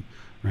stealing,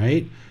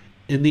 right?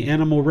 In the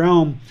animal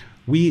realm,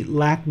 we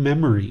lack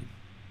memory.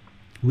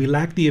 We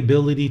lack the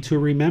ability to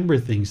remember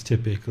things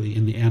typically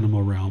in the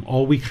animal realm.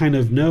 All we kind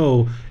of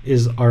know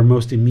is our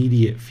most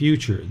immediate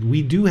future.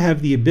 We do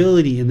have the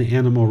ability in the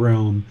animal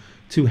realm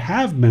to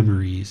have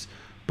memories,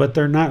 but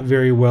they're not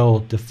very well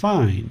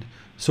defined.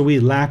 So we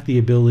lack the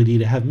ability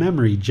to have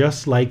memory,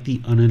 just like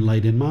the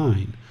unenlightened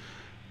mind.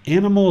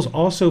 Animals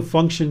also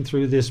function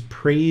through this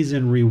praise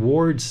and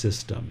reward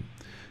system.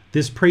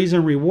 This praise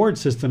and reward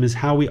system is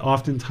how we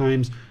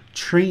oftentimes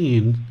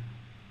train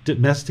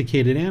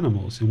domesticated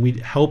animals, and we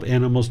help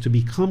animals to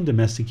become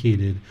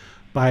domesticated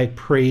by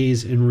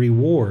praise and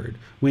reward.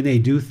 When they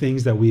do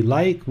things that we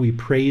like, we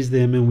praise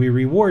them and we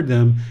reward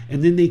them,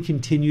 and then they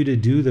continue to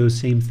do those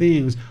same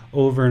things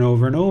over and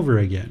over and over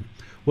again.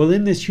 Well,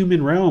 in this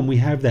human realm, we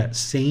have that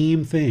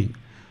same thing.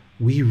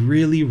 We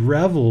really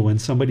revel when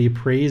somebody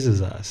praises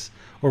us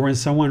or when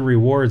someone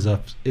rewards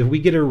us. If we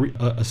get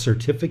a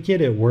certificate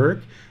at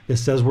work that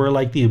says we're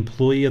like the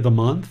employee of the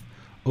month,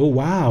 oh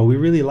wow, we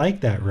really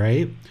like that,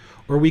 right?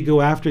 Or we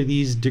go after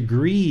these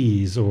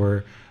degrees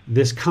or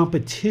this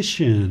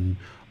competition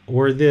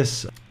or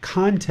this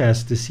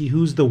contest to see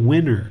who's the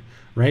winner,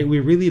 right? We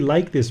really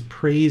like this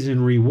praise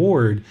and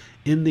reward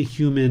in the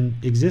human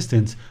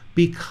existence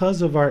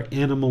because of our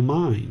animal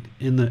mind.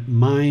 And the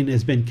mind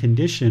has been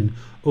conditioned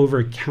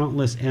over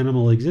countless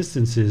animal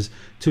existences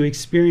to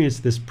experience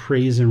this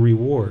praise and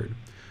reward.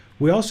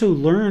 We also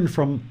learn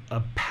from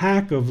a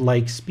pack of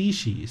like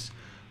species.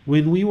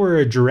 When we were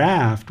a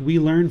giraffe, we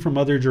learned from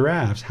other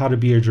giraffes how to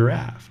be a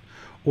giraffe.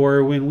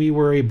 Or when we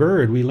were a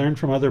bird, we learned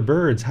from other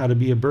birds how to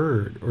be a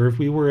bird. Or if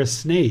we were a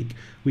snake,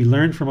 we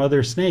learned from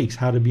other snakes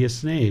how to be a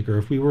snake. Or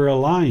if we were a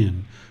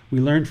lion, we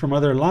learned from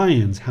other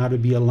lions how to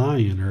be a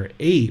lion, or an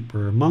ape,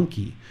 or a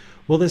monkey.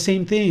 Well, the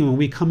same thing, when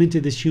we come into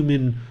this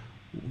human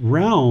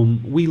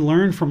realm, we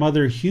learn from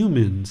other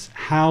humans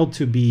how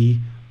to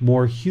be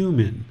more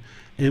human.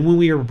 And when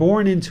we are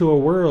born into a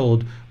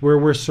world where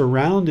we're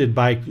surrounded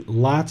by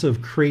lots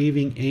of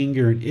craving,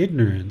 anger, and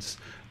ignorance,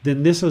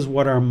 then this is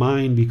what our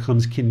mind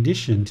becomes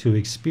conditioned to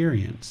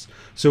experience.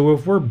 So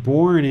if we're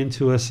born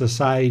into a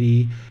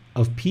society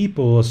of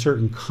people, a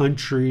certain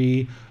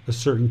country, a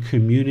certain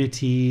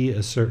community,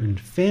 a certain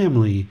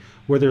family,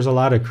 where there's a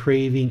lot of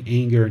craving,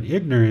 anger, and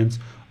ignorance,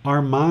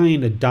 our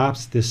mind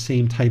adopts this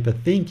same type of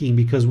thinking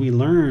because we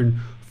learn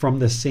from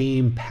the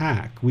same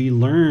pack. We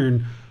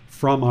learn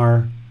from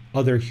our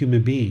other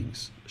human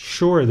beings.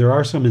 Sure, there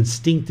are some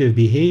instinctive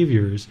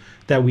behaviors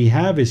that we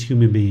have as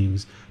human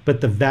beings, but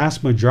the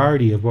vast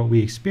majority of what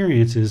we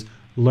experience is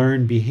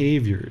learned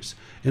behaviors.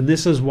 And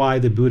this is why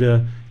the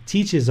Buddha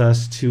teaches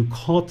us to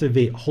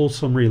cultivate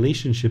wholesome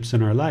relationships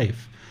in our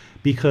life.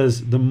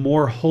 Because the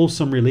more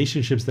wholesome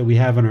relationships that we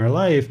have in our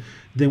life,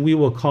 then we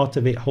will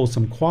cultivate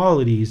wholesome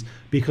qualities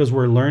because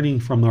we're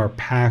learning from our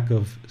pack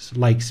of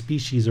like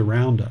species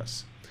around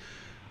us.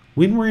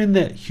 When we're in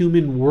the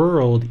human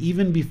world,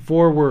 even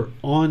before we're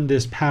on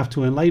this path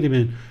to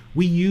enlightenment,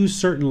 we use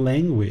certain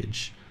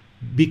language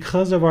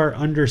because of our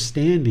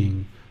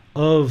understanding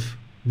of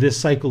this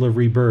cycle of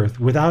rebirth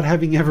without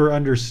having ever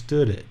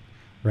understood it,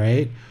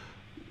 right?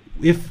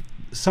 If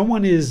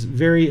someone is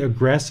very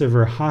aggressive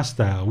or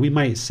hostile, we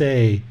might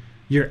say,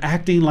 "You're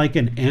acting like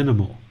an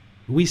animal."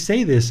 We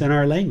say this in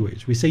our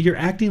language. We say, "You're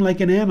acting like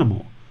an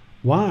animal."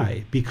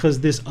 Why? Because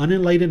this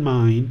unenlightened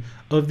mind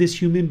of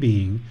this human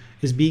being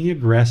is being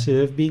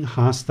aggressive, being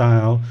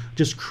hostile,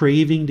 just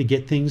craving to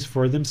get things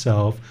for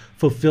themselves,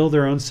 fulfill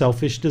their own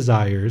selfish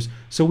desires.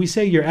 So we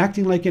say, "You're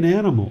acting like an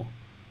animal,"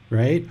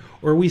 right?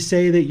 Or we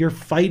say that you're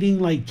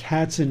fighting like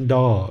cats and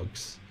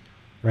dogs,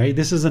 right?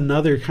 This is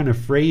another kind of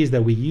phrase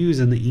that we use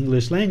in the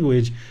English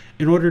language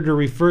in order to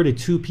refer to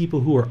two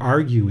people who are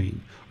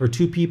arguing, or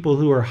two people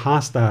who are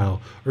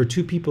hostile, or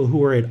two people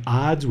who are at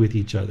odds with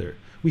each other.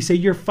 We say,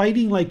 "You're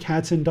fighting like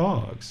cats and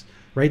dogs,"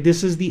 right?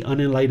 This is the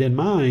unenlightened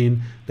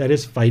mind that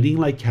is fighting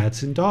like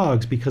cats and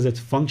dogs because it's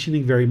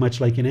functioning very much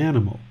like an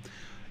animal.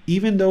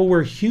 Even though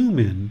we're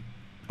human,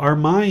 our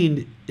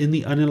mind in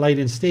the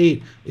unenlightened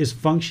state is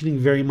functioning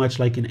very much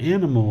like an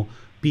animal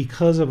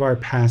because of our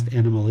past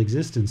animal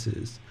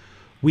existences.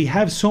 We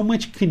have so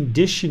much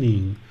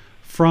conditioning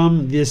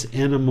from this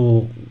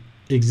animal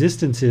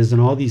existences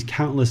and all these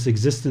countless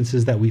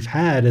existences that we've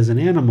had as an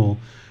animal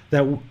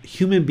that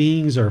human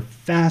beings are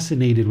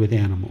fascinated with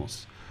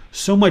animals.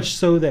 So much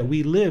so that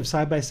we live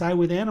side by side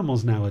with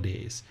animals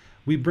nowadays.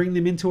 We bring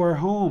them into our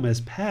home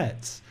as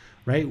pets,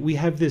 right? We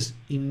have this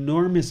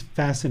enormous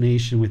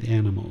fascination with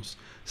animals,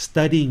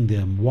 studying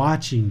them,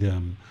 watching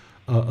them,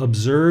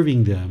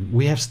 observing them.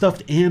 We have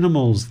stuffed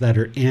animals that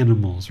are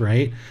animals,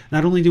 right?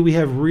 Not only do we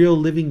have real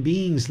living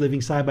beings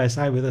living side by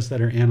side with us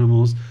that are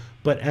animals,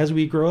 but as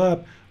we grow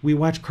up, we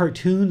watch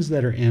cartoons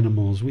that are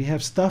animals. We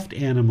have stuffed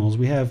animals.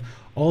 We have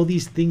all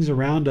these things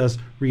around us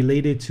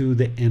related to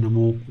the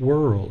animal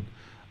world.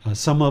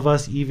 Some of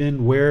us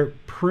even wear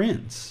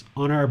prints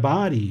on our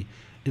body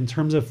in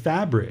terms of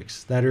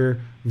fabrics that are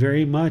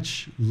very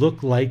much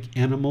look like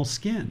animal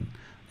skin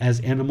as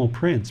animal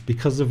prints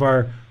because of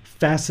our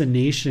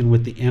fascination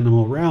with the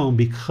animal realm,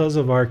 because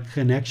of our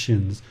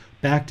connections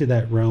back to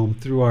that realm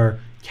through our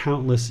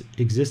countless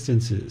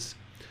existences.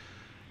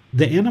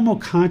 The animal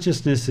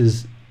consciousness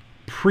is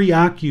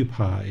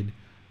preoccupied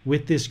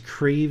with this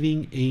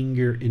craving,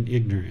 anger, and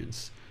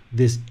ignorance,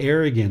 this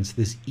arrogance,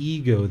 this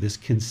ego, this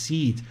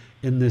conceit,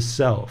 and this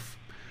self.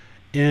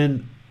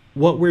 And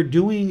what we're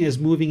doing as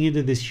moving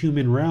into this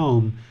human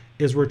realm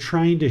is we're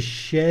trying to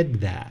shed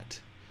that.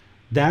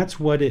 That's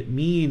what it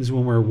means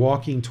when we're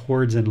walking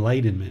towards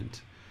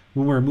enlightenment.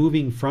 When we're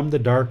moving from the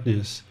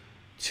darkness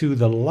to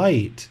the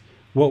light,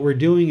 what we're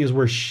doing is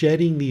we're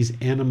shedding these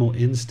animal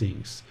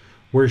instincts.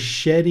 We're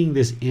shedding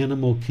this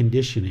animal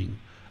conditioning.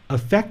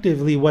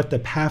 Effectively, what the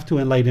path to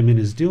enlightenment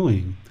is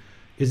doing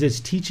is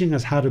it's teaching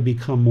us how to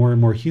become more and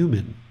more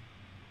human.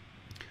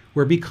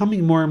 We're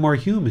becoming more and more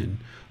human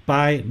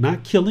by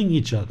not killing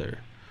each other,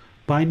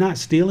 by not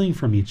stealing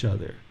from each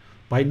other,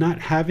 by not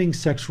having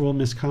sexual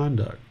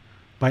misconduct,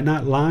 by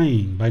not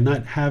lying, by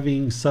not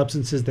having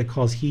substances that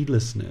cause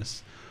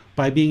heedlessness,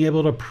 by being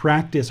able to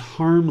practice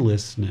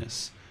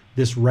harmlessness,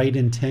 this right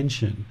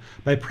intention,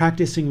 by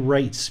practicing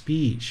right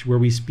speech, where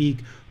we speak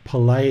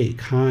polite,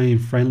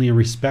 kind, friendly, and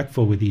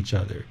respectful with each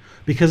other.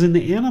 Because in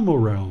the animal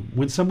realm,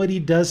 when somebody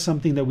does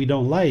something that we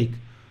don't like,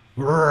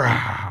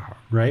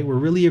 right, we're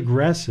really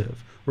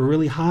aggressive, we're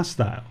really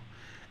hostile.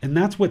 And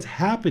that's what's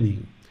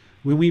happening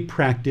when we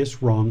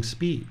practice wrong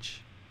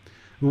speech.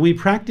 When we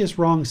practice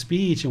wrong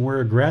speech and we're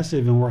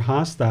aggressive and we're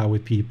hostile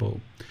with people,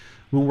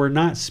 When we're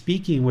not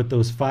speaking with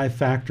those 5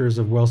 factors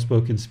of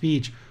well-spoken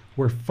speech,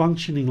 we're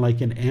functioning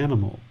like an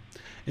animal.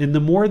 And the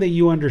more that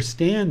you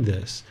understand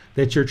this,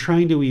 that you're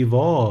trying to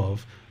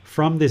evolve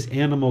from this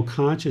animal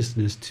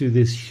consciousness to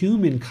this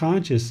human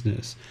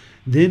consciousness,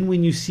 then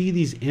when you see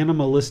these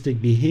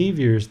animalistic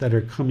behaviors that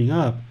are coming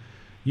up,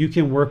 you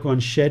can work on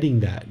shedding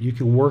that. You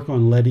can work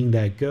on letting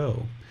that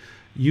go.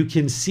 You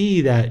can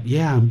see that,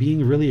 yeah, I'm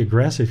being really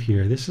aggressive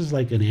here. This is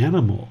like an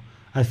animal.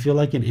 I feel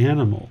like an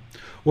animal.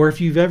 Or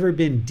if you've ever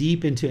been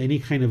deep into any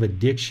kind of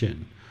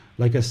addiction,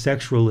 like a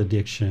sexual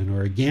addiction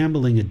or a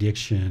gambling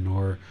addiction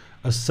or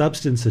a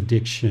substance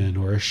addiction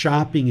or a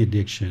shopping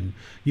addiction,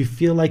 you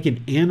feel like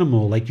an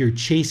animal, like you're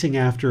chasing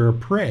after a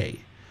prey,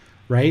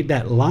 right?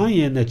 That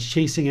lion that's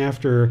chasing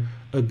after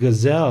a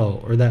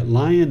gazelle, or that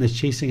lion that's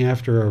chasing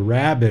after a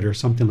rabbit or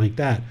something like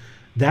that,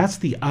 that's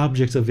the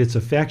object of its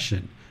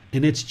affection.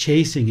 And it's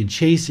chasing and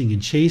chasing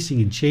and chasing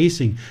and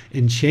chasing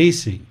and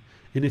chasing.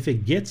 And if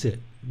it gets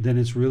it, then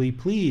it's really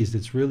pleased,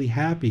 it's really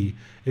happy,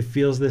 it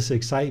feels this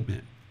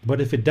excitement.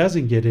 But if it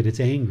doesn't get it, it's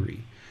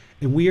angry.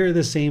 And we are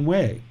the same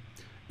way.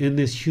 In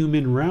this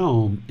human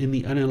realm, in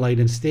the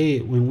unenlightened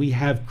state, when we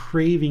have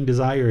craving,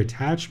 desire,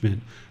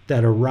 attachment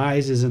that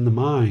arises in the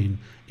mind,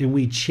 and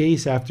we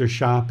chase after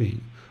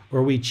shopping,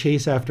 or we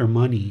chase after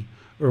money,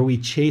 or we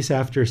chase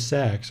after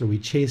sex, or we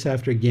chase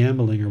after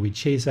gambling, or we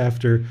chase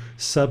after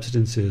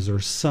substances or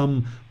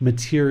some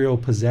material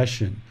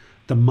possession,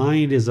 the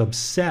mind is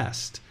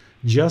obsessed,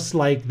 just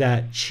like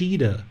that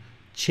cheetah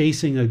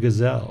chasing a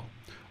gazelle,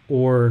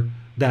 or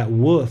that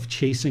wolf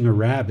chasing a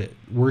rabbit.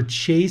 We're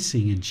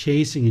chasing and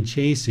chasing and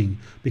chasing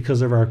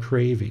because of our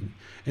craving.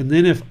 And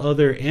then if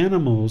other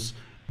animals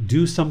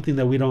do something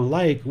that we don't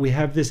like, we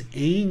have this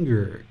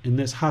anger and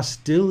this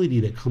hostility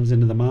that comes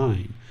into the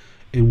mind.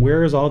 And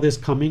where is all this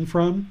coming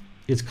from?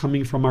 It's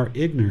coming from our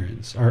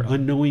ignorance, our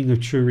unknowing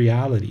of true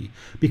reality.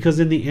 Because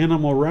in the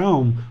animal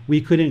realm, we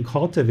couldn't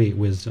cultivate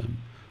wisdom.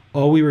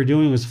 All we were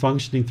doing was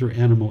functioning through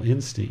animal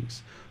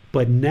instincts.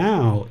 But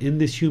now, in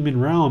this human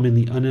realm, in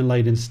the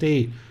unenlightened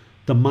state,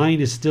 the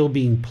mind is still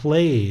being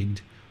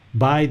plagued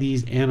by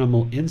these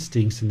animal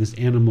instincts and this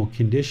animal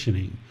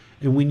conditioning.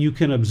 And when you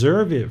can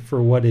observe it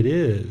for what it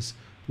is,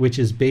 which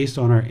is based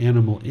on our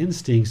animal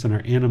instincts and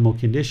our animal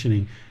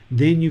conditioning,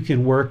 then you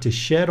can work to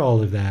shed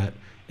all of that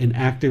and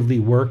actively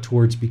work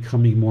towards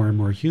becoming more and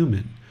more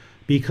human.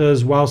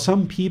 Because while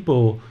some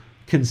people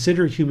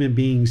consider human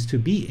beings to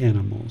be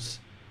animals,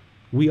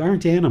 we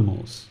aren't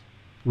animals.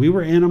 We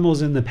were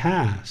animals in the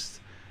past.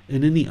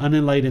 And in the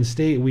unenlightened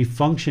state, we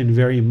function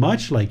very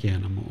much like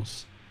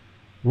animals.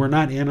 We're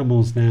not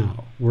animals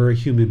now. We're a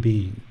human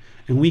being.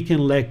 And we can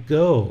let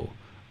go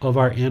of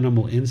our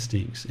animal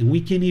instincts. And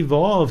we can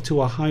evolve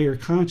to a higher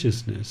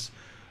consciousness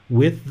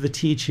with the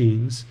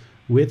teachings,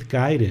 with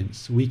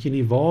guidance. We can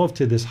evolve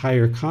to this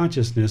higher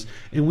consciousness,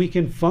 and we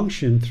can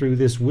function through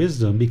this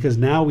wisdom, because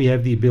now we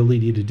have the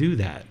ability to do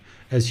that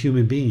as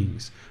human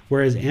beings.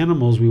 Whereas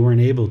animals, we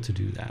weren't able to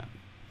do that.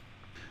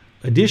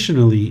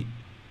 Additionally,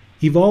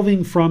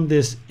 evolving from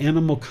this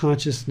animal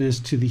consciousness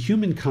to the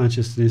human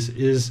consciousness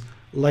is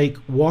like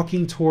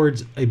walking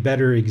towards a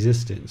better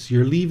existence.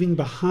 You're leaving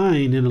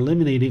behind and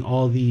eliminating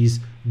all these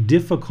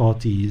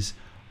difficulties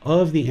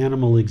of the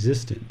animal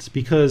existence,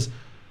 because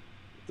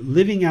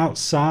living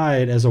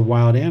outside as a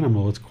wild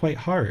animal, it's quite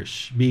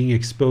harsh. Being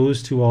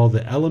exposed to all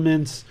the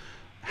elements,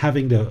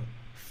 having to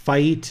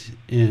fight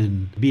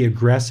and be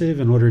aggressive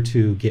in order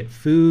to get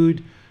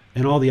food,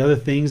 and all the other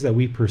things that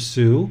we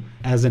pursue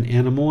as an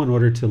animal in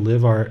order to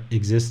live our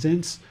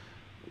existence.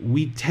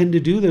 We tend to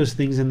do those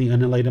things in the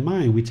unenlightened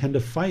mind. We tend to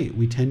fight.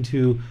 We tend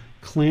to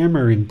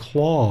clamor and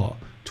claw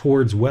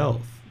towards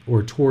wealth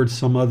or towards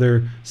some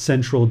other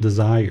central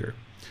desire.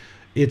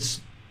 It's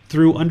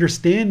through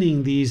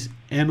understanding these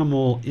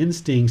animal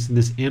instincts and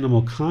this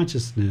animal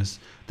consciousness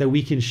that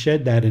we can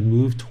shed that and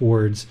move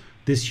towards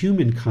this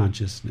human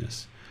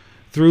consciousness.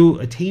 Through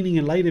attaining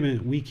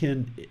enlightenment, we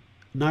can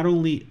not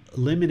only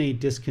eliminate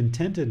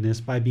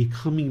discontentedness by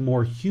becoming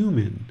more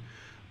human,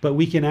 but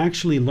we can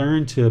actually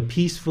learn to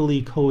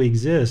peacefully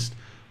coexist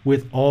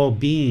with all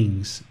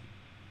beings.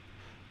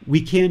 We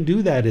can't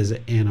do that as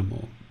an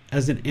animal.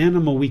 As an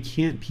animal, we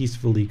can't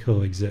peacefully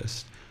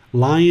coexist.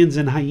 Lions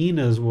and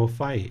hyenas will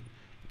fight.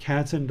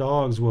 Cats and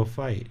dogs will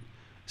fight.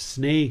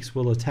 Snakes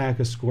will attack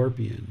a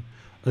scorpion.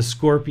 A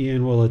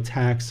scorpion will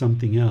attack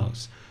something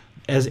else.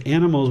 As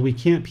animals, we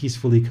can't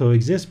peacefully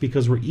coexist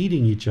because we're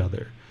eating each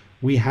other.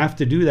 We have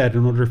to do that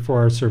in order for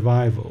our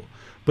survival.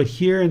 But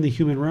here in the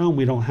human realm,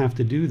 we don't have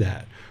to do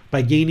that.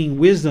 By gaining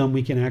wisdom,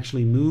 we can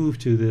actually move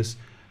to this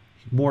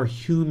more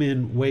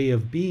human way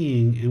of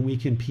being, and we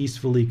can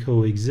peacefully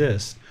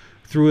coexist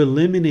through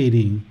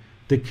eliminating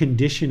the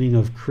conditioning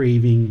of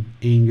craving,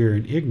 anger,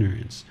 and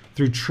ignorance.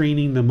 Through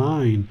training the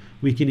mind,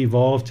 we can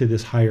evolve to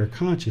this higher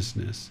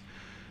consciousness.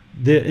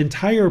 The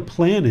entire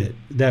planet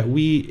that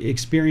we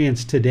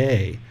experience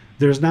today,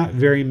 there's not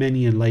very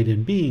many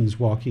enlightened beings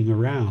walking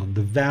around.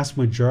 The vast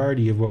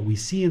majority of what we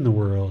see in the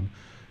world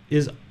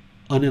is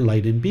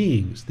unenlightened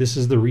beings. This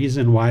is the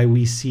reason why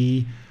we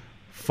see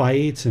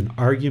fights and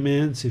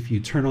arguments. If you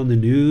turn on the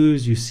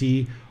news, you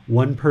see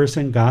one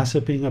person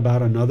gossiping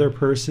about another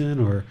person,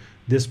 or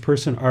this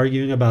person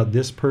arguing about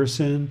this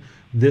person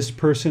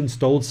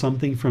stole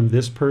something from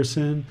this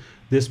person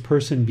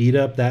beat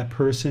up that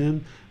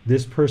person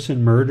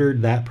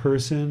murdered that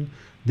person,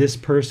 this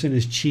person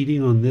is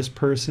cheating on this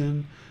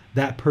person,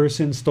 that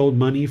person stole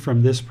money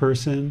from this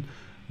person,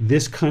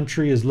 this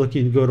country is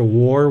looking to go to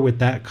war with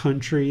that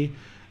country,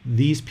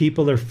 these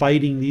people are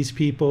fighting these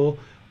people.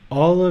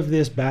 All of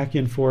this back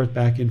and forth,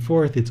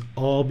 it's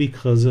all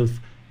because of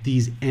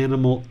these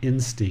animal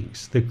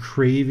instincts, the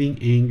craving,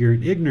 anger,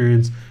 and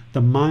ignorance.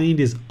 The mind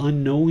is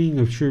unknowing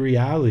of true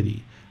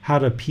reality, how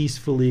to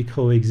peacefully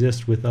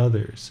coexist with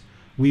others.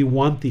 We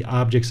want the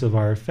objects of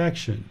our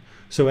affection.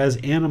 So as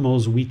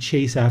animals, we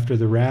chase after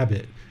the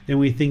rabbit, and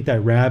we think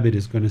that rabbit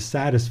is going to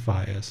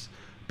satisfy us.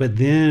 But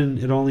then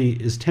it only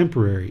is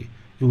temporary,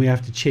 and we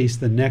have to chase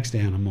the next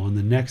animal and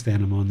the next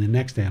animal and the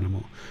next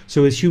animal.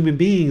 So as human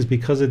beings,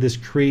 because of this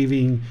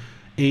craving,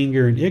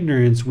 anger, and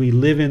ignorance, we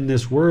live in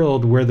this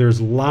world where there's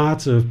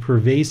lots of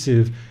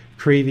pervasive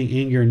craving,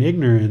 anger, and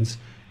ignorance.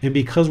 And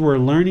because we're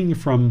learning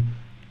from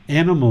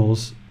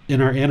animals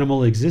in our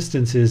animal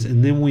existences,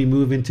 and then we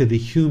move into the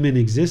human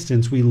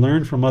existence, we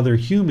learn from other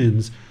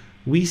humans,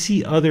 we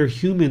see other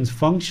humans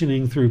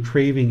functioning through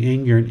craving,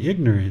 anger, and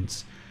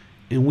ignorance,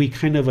 and we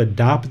kind of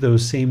adopt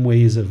those same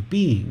ways of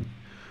being.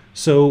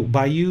 So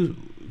by you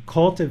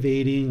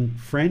cultivating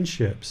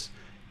friendships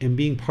and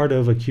being part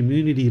of a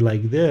community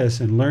like this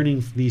and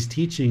learning these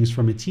teachings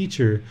from a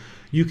teacher,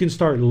 you can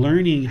start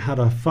learning how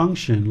to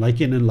function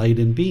like an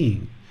enlightened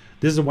being.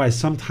 This is why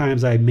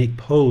sometimes I make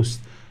posts,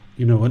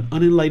 an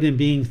unenlightened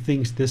being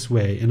thinks this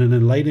way and an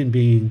enlightened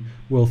being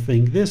will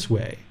think this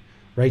way,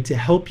 right? To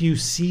help you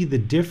see the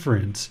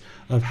difference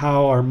of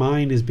how our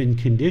mind has been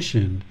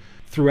conditioned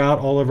throughout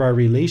all of our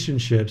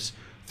relationships,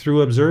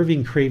 through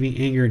observing craving,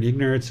 anger, and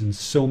ignorance in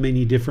so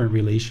many different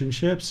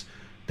relationships,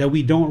 that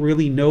we don't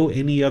really know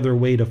any other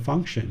way to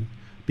function,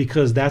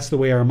 because that's the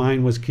way our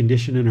mind was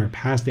conditioned in our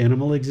past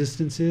animal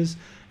existences,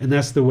 and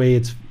that's the way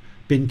it's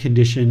been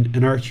conditioned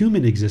in our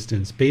human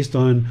existence based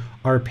on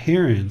our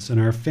parents and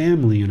our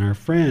family and our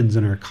friends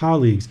and our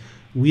colleagues.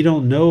 We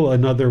don't know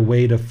another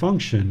way to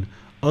function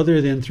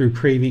other than through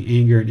craving,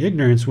 anger, and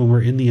ignorance when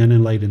we're in the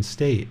unenlightened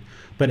state.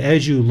 But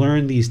as you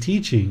learn these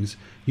teachings,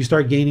 you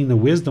start gaining the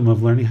wisdom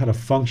of learning how to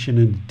function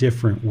in a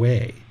different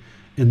way.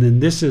 And then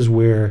this is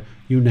where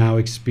you now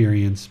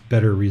experience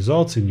better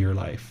results in your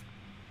life.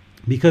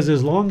 Because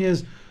as long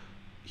as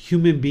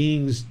human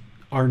beings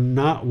are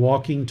not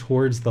walking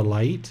towards the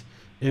light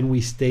and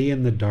we stay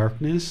in the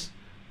darkness,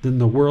 then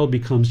the world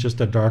becomes just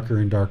a darker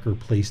and darker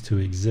place to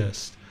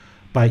exist.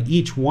 By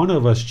each one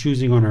of us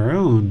choosing on our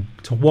own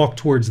to walk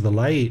towards the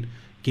light,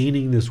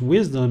 gaining this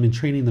wisdom and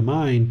training the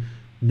mind,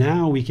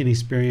 now we can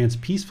experience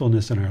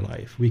peacefulness in our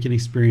life. We can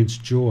experience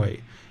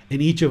joy.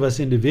 And each of us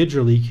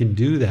individually can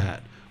do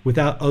that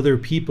without other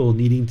people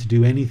needing to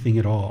do anything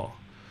at all.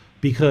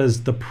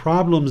 Because the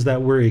problems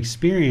that we're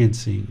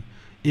experiencing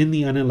in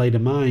the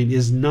unenlightened mind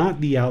is not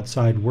the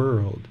outside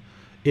world.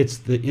 It's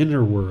the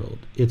inner world.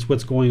 It's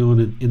what's going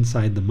on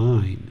inside the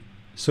mind.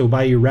 So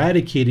by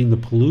eradicating the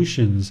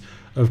pollutions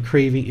of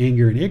craving,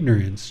 anger, and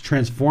ignorance,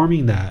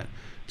 transforming that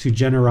to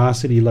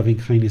generosity, loving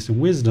kindness, and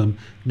wisdom,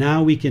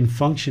 now we can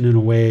function in a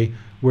way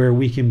where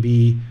we can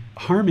be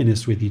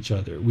harmonious with each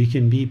other. We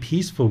can be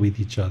peaceful with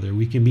each other.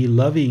 We can be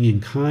loving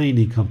and kind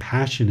and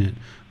compassionate.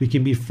 We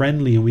can be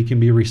friendly and we can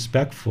be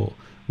respectful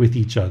with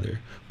each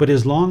other. But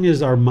as long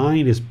as our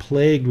mind is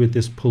plagued with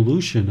this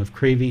pollution of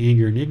craving,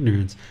 anger, and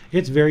ignorance,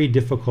 it's very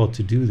difficult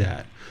to do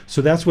that.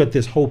 So that's what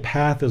this whole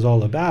path is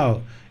all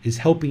about, is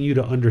helping you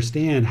to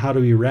understand how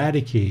to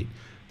eradicate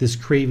this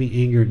craving,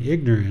 anger, and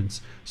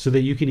ignorance so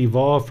that you can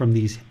evolve from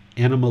these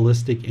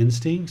animalistic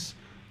instincts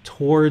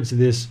towards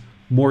this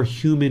more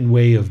human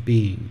way of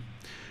being.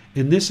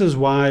 And this is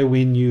why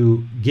when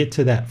you get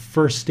to that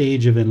first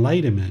stage of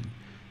enlightenment,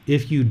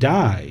 if you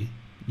die,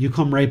 you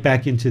come right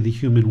back into the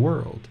human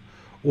world.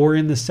 Or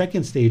in the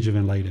second stage of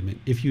enlightenment,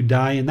 if you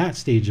die in that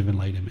stage of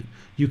enlightenment,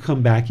 you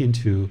come back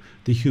into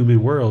the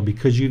human world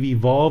because you've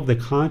evolved the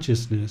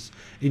consciousness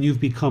and you've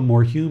become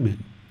more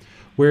human.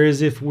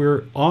 Whereas if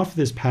we're off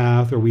this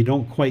path or we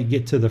don't quite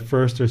get to the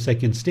first or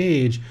second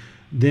stage,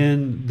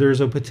 then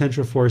there's a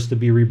potential for us to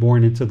be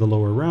reborn into the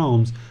lower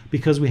realms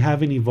because we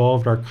haven't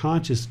evolved our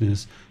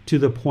consciousness to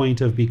the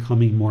point of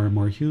becoming more and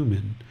more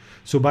human.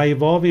 So by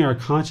evolving our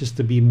consciousness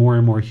to be more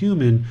and more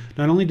human,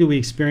 not only do we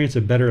experience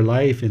a better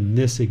life in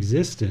this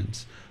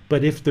existence,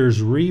 but if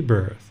there's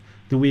rebirth,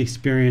 then we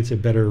experience a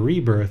better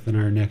rebirth in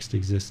our next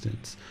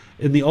existence.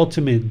 And the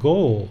ultimate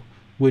goal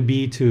would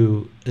be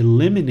to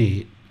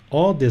eliminate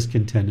all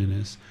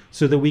discontentedness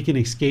so that we can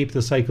escape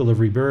the cycle of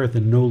rebirth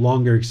and no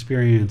longer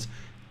experience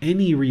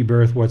any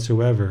rebirth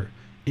whatsoever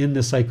in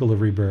the cycle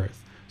of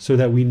rebirth, so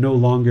that we no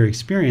longer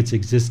experience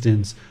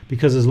existence,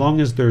 because as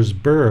long as there's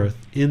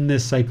birth in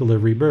this cycle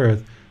of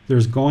rebirth,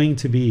 there's going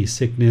to be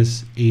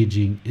sickness,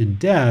 aging, and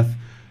death.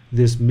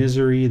 This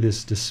misery,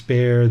 this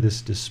despair,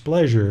 this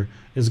displeasure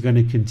is going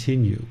to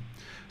continue.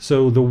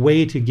 So the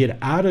way to get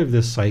out of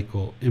this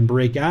cycle and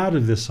break out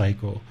of this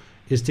cycle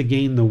is to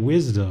gain the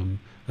wisdom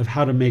of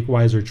how to make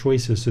wiser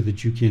choices so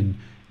that you can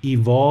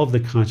evolve the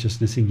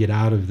consciousness and get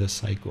out of this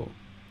cycle.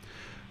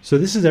 So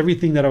this is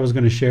everything that I was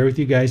going to share with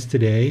you guys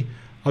today.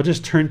 I'll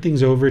just turn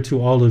things over to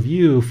all of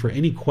you for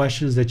any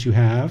questions that you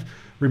have.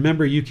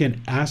 Remember, you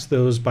can ask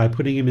those by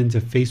putting them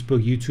into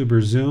Facebook, YouTube,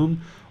 or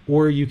Zoom,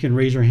 or you can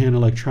raise your hand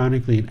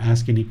electronically and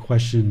ask any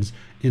questions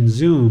in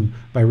Zoom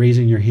by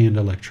raising your hand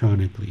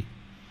electronically.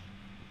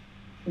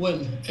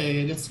 Well,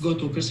 let's go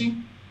to Chrissy.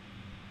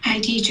 Hi,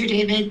 Teacher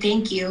David.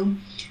 Thank you.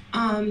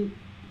 I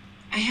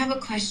have a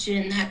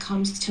question that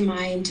comes to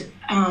mind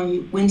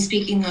when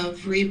speaking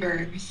of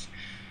rebirth.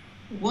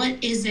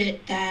 What is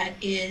it that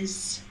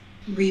is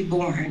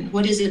reborn?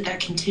 What is it that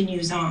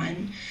continues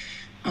on?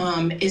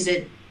 Is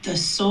it the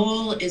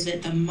soul? Is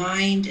it the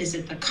mind? Is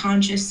it the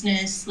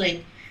consciousness?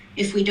 Like,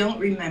 if we don't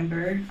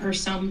remember, or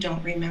some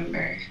don't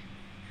remember,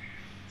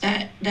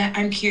 that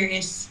I'm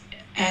curious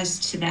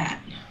as to that.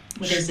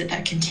 What is it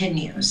that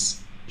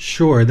continues?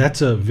 Sure,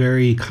 that's a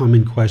very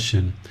common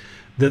question.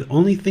 The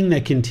only thing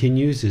that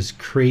continues is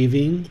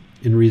craving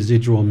and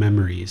residual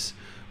memories.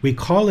 We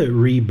call it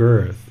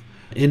rebirth.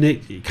 And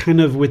it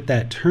kind of, with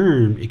that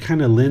term, it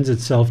kind of lends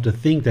itself to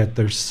think that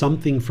there's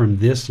something from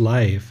this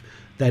life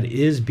that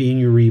is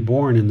being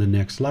reborn in the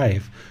next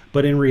life.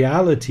 But in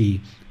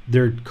reality,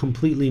 they're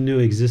completely new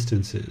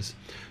existences.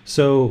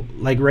 So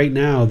like right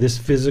now, this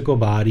physical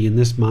body and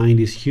this mind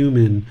is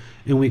human,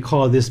 and we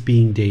call this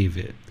being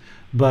David.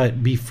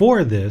 But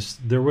before this,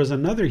 there was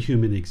another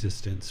human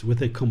existence with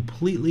a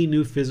completely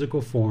new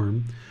physical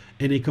form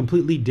and a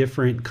completely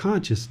different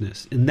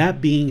consciousness. And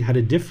that being had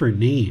a different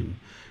name.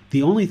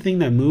 The only thing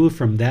that moved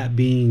from that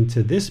being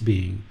to this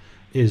being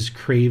is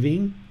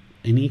craving,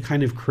 any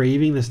kind of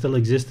craving that still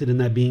existed in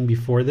that being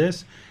before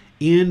this,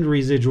 and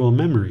residual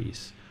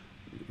memories,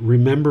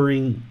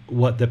 remembering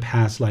what the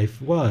past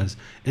life was.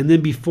 And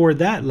then before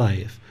that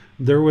life,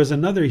 there was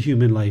another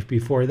human life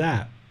before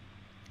that.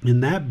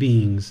 And that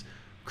being's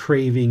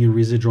craving and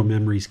residual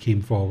memories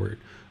came forward.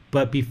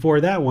 But before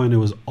that one, it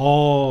was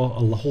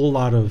all a whole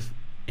lot of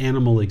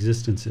animal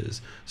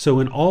existences. So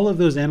in all of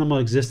those animal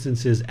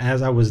existences,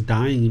 as I was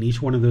dying in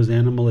each one of those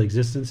animal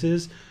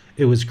existences,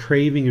 it was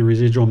craving and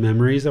residual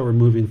memories that were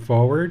moving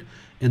forward.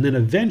 And then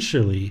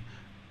eventually,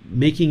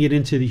 making it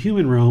into the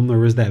human realm, there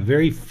was that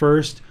very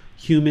first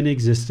human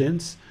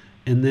existence.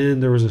 And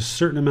then there was a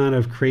certain amount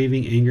of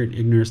craving, anger, and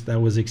ignorance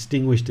that was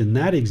extinguished in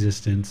that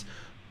existence,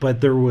 but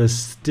there was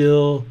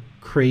still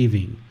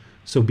craving.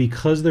 So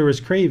because there was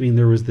craving,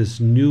 there was this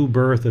new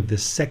birth of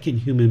this second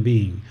human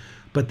being.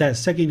 But that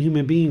second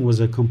human being was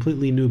a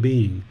completely new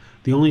being.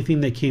 The only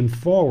thing that came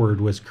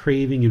forward was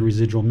craving and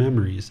residual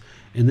memories.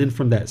 And then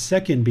from that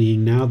second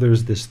being, now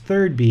there's this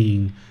third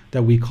being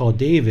that we call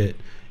David.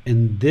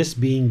 And this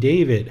being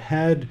David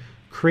had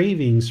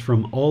cravings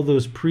from all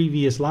those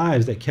previous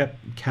lives that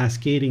kept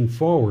cascading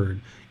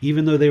forward.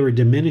 Even though they were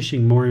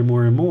diminishing more and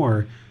more and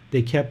more,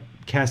 they kept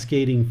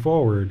cascading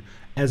forward,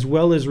 as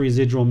well as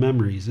residual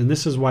memories. And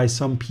this is why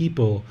some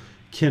people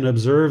can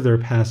observe their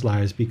past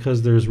lives,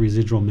 because there's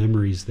residual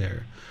memories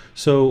there.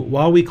 So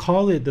while we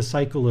call it the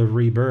cycle of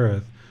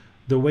rebirth,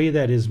 the way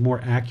that is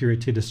more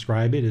accurate to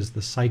describe it is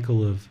the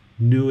cycle of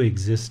new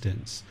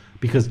existence,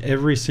 because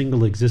every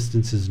single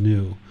existence is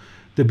new.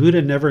 The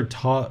Buddha never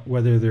taught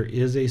whether there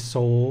is a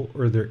soul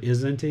or there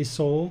isn't a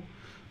soul,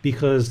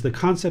 because the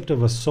concept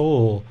of a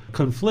soul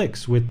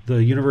conflicts with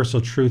the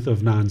universal truth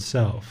of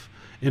non-self.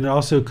 And it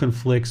also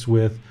conflicts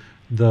with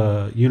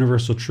the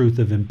universal truth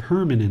of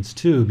impermanence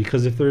too,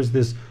 because if there's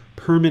this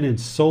permanent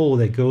soul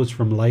that goes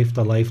from life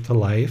to life to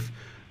life,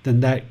 then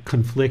that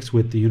conflicts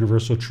with the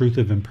universal truth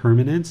of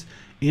impermanence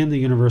and the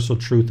universal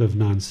truth of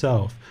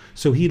non-self.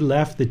 So he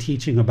left the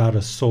teaching about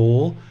a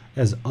soul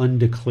as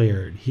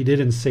undeclared. He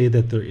didn't say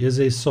that there is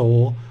a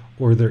soul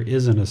or there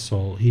isn't a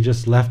soul. He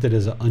just left it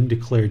as an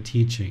undeclared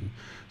teaching.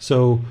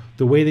 So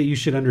the way that you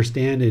should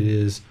understand it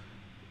is,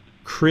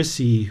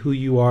 Chrissy, who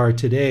you are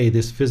today,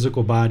 this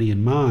physical body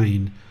and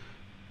mind,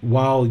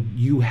 while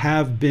you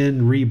have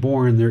been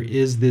reborn, there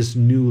is this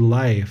new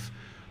life.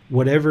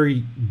 Whatever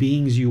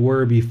beings you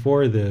were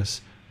before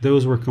this,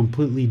 those were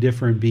completely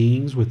different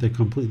beings with a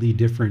completely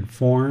different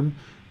form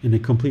and a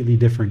completely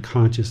different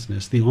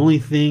consciousness. The only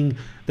thing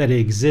that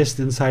exists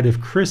inside of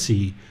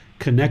Chrissy,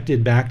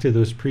 connected back to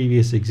those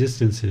previous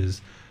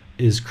existences,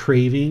 is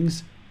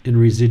cravings and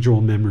residual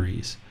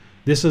memories.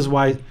 This is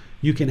why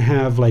you can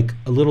have like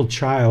a little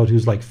child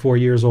who's like 4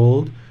 years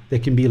old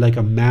that can be like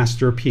a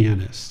master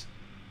pianist,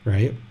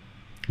 right?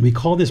 We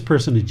call this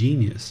person a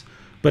genius,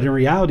 but in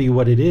reality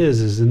what it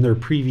is in their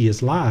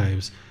previous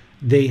lives,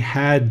 they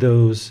had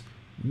those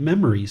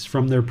memories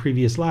from their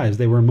previous lives.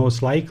 They were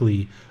most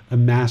likely a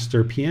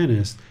master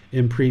pianist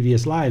in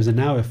previous lives, and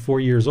now at 4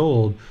 years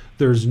old,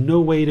 there's no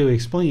way to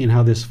explain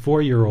how this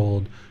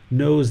 4-year-old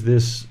knows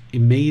this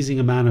amazing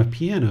amount of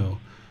piano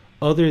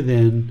other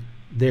than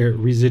their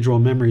residual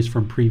memories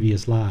from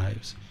previous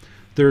lives.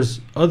 There's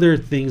other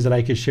things that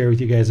I could share with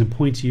you guys and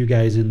point to you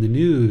guys in the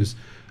news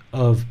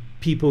of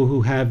people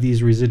who have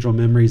these residual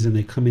memories and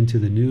they come into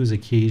the news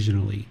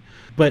occasionally.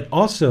 But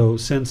also,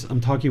 since I'm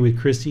talking with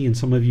Christy and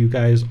some of you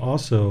guys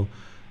also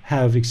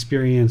have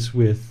experience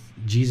with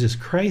Jesus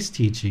Christ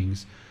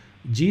teachings,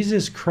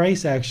 Jesus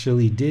Christ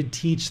actually did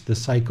teach the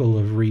cycle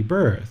of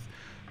rebirth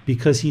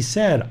because he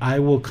said, I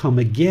will come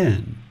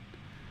again.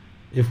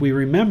 If we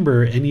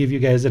remember, any of you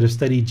guys that have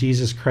studied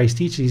Jesus Christ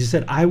teachings, he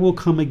said, I will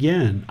come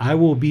again. I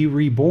will be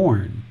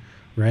reborn,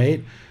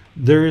 right?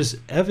 There's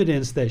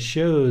evidence that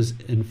shows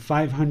in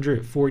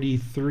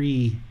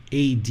 543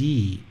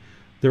 AD,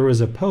 there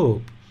was a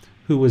pope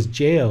who was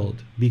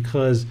jailed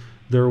because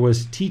there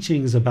was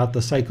teachings about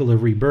the cycle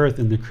of rebirth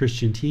in the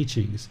Christian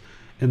teachings.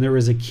 And there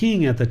was a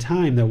king at the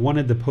time that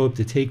wanted the pope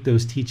to take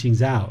those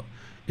teachings out.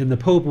 And the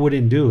pope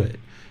wouldn't do it.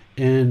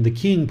 And the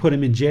king put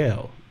him in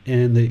jail.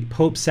 And the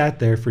pope sat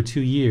there for 2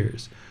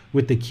 years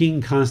with the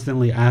king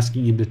constantly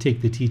asking him to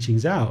take the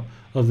teachings out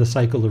of the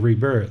cycle of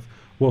rebirth.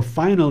 Well,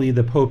 finally,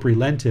 the pope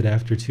relented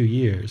after 2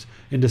 years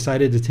and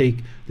decided to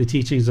take the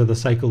teachings of the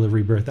cycle of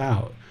rebirth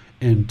out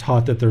and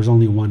taught that there's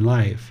only one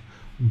life.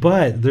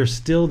 But there's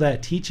still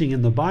that teaching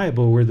in the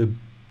Bible where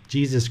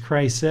Jesus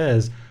Christ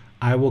says,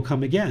 I will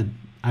come again.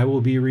 I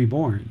will be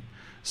reborn.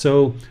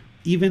 So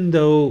even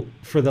though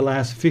for the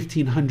last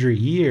 1500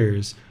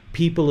 years,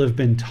 people have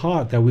been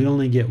taught that we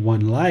only get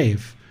one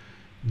life,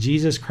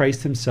 Jesus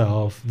Christ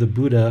himself, the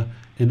Buddha,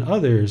 and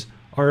others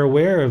are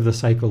aware of the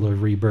cycle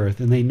of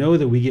rebirth, and they know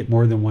that we get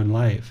more than one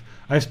life.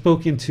 I've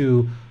spoken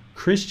to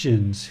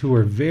Christians who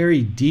are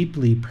very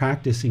deeply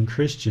practicing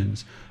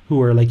Christians who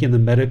are like in the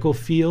medical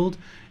field,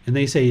 and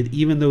they say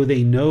even though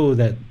they know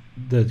that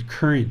the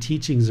current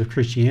teachings of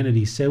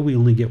Christianity say we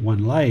only get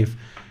one life,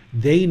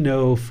 they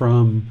know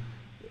from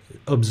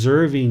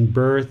observing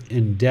birth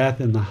and death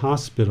in the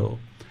hospital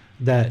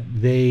that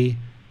they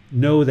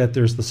know that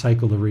there's the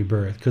cycle of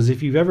rebirth. Because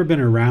if you've ever been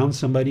around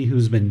somebody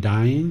who's been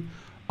dying,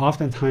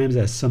 oftentimes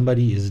as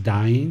somebody is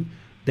dying,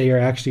 they are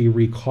actually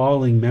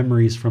recalling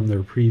memories from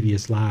their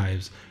previous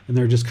lives, and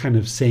they're just kind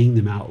of saying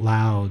them out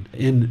loud.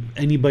 And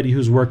anybody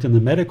who's worked in the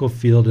medical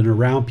field and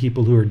around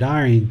people who are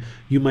dying,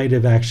 you might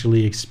have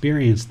actually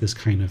experienced this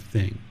kind of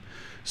thing.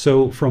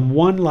 So from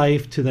one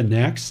life to the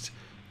next,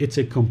 it's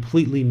a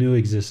completely new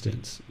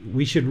existence.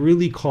 We should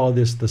really call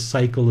this the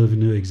cycle of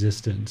new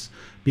existence,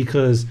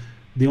 because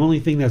the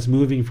only thing that's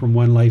moving from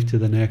one life to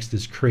the next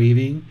is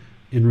craving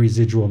and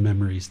residual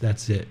memories.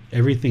 That's it.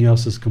 Everything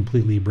else is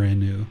completely brand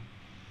new.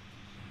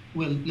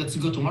 Well, let's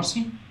go to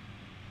Marcy.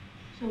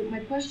 So my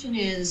question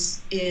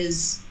is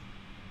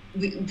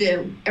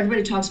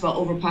everybody talks about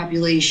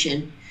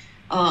overpopulation.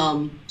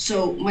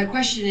 So my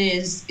question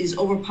is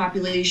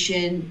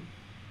overpopulation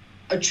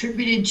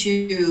attributed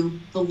to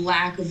the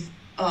lack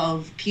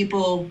of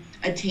people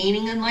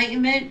attaining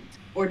enlightenment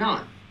or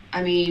not?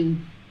 I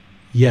mean,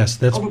 yes,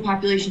 that's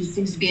overpopulation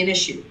seems to be an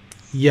issue.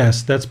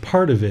 Yes, that's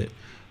part of it.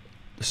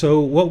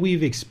 So what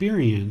we've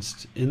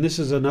experienced, and this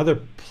is another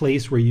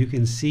place where you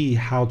can see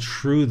how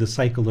true the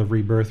cycle of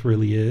rebirth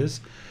really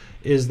is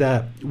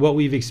that what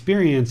we've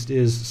experienced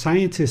is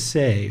scientists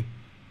say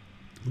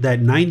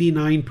that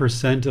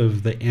 99%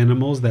 of the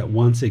animals that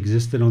once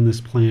existed on this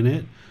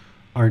planet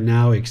are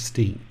now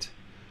extinct.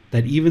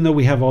 That even though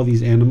we have all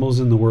these animals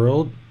in the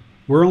world,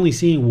 we're only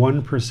seeing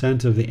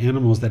 1% of the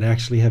animals that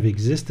actually have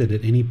existed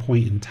at any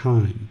point in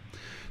time.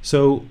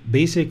 So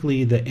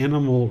basically the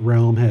animal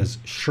realm has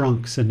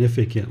shrunk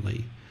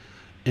significantly.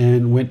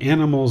 And when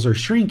animals are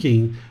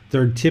shrinking,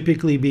 they're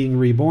typically being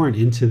reborn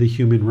into the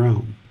human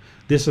realm.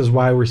 This is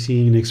why we're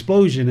seeing an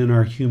explosion in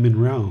our human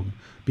realm,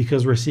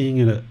 because we're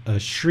seeing a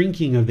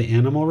shrinking of the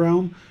animal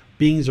realm.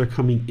 Beings are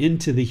coming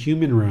into the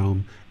human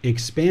realm,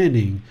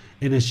 expanding,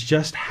 and it's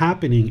just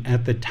happening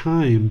at the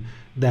time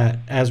that,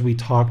 as we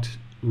talked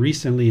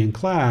recently in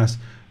class,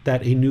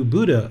 that a new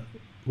Buddha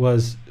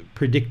was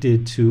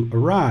predicted to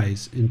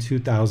arise in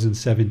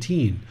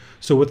 2017.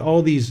 So with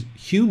all these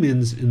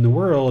humans in the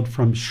world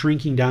from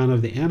shrinking down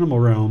of the animal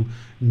realm,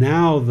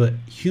 now the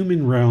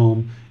human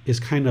realm is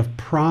kind of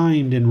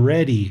primed and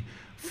ready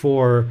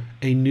for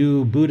a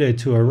new Buddha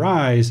to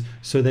arise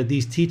so that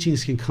these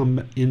teachings can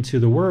come into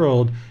the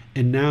world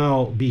and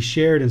now be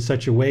shared in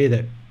such a way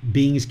that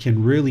beings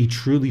can really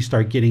truly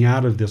start getting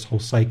out of this whole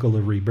cycle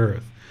of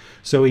rebirth.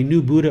 So a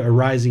new Buddha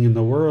arising in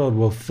the world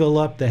will fill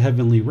up the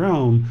heavenly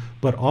realm,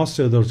 but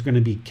also there's going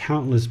to be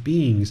countless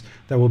beings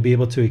that will be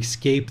able to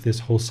escape this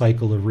whole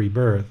cycle of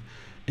rebirth.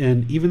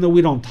 And even though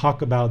we don't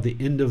talk about the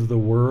end of the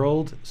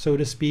world, so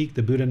to speak,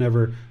 the Buddha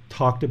never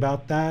talked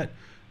about that,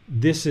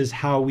 this is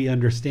how we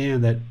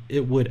understand that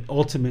it would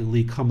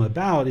ultimately come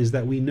about, is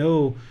that we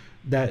know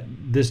that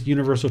this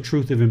universal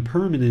truth of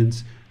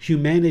impermanence,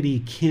 humanity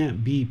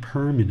can't be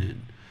permanent.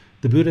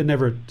 The Buddha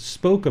never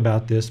spoke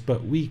about this,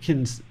 but we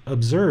can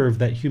observe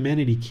that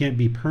humanity can't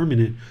be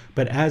permanent.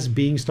 But as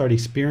beings start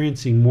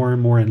experiencing more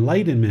and more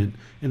enlightenment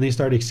and they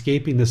start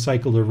escaping the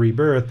cycle of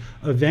rebirth,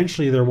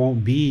 eventually there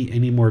won't be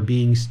any more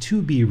beings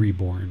to be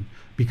reborn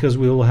because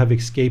we will have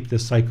escaped the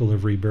cycle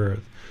of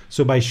rebirth.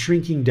 So by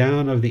shrinking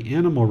down of the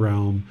animal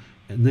realm,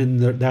 and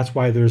then that's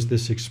why there's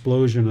this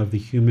explosion of the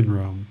human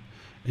realm.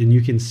 And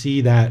you can see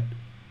that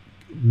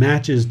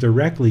matches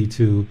directly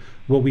to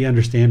what we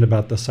understand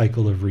about the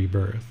cycle of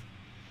rebirth.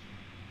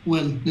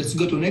 Well, let's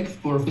go to Nick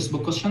for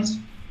Facebook questions.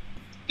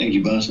 Thank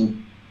you,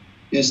 Basim.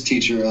 Yes,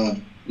 teacher.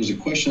 There's a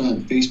question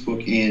on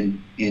Facebook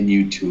and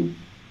YouTube.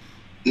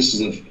 This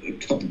is a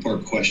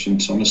couple-part question,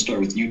 so I'm going to start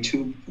with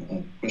YouTube.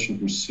 A question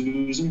from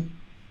Susan.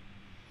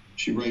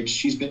 She writes,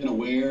 she's been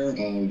aware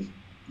of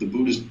the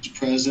Buddha's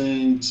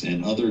presence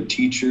and other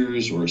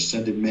teachers or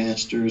ascended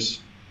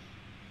masters,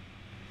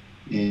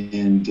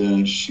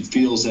 and she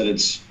feels that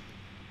it's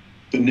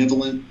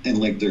benevolent and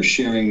like they're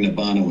sharing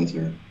Nibbana with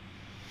her.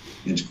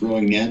 It's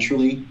growing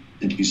naturally,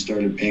 and she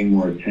started paying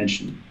more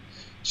attention.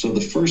 So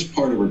the first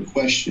part of her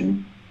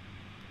question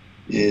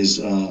is,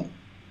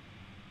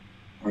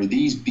 are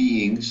these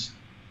beings,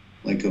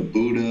 like a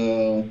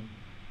Buddha,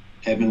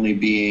 heavenly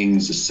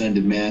beings,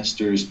 ascended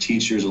masters,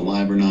 teachers,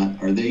 alive or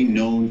not, are they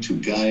known to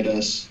guide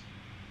us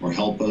or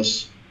help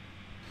us?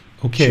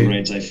 Okay. She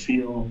writes, I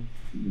feel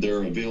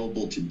they're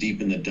available to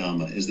deepen the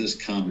Dhamma. Is this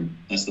common?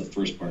 That's the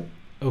first part.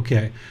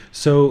 Okay,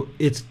 so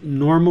it's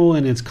normal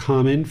and it's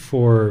common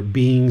for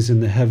beings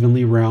in the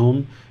heavenly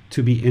realm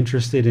to be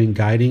interested in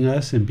guiding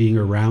us and being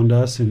around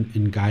us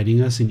and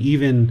guiding us. And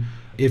even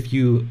if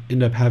you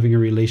end up having a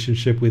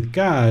relationship with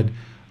God,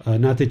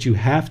 not that you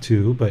have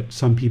to, but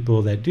some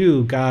people that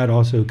do, God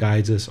also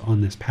guides us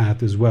on this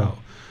path as well.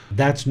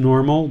 That's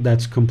normal.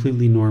 That's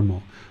completely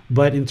normal.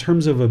 But in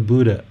terms of a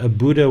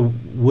Buddha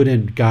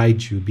wouldn't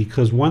guide you,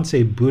 because once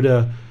a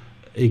Buddha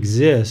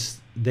exists,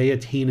 they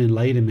attain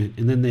enlightenment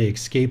and then they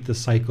escape the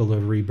cycle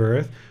of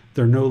rebirth.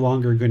 They're no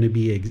longer going to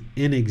be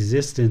in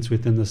existence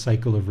within the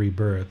cycle of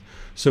rebirth.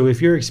 So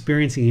if you're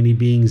experiencing any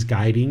beings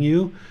guiding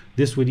you,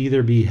 this would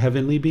either be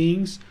heavenly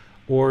beings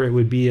or it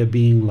would be a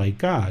being like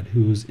God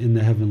who's in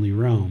the heavenly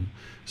realm.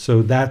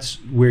 So that's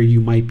where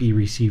you might be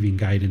receiving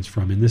guidance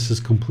from, and this is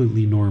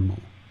completely normal.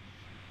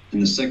 In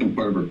the second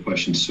part of her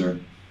question, sir,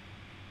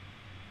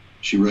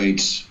 she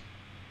writes,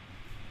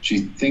 she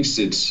thinks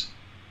it's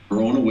her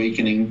own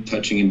awakening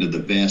touching into the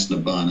vast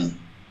Nibbana,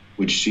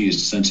 which she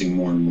is sensing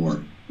more and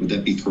more. Would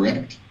that be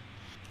correct?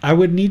 I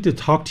would need to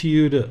talk to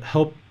you to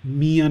help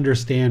me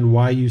understand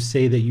why you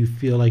say that you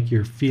feel like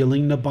you're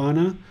feeling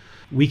Nibbana.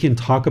 We can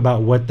talk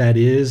about what that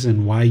is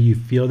and why you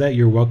feel that.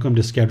 You're welcome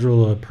to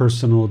schedule a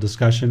personal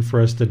discussion for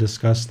us to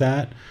discuss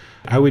that.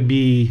 I would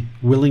be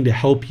willing to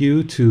help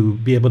you to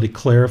be able to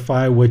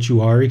clarify what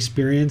you are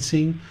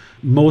experiencing.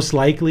 Most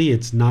likely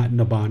it's not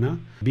Nibbana,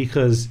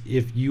 because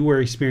if you were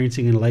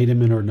experiencing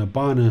enlightenment or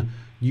Nibbana,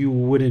 you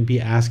wouldn't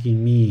be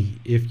asking me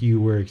if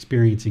you were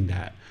experiencing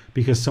that.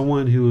 Because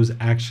someone who is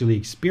actually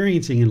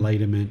experiencing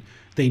enlightenment,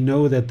 they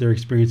know that they're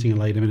experiencing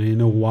enlightenment, and they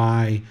know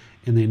why,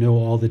 and they know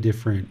all the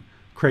different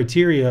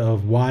criteria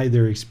of why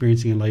they're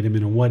experiencing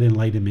enlightenment and what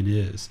enlightenment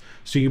is.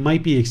 So you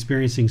might be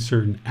experiencing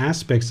certain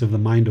aspects of the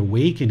mind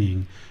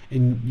awakening,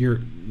 and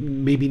you're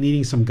maybe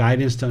needing some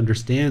guidance to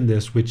understand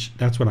this, which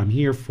that's what I'm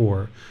here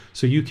for.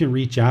 So you can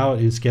reach out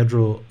and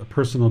schedule a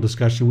personal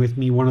discussion with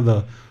me. One of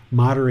the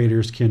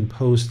moderators can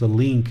post a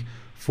link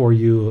for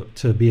you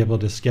to be able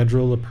to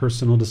schedule a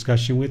personal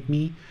discussion with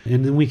me,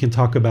 and then we can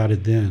talk about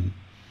it then.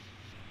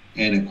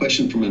 And a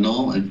question from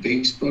Anal on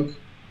Facebook.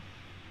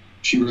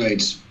 She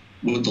writes,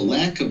 would the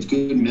lack of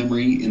good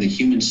memory in the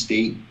human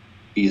state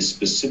be a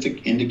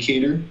specific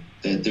indicator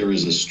that there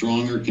is a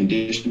stronger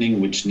conditioning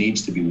which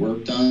needs to be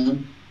worked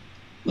on,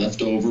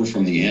 left over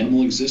from the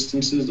animal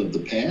existences of the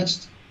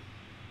past?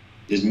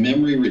 Is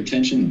memory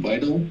retention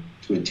vital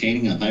to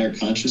attaining a higher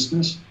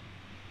consciousness?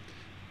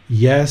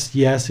 Yes,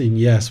 yes, and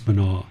yes,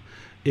 Manal.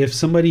 If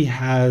somebody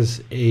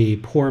has a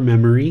poor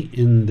memory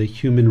in the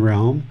human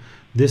realm,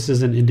 this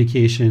is an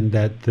indication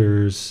that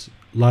there's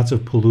lots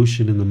of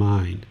pollution in the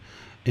mind.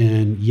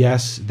 And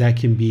yes, that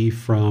can be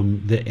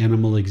from the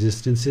animal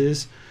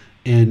existences.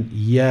 And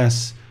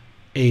yes,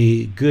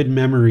 a good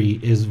memory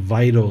is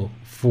vital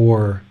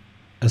for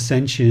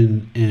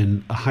ascension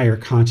and a higher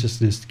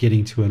consciousness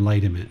getting to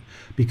enlightenment,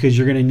 because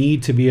you're going to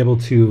need to be able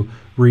to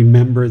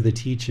remember the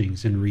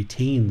teachings and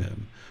retain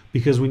them.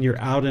 Because when you're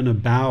out and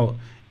about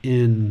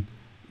in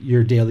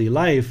your daily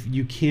life,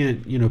 you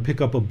can't, pick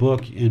up a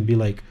book and be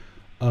like,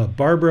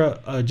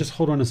 Barbara, just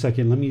hold on a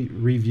second. Let me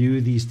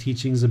review these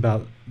teachings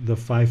about the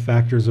 5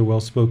 factors of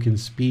well-spoken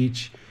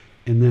speech,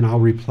 and then I'll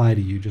reply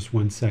to you. Just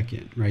 1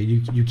 second, right?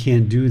 You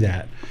can't do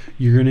that.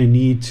 You're going to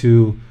need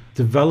to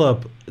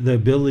develop the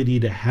ability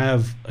to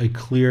have a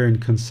clear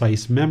and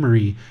concise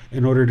memory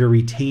in order to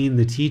retain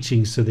the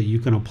teachings so that you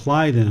can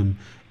apply them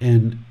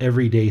in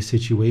everyday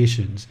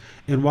situations.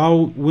 And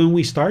when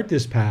we start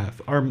this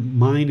path, our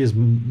mind is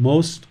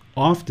most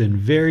often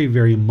very,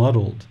 very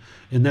muddled.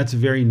 And that's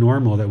very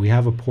normal that we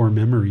have a poor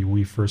memory when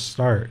we first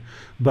start.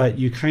 But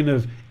you kind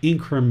of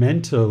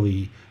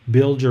incrementally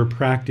build your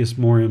practice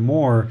more and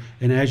more.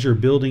 And as you're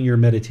building your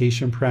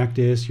meditation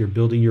practice, you're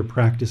building your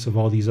practice of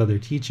all these other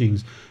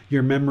teachings,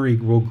 your memory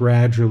will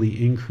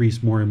gradually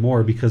increase more and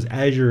more, because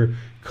as you're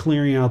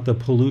clearing out the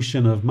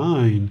pollution of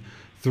mind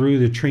through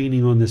the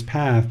training on this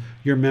path,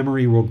 your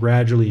memory will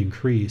gradually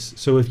increase.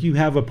 So if you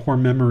have a poor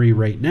memory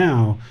right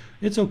now,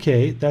 it's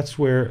okay. That's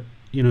where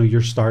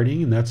you're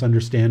starting, and that's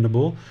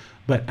understandable.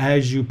 But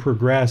as you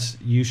progress,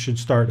 you should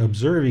start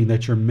observing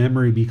that your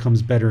memory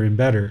becomes better and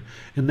better.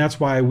 And that's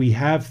why we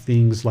have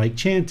things like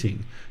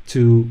chanting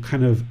to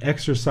kind of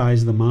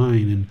exercise the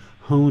mind and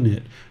hone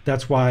it.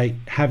 That's why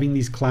having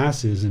these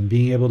classes and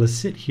being able to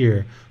sit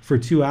here for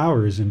 2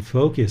 hours and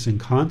focus and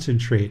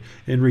concentrate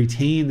and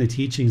retain the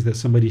teachings that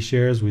somebody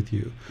shares with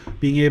you,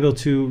 being able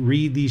to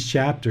read these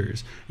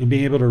chapters and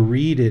being able to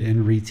read it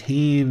and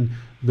retain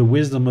the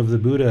wisdom of the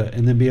Buddha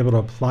and then be able to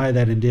apply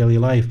that in daily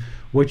life.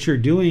 What you're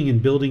doing in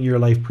building your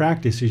life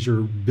practice is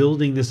you're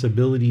building this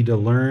ability to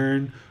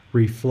learn,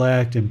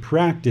 reflect, and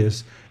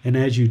practice. And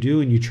as you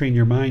do and you train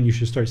your mind, you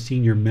should start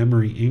seeing your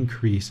memory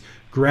increase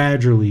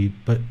gradually,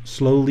 but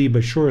slowly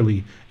but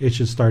surely. It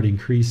should start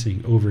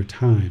increasing over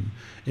time.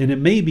 And it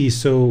may be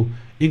so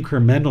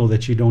incremental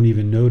that you don't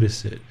even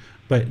notice it.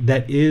 But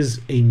that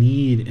is a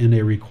need and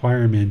a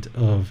requirement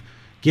of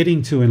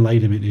getting to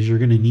enlightenment, is you're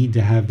going to need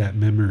to have that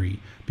memory,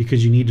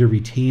 because you need to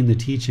retain the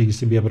teachings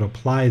to be able to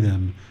apply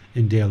them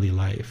in daily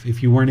life.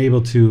 If you weren't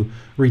able to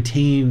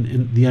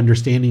retain the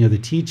understanding of the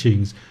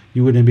teachings,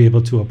 you wouldn't be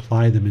able to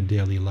apply them in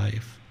daily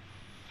life.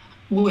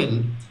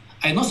 Well,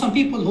 I know some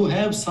people who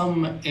have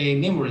some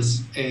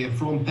memories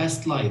from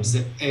past lives,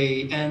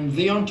 and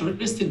they are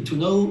interested to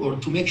know or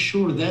to make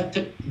sure that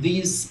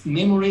these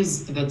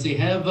memories that they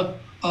have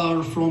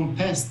are from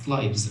past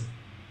lives.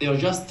 They are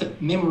just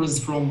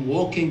memories from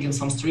walking in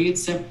some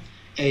streets,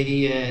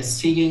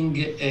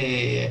 seeing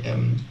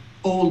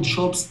old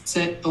shops,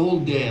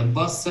 old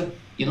bus,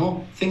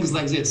 things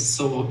like this.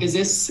 So is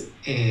this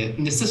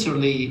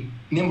necessarily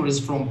memories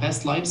from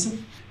past lives?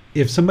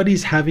 If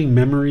somebody's having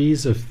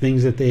memories of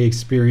things that they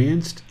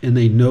experienced and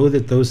they know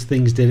that those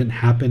things didn't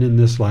happen in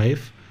this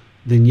life,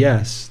 then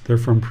yes, they're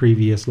from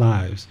previous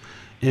lives.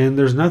 And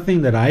there's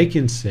nothing that I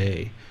can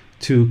say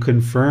to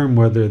confirm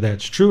whether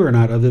that's true or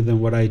not other than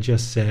what I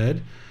just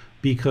said,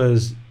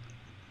 because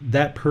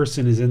that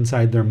person is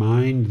inside their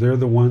mind. They're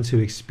the ones who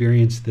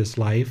experienced this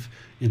life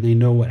and they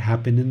know what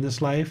happened in this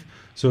life.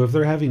 So if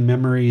they're having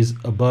memories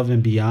above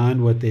and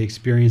beyond what they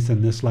experienced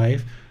in this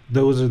life,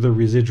 those are the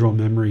residual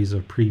memories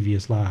of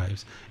previous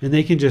lives. And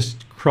they can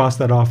just cross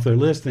that off their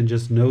list and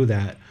just know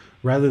that,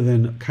 rather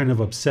than kind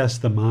of obsess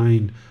the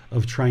mind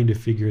of trying to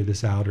figure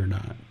this out or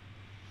not.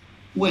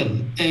 Well,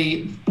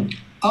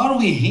 are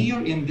we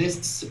here in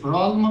this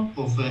realm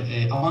of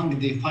among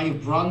the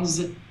 5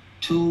 realms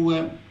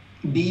to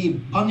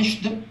be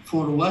punished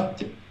for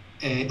what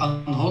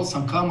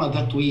unwholesome karma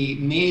that we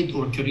made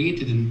or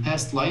created in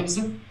past lives?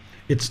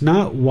 It's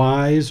not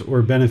wise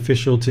or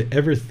beneficial to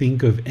ever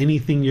think of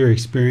anything you're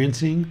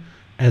experiencing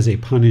as a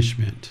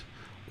punishment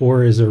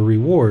or as a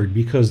reward,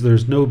 because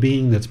there's no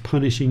being that's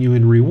punishing you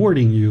and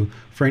rewarding you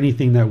for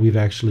anything that we've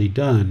actually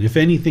done. If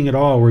anything at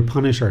all, we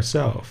punish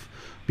ourselves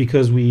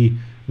because we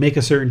make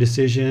a certain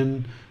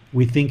decision,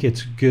 we think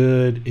it's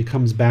good, it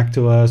comes back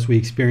to us, we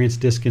experience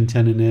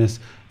discontentedness,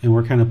 and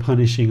we're kind of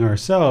punishing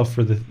ourselves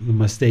for the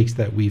mistakes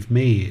that we've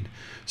made.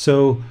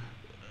 So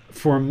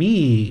for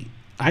me,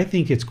 I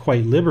think it's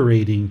quite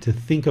liberating to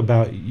think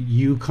about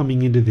you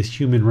coming into this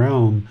human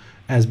realm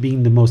as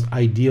being the most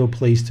ideal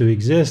place to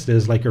exist,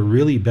 as like a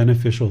really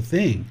beneficial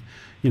thing.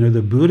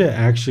 The Buddha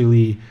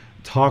actually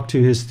talked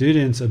to his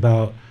students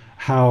about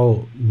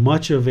how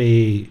much of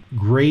a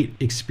great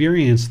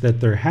experience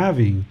that they're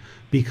having,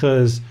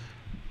 because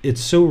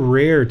it's so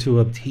rare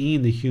to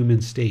obtain the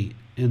human state.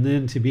 And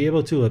then to be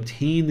able to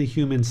obtain the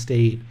human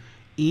state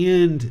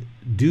and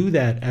do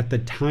that at the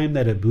time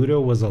that a Buddha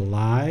was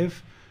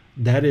alive,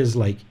 that is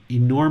like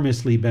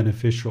enormously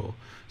beneficial.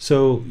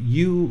 So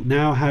you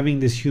now having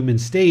this human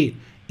state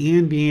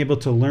and being able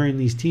to learn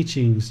these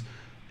teachings,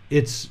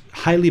 it's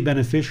highly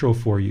beneficial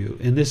for you.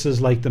 And this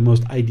is like the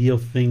most ideal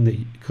thing that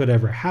could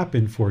ever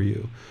happen for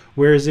you.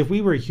 Whereas if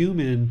we were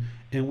human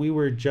and we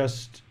were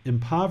just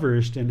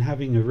impoverished and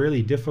having a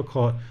really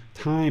difficult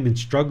time and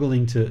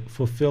struggling to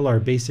fulfill our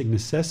basic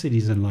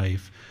necessities in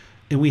life,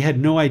 and we had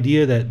no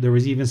idea that there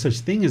was even such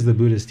thing as the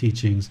Buddha's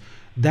teachings,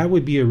 that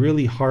would be a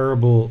really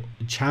horrible,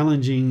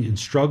 challenging and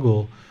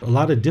struggle, a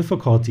lot of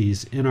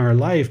difficulties in our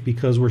life,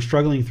 because we're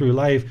struggling through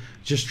life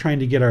just trying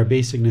to get our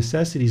basic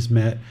necessities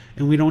met,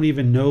 and we don't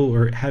even know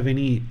or have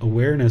any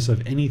awareness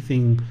of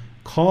anything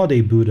called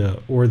a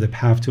Buddha or the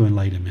path to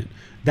enlightenment.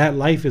 That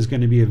life is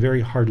going to be a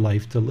very hard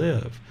life to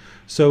live.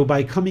 So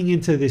by coming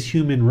into this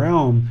human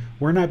realm,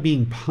 we're not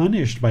being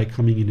punished by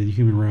coming into the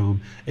human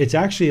realm. It's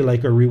actually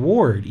like a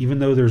reward, even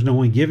though there's no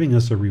one giving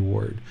us a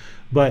reward.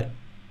 But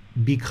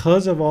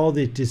because of all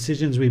the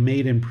decisions we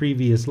made in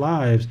previous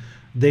lives,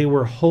 they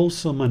were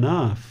wholesome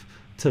enough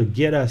to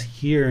get us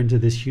here into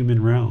this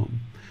human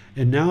realm.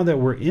 And now that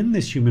we're in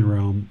this human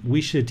realm,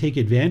 we should take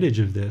advantage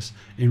of this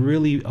and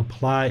really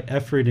apply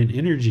effort and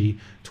energy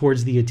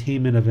towards the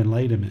attainment of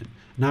enlightenment,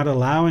 not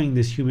allowing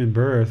this human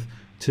birth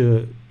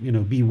to,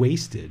 be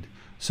wasted.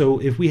 So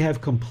if we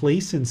have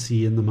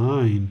complacency in the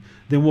mind,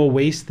 then we'll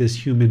waste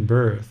this human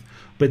birth.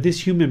 But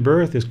this human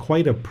birth is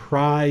quite a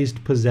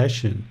prized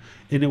possession,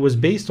 and it was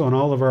based on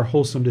all of our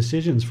wholesome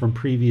decisions from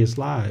previous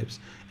lives.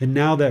 And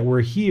now that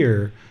we're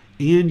here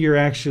and you're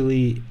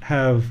actually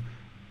have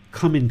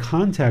come in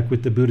contact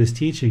with the Buddhist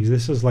teachings,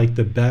 this is like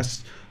the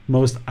best,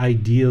 most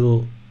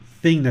ideal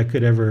thing that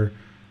could ever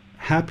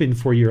happen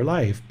for your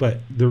life. But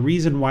the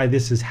reason why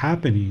this is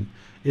happening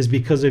is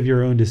because of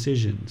your own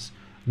decisions,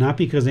 not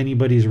because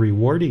anybody's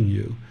rewarding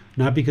you,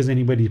 not because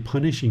anybody's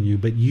punishing you,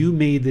 but you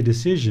made the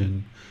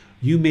decision.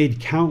 You made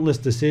countless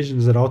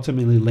decisions that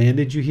ultimately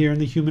landed you here in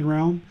the human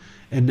realm.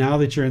 And now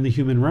that you're in the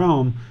human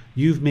realm,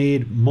 you've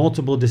made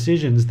multiple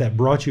decisions that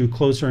brought you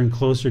closer and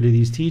closer to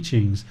these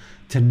teachings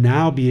to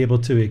now be able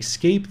to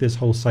escape this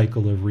whole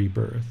cycle of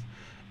rebirth.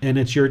 And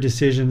it's your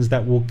decisions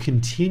that will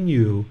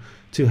continue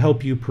to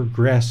help you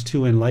progress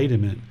to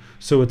enlightenment.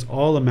 So it's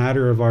all a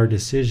matter of our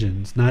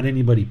decisions, not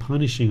anybody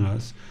punishing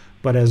us,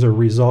 but as a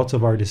result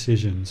of our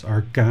decisions,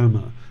 our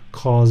karma,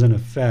 cause and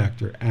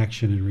effect, or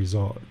action and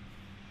result.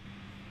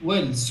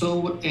 Well,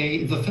 so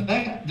the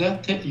fact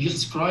that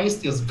Jesus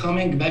Christ is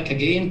coming back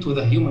again to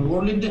the human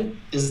world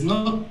is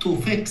not to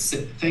fix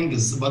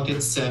things, but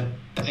it's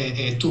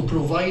to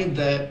provide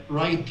the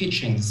right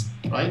teachings,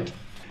 right?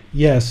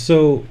 Yes,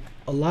 so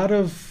a lot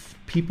of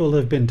people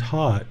have been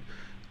taught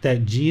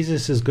that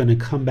Jesus is going to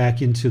come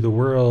back into the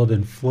world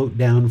and float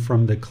down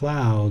from the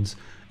clouds,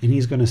 and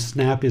he's going to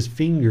snap his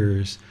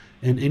fingers,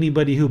 and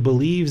anybody who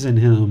believes in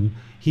him,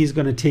 he's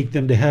going to take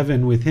them to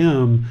heaven with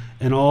him,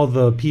 and all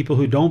the people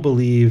who don't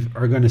believe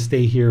are going to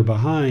stay here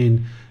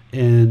behind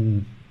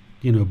and,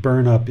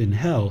 burn up in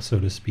hell, so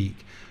to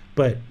speak.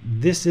 But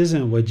this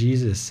isn't what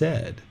Jesus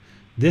said.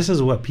 This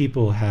is what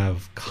people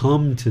have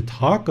come to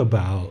talk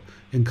about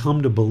and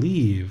come to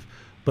believe.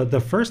 But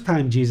the first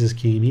time Jesus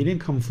came, he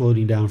didn't come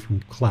floating down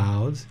from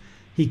clouds.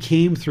 He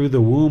came through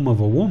the womb of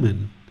a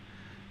woman.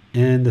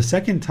 And the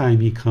second time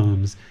he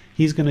comes,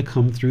 he's going to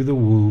come through the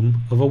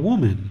womb of a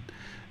woman.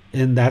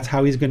 And that's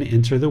how he's going to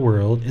enter the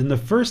world. And the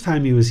first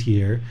time he was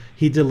here,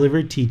 he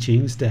delivered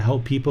teachings to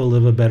help people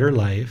live a better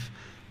life.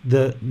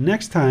 The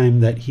next time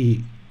that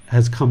he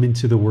has come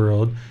into the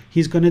world,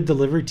 he's going to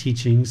deliver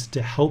teachings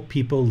to help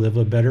people live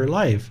a better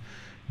life.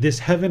 This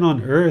heaven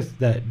on earth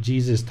that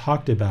Jesus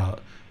talked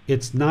about,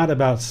 it's not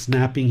about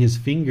snapping his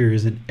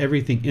fingers and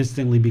everything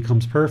instantly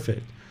becomes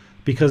perfect.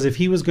 Because if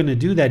he was going to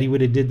do that, he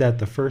would have did that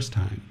the first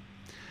time.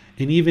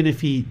 And even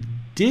if he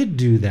did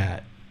do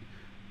that,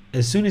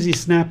 as soon as he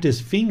snapped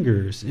his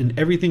fingers and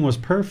everything was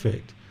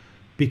perfect,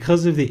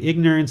 because of the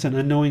ignorance and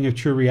unknowing of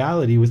true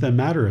reality, within a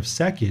matter of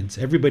seconds,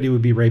 everybody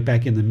would be right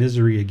back in the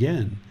misery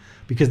again,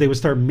 because they would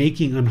start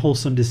making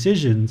unwholesome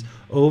decisions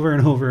over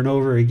and over and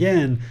over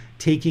again,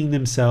 taking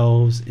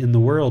themselves in the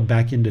world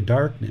back into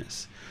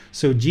darkness.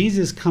 So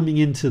Jesus coming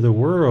into the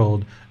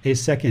world a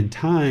second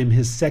time,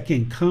 his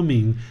second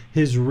coming,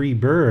 his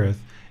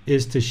rebirth,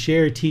 is to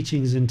share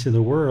teachings into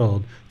the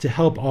world to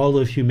help all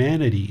of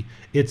humanity.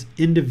 It's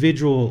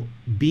individual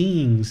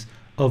beings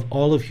of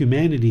all of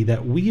humanity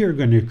that we are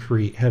going to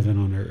create heaven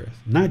on earth,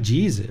 not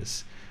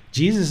Jesus.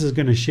 Jesus is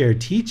going to share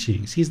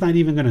teachings. He's not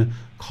even going to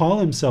call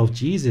himself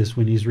Jesus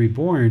when he's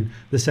reborn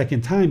the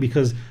second time,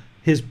 because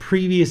his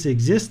previous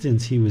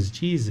existence, he was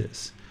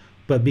Jesus.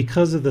 But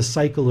because of the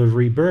cycle of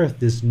rebirth,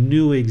 this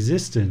new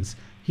existence,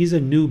 he's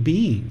a new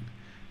being.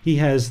 He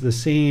has the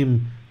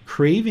same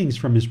cravings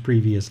from his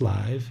previous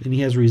life, and he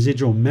has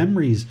residual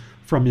memories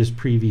from his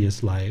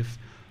previous life.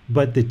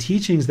 But the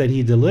teachings that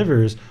he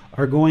delivers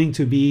are going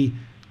to be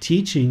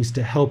teachings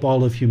to help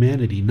all of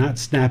humanity, not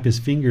snap his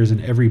fingers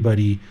and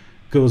everybody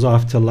goes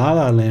off to La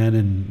La Land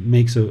and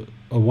makes a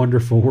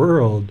wonderful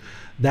world.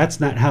 That's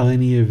not how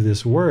any of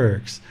this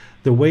works.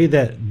 The way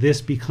that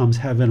this becomes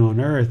heaven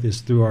on earth is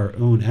through our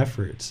own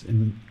efforts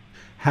and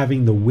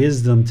having the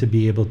wisdom to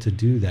be able to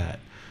do that.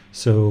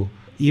 So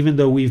even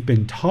though we've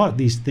been taught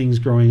these things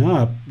growing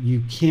up,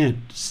 you can't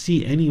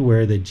see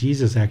anywhere that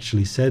Jesus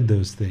actually said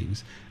those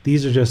things.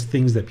 These are just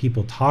things that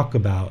people talk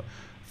about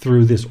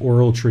through this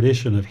oral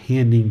tradition of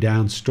handing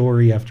down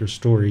story after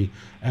story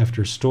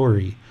after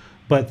story.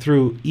 But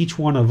through each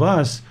one of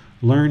us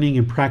learning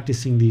and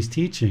practicing these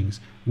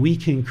teachings, we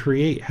can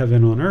create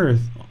heaven on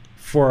earth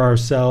for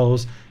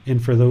ourselves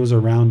and for those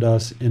around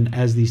us. And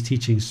as these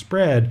teachings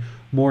spread,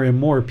 more and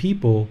more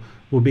people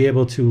will be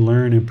able to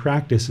learn and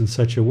practice in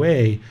such a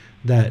way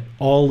that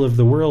all of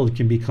the world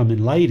can become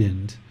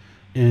enlightened.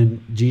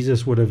 And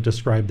Jesus would have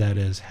described that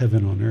as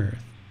heaven on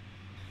earth.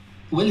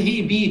 Will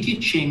he be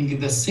teaching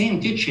the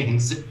same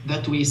teachings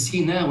that we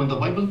see now in the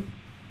Bible?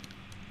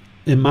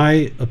 In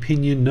my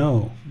opinion,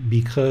 no,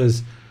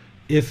 because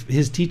if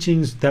his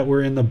teachings that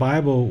were in the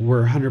Bible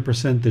were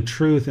 100% the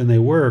truth and they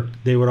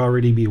worked, they would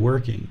already be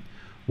working.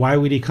 Why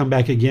would he come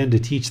back again to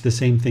teach the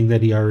same thing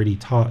that he already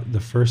taught the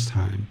first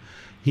time?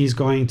 He's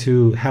going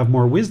to have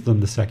more wisdom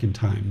the second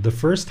time. The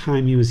first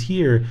time he was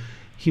here,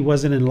 he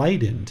wasn't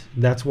enlightened.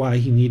 That's why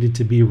he needed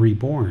to be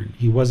reborn.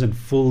 He wasn't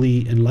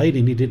fully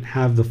enlightened. He didn't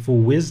have the full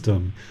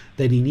wisdom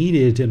that he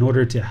needed in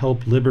order to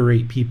help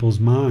liberate people's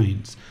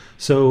minds.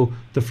 So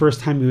the first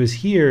time he was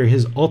here,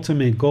 his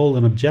ultimate goal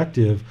and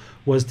objective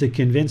was to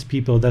convince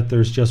people that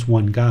there's just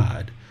one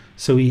God.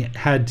 So he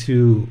had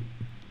to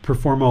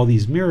perform all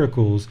these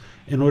miracles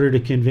in order to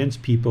convince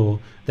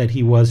people that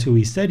he was who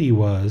he said he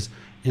was.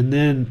 And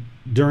then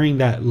during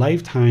that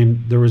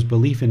lifetime, there was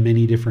belief in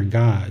many different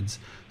gods.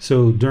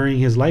 So during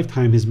his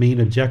lifetime, his main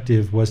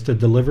objective was to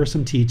deliver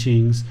some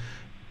teachings,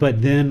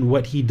 but then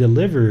what he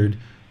delivered,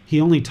 he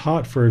only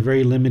taught for a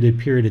very limited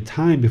period of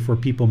time before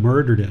people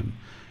murdered him.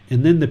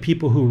 And then the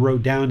people who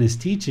wrote down his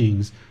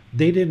teachings,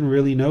 they didn't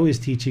really know his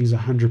teachings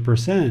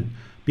 100%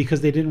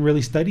 because they didn't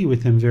really study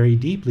with him very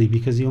deeply,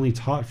 because he only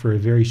taught for a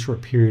very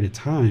short period of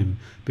time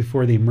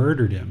before they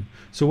murdered him.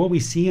 So what we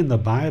see in the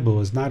Bible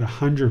is not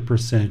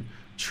 100%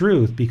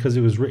 truth because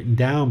it was written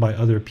down by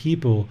other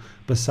people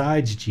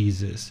besides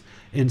Jesus.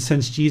 And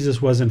since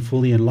Jesus wasn't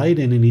fully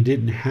enlightened and he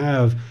didn't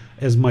have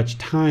as much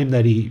time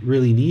that he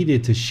really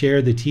needed to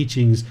share the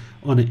teachings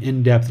on an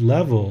in-depth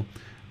level,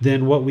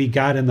 then what we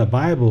got in the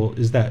Bible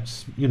is that,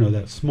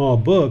 that small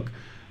book.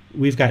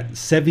 We've got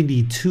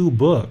 72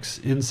 books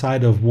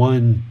inside of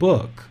one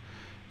book.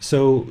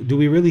 So do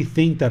we really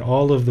think that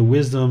all of the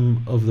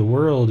wisdom of the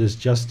world is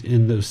just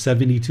in those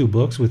 72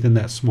 books within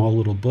that small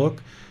little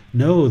book?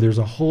 No, there's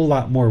a whole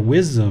lot more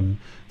wisdom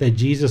that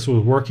Jesus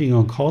was working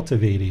on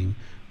cultivating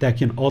that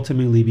can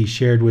ultimately be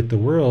shared with the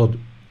world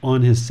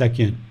on his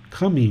second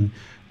coming,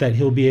 that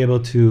he'll be able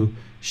to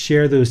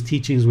share those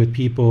teachings with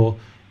people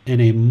in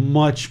a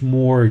much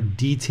more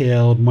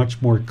detailed,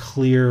 much more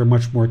clear,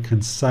 much more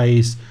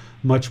concise,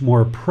 much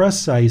more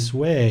precise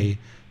way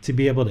to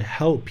be able to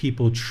help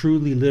people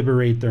truly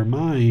liberate their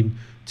mind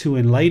to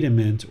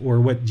enlightenment, or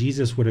what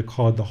Jesus would have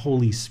called the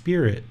Holy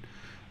Spirit,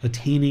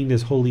 attaining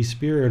this Holy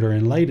Spirit or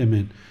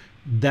enlightenment.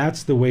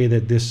 That's the way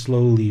that this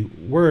slowly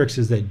works,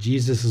 is that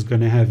Jesus is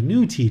going to have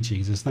new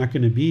teachings. It's not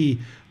going to be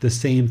the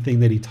same thing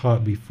that he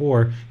taught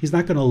before. He's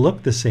not going to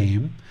look the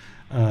same.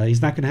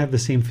 He's not going to have the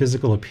same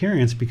physical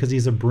appearance because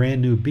he's a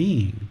brand new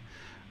being,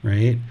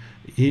 right?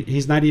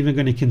 He's not even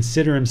going to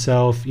consider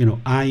himself,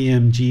 I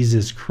am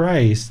Jesus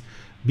Christ,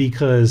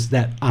 because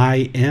that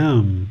I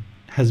am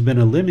has been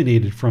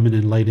eliminated from an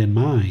enlightened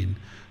mind.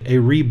 A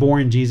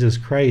reborn Jesus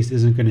Christ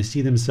isn't going to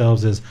see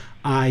themselves as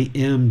I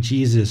am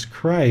Jesus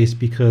Christ,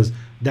 because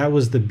that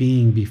was the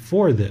being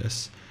before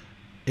this.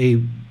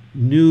 A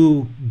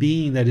new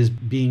being that is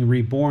being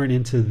reborn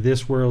into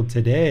this world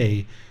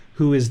today,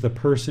 who is the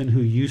person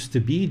who used to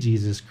be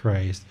Jesus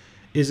Christ,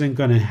 isn't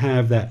going to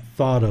have that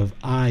thought of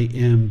I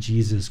am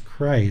Jesus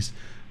Christ.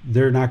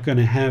 They're not going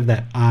to have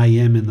that I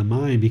am in the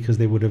mind, because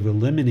they would have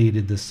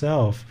eliminated the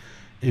self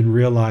and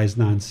realized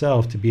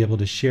non-self to be able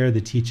to share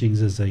the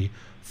teachings as a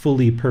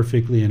fully,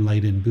 perfectly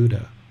enlightened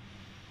Buddha.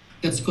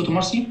 Let's go to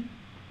Marcy.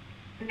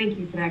 Thank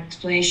you for that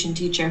explanation,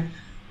 teacher.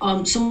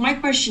 So my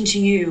question to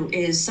you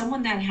is,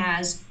 someone that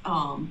has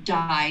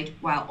died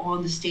while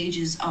on the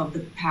stages of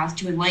the path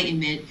to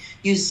enlightenment,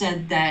 you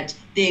said that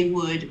they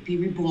would be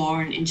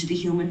reborn into the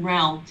human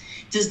realm.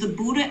 Does the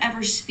Buddha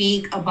ever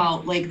speak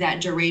about that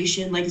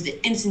duration? Is it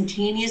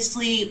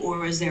instantaneously,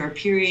 or is there a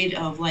period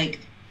of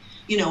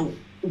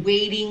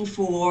waiting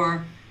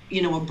for,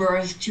 a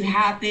birth to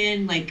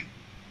happen?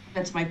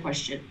 That's my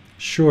question.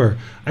 Sure.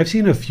 I've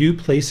seen a few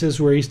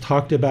places where he's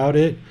talked about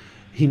it.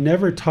 He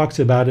never talks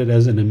about it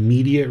as an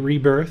immediate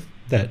rebirth,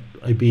 that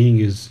a being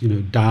is,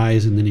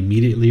 dies and then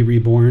immediately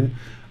reborn.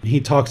 He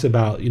talks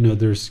about,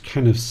 there's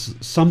kind of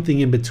something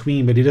in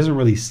between, but he doesn't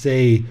really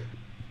say,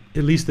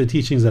 at least the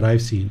teachings that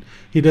I've seen,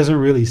 he doesn't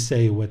really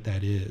say what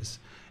that is.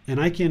 And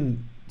I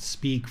can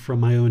speak from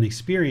my own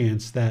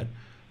experience that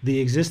the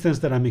existence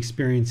that I'm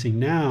experiencing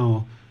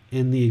now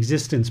and the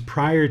existence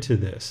prior to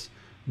this,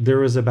 there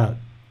was about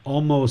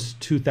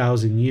almost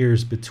 2,000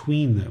 years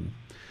between them.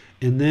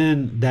 And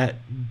then that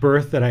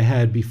birth that I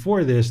had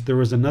before this, there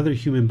was another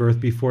human birth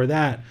before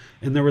that,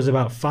 and there was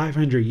about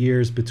 500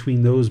 years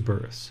between those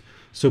births.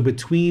 So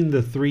between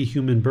the three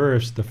human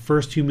births, the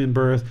first human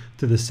birth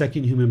to the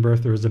second human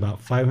birth, there was about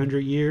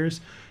 500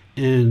 years.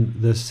 And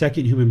the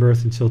second human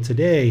birth until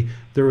today,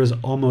 there was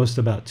almost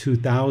about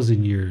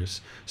 2,000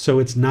 years. So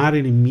it's not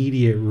an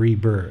immediate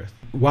rebirth.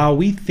 While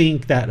we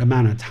think that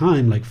amount of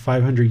time, like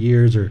 500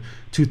 years or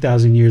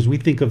 2,000 years, we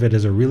think of it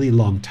as a really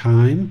long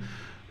time.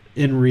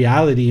 In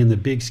reality, in the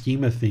big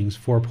scheme of things,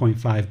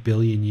 4.5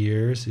 billion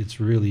years, it's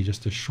really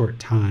just a short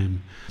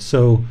time.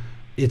 So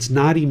it's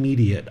not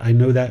immediate. I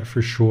know that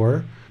for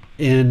sure.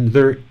 And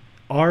there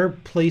are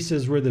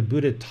places where the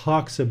Buddha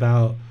talks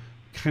about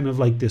kind of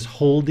like this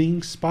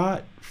holding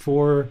spot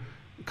for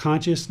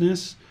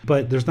consciousness,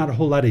 but there's not a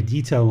whole lot of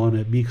detail on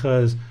it,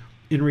 because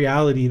in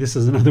reality, this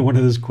is another one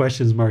of those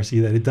questions, Marcy,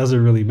 that it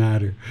doesn't really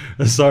matter.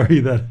 Sorry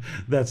that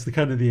that's the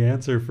kind of the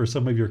answer for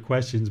some of your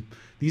questions.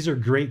 These are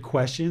great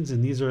questions,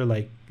 and these are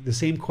like the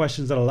same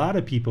questions that a lot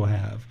of people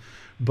have,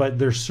 but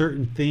there's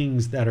certain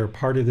things that are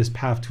part of this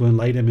path to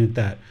enlightenment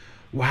that,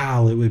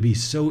 wow, it would be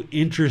so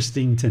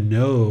interesting to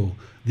know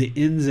the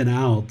ins and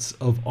outs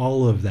of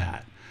all of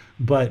that.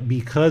 But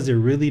because it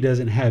really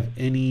doesn't have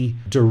any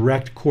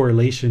direct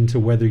correlation to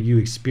whether you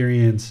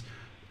experience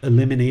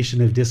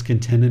elimination of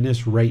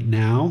discontentedness right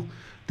now,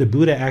 the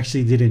Buddha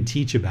actually didn't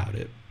teach about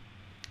it.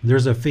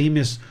 There's a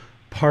famous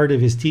part of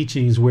his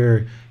teachings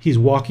where he's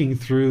walking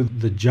through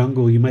the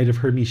jungle. You might have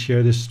heard me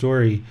share this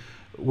story,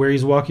 where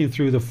he's walking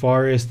through the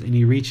forest and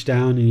he reached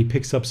down and he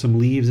picks up some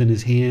leaves in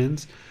his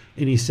hands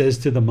and he says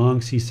to the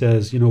monks, he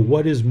says,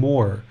 what is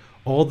more,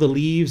 all the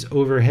leaves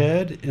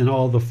overhead and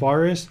all the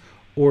forest,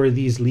 or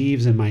these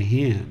leaves in my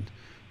hand?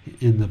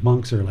 And the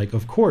monks are like,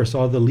 of course,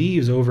 all the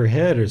leaves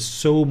overhead are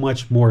so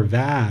much more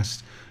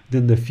vast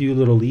than the few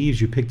little leaves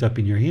you picked up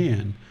in your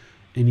hand.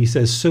 And he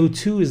says, so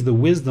too is the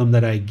wisdom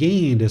that I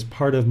gained as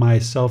part of my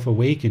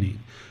self-awakening.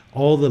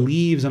 All the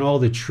leaves and all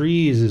the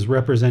trees is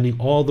representing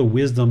all the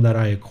wisdom that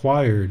I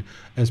acquired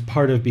as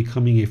part of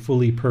becoming a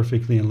fully,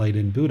 perfectly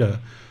enlightened Buddha.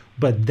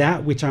 But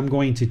that which I'm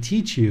going to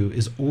teach you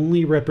is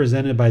only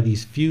represented by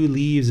these few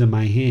leaves in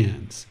my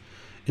hands.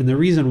 And the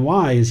reason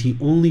why is he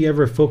only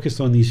ever focused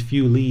on these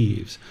few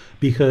leaves,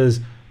 because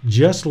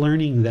just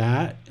learning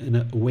that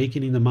and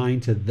awakening the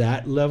mind to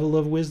that level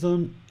of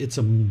wisdom, it's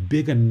a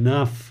big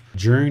enough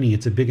journey.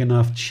 It's a big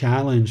enough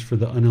challenge for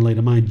the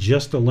unenlightened mind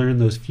just to learn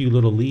those few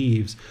little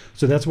leaves.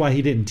 So that's why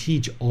he didn't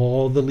teach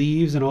all the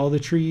leaves and all the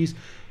trees.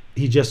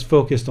 He just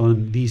focused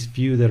on these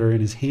few that are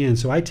in his hand.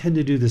 So I tend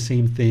to do the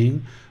same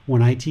thing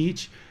when I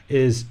teach,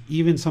 is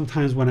even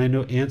sometimes when I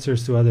know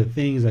answers to other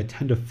things, I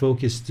tend to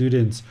focus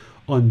students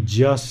on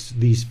just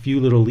these few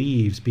little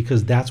leaves,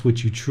 because that's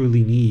what you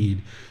truly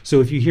need. So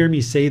if you hear me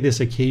say this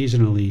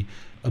occasionally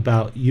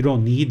about you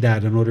don't need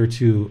that in order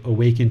to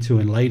awaken to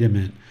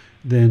enlightenment,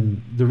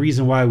 then the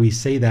reason why we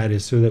say that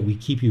is so that we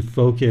keep you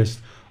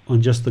focused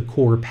on just the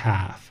core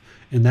path.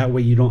 And that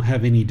way you don't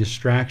have any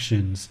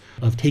distractions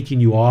of taking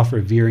you off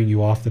or veering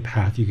you off the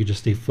path. You could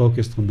just stay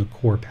focused on the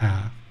core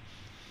path.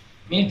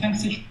 Many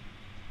thanks, teacher.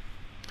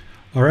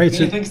 All right.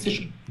 Many thanks,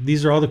 teacher.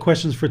 These are all the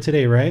questions for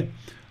today, right?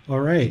 All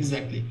right.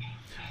 Exactly.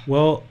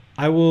 Well,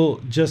 I will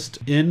just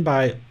end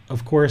by,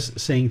 of course,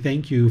 saying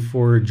thank you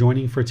for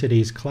joining for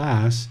today's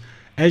class.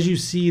 As you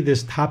see,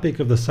 this topic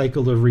of the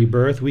cycle of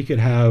rebirth, we could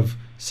have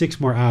 6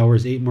 more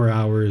hours, 8 more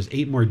hours,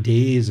 8 more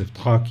days of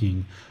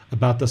talking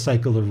about the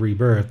cycle of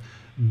rebirth.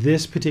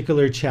 This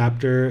particular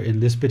chapter in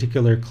this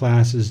particular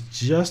class is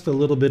just a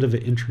little bit of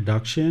an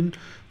introduction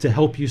to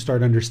help you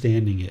start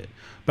understanding it.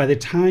 By the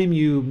time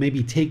you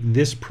maybe take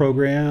this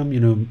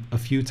program, a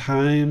few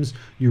times,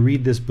 you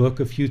read this book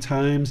a few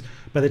times,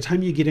 by the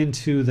time you get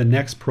into the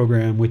next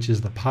program, which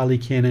is the Pali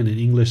Canon and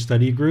English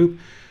Study Group,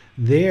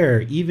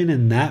 there, even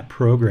in that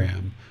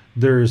program,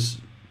 there's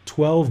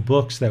 12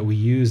 books that we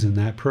use in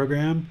that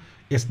program.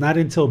 It's not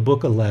until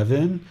book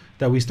 11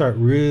 that we start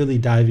really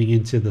diving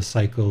into the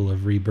cycle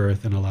of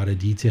rebirth in a lot of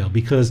detail,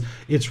 because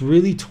it's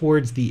really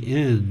towards the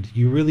end.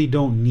 You really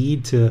don't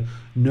need to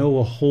know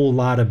a whole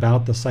lot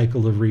about the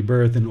cycle of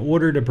rebirth in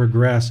order to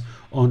progress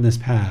on this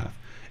path.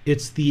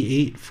 It's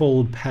the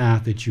eightfold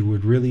path that you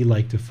would really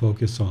like to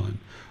focus on.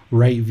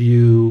 Right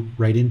view,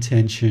 right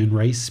intention,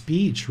 right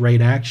speech,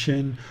 right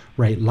action,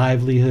 right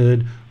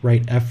livelihood,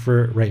 right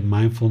effort, right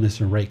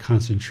mindfulness, and right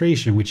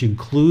concentration, which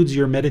includes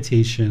your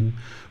meditation,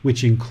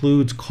 which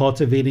includes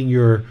cultivating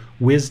your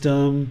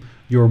wisdom,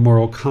 your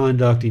moral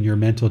conduct, and your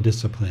mental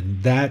discipline.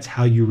 That's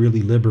how you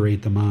really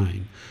liberate the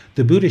mind.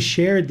 The Buddha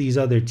shared these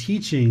other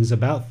teachings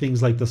about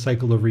things like the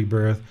cycle of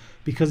rebirth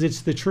because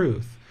it's the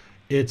truth.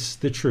 It's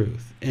the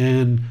truth.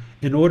 And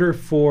in order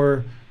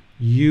for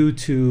you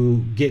to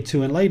get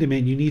to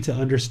enlightenment, you need to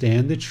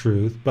understand the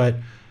truth. But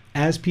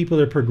as people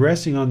are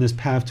progressing on this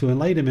path to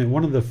enlightenment,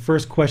 one of the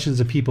first questions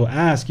that people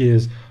ask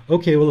is,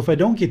 okay, well, if I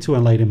don't get to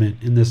enlightenment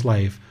in this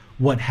life,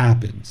 what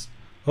happens?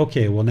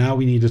 Okay, well, now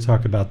we need to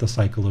talk about the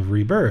cycle of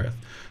rebirth.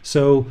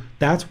 So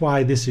that's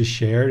why this is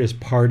shared as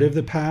part of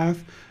the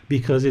path,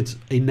 because it's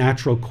a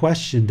natural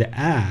question to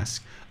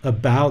ask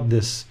about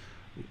this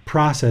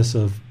process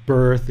of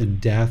birth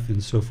and death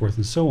and so forth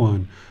and so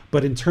on.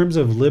 But in terms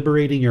of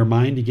liberating your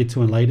mind to get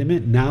to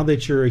enlightenment, now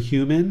that you're a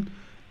human,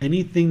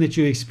 anything that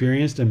you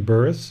experienced in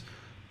births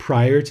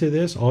prior to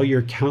this, all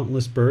your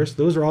countless births,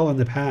 those are all in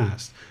the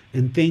past.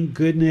 And thank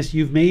goodness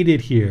you've made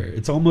it here.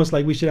 It's almost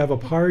like we should have a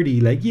party,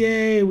 like,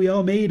 yay, we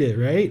all made it,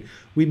 right?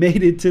 We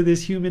made it to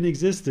this human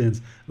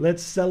existence.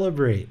 Let's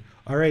celebrate.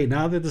 All right,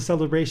 now that the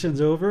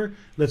celebration's over,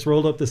 let's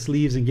roll up the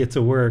sleeves and get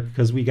to work,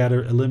 because we got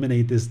to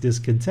eliminate this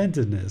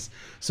discontentedness.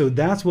 So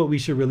that's what we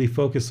should really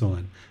focus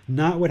on.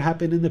 Not what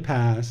happened in the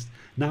past,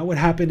 not what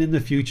happened in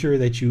the future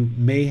that you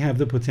may have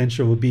the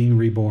potential of being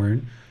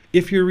reborn.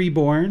 If you're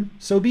reborn,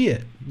 so be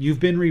it. You've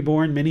been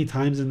reborn many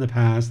times in the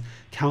past,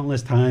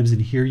 countless times,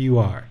 and here you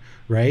are,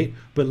 right?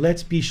 But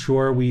let's be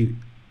sure we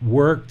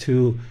work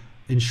to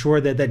ensure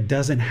that that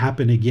doesn't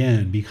happen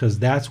again, because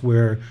that's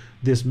where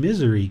this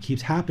misery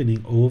keeps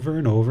happening over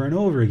and over and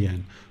over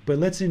again. But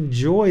let's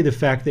enjoy the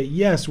fact that,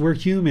 yes, we're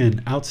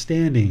human,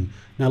 outstanding.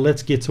 Now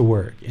let's get to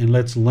work and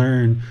let's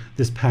learn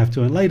this path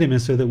to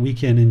enlightenment so that we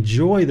can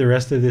enjoy the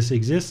rest of this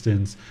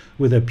existence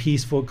with a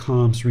peaceful,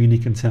 calm, serene,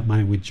 and content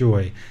mind with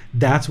joy.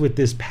 That's what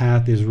this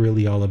path is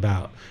really all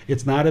about.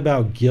 It's not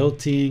about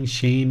guilting,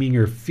 shaming,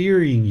 or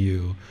fearing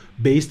you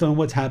based on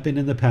what's happened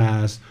in the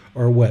past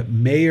or what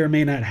may or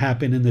may not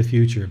happen in the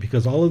future,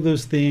 because all of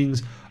those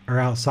things are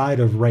outside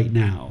of right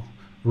now.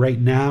 Right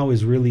now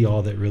is really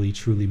all that really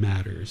truly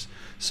matters.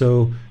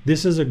 So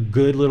this is a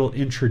good little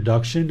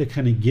introduction to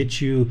kind of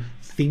get you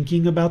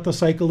thinking about the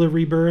cycle of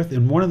rebirth.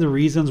 And one of the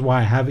reasons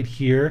why I have it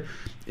here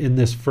in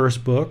this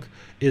first book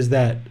is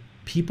that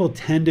people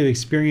tend to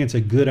experience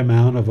a good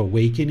amount of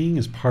awakening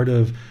as part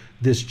of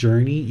this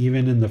journey,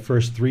 even in the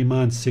first 3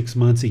 months, 6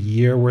 months, a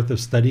year worth of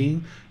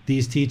studying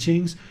these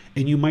teachings.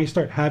 And you might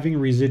start having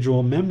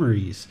residual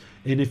memories.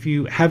 And if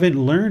you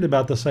haven't learned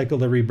about the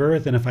cycle of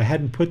rebirth, and if I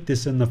hadn't put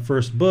this in the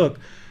first book,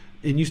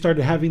 and you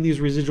started having these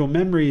residual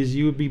memories,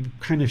 you would be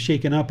kind of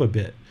shaken up a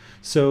bit.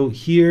 So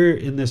here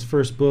in this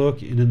first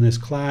book and in this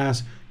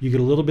class, you get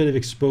a little bit of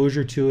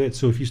exposure to it.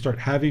 So if you start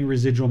having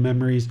residual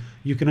memories,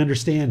 you can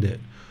understand it.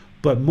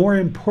 But more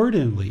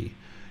importantly,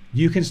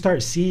 you can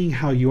start seeing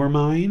how your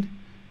mind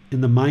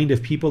and the mind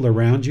of people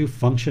around you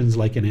functions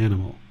like an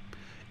animal.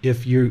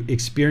 If you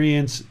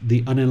experience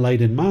the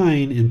unenlightened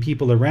mind and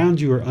people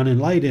around you are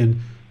unenlightened,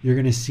 you're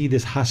going to see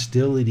this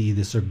hostility,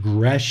 this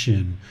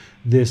aggression,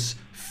 this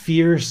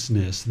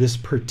fierceness, this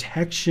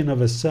protection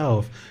of a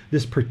self,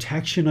 this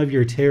protection of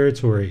your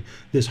territory,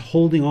 this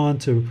holding on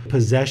to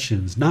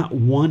possessions, not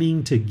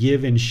wanting to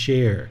give and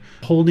share,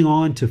 holding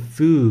on to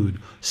food,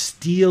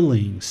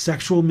 stealing,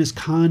 sexual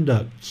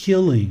misconduct,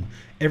 killing.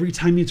 Every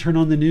time you turn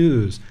on the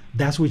news,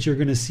 that's what you're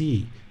going to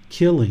see.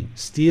 Killing,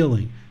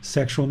 stealing,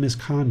 sexual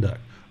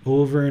misconduct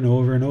over and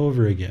over and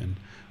over again,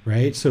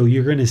 right? So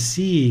you're going to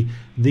see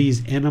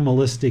these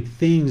animalistic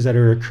things that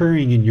are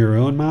occurring in your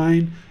own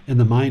mind and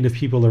the mind of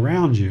people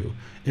around you.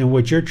 And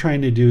what you're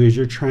trying to do is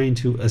you're trying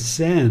to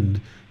ascend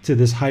to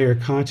this higher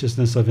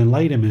consciousness of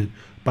enlightenment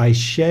by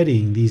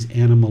shedding these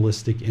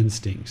animalistic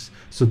instincts.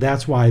 So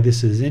that's why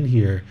this is in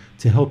here,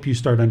 to help you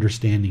start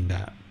understanding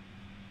that.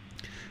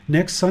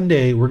 Next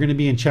Sunday, we're going to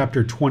be in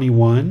chapter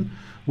 21,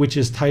 which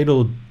is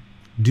titled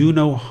Do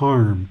No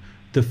Harm,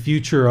 the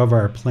Future of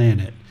Our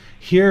Planet.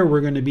 Here we're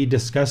going to be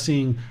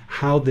discussing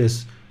how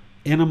this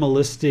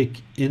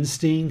animalistic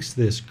instincts,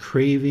 this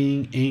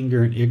craving,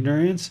 anger, and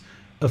ignorance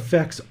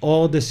affects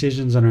all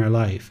decisions in our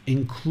life,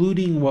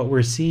 including what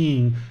we're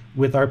seeing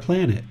with our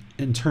planet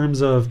in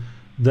terms of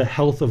the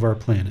health of our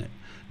planet.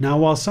 Now,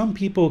 while some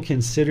people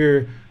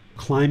consider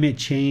climate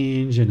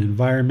change and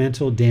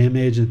environmental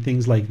damage and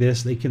things like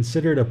this, they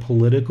consider it a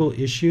political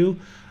issue,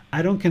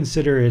 I don't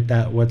consider it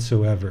that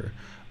whatsoever.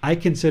 I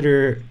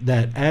consider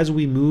that as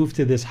we move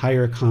to this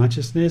higher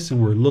consciousness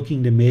and we're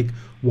looking to make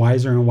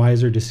wiser and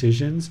wiser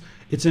decisions,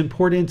 it's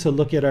important to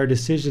look at our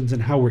decisions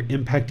and how we're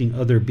impacting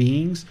other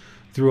beings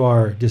through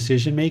our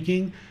decision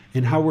making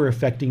and how we're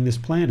affecting this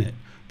planet.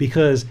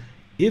 Because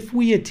if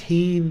we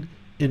attain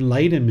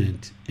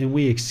enlightenment and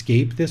we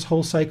escape this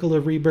whole cycle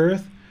of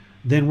rebirth,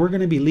 then we're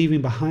going to be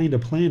leaving behind a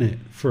planet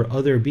for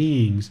other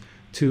beings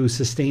to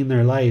sustain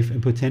their life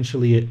and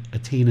potentially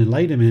attain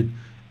enlightenment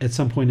at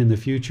some point in the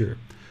future.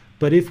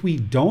 But if we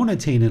don't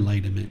attain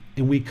enlightenment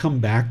and we come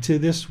back to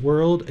this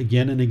world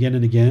again and again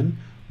and again,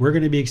 we're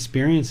going to be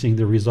experiencing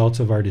the results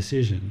of our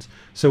decisions.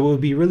 So it would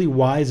be really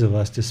wise of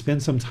us to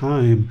spend some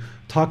time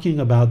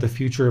talking about the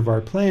future of our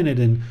planet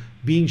and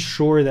being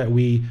sure that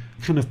we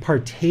kind of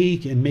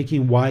partake in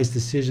making wise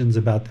decisions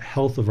about the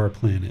health of our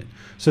planet.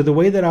 So the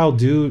way that I'll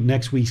do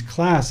next week's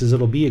class is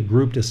it'll be a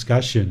group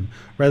discussion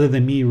rather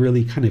than me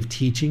really kind of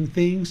teaching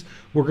things.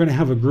 We're going to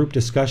have a group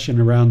discussion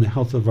around the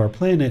health of our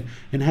planet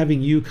and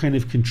having you kind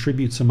of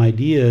contribute some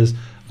ideas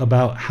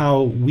about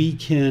how we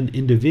can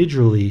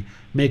individually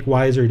make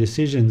wiser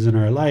decisions in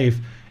our life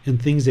and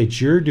things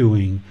that you're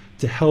doing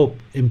to help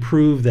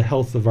improve the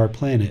health of our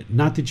planet.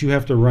 Not that you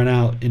have to run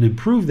out and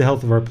improve the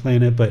health of our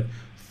planet, but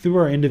through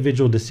our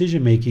individual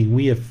decision making,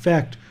 we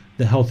affect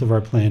the health of our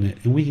planet,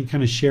 and we can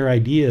kind of share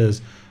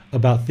ideas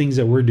about things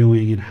that we're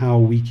doing and how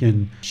we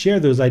can share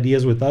those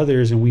ideas with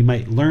others, and we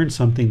might learn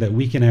something that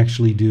we can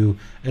actually do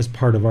as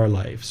part of our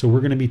life. So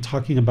we're going to be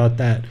talking about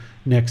that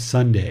next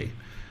Sunday.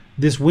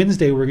 This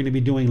Wednesday, we're going to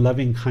be doing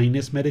loving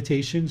kindness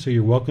meditation, so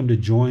you're welcome to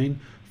join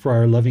for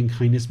our loving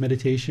kindness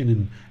meditation,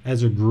 and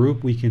as a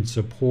group we can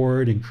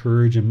support,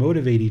 encourage, and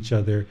motivate each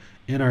other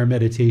in our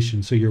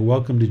meditation. So you're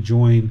welcome to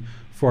join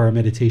for our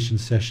meditation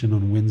session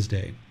on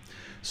Wednesday.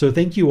 So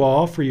thank you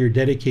all for your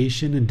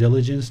dedication and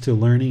diligence to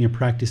learning and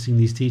practicing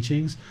these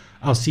teachings.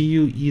 I'll see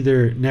you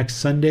either next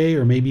Sunday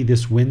or maybe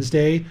this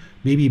Wednesday,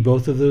 maybe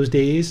both of those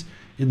days.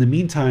 In the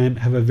meantime,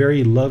 have a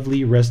very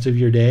lovely rest of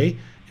your day,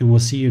 and we'll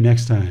see you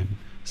next time.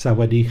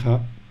 Sawadee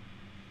ka.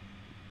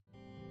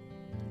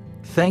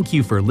 Thank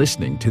you for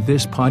listening to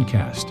this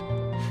podcast.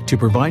 To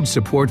provide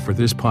support for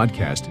this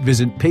podcast,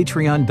 visit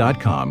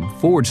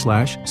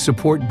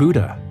patreon.com/support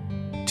Buddha.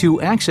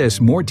 To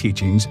access more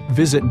teachings,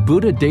 visit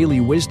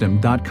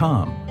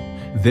buddhadailywisdom.com.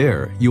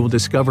 There, you will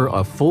discover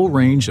a full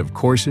range of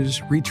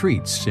courses,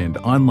 retreats, and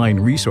online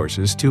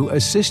resources to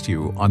assist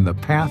you on the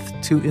path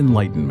to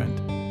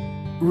enlightenment.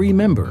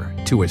 Remember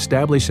to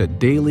establish a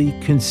daily,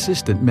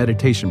 consistent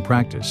meditation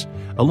practice,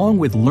 along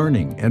with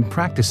learning and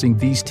practicing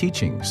these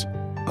teachings.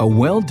 A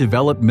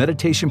well-developed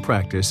meditation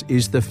practice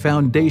is the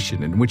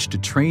foundation in which to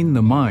train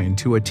the mind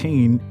to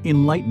attain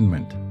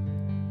enlightenment.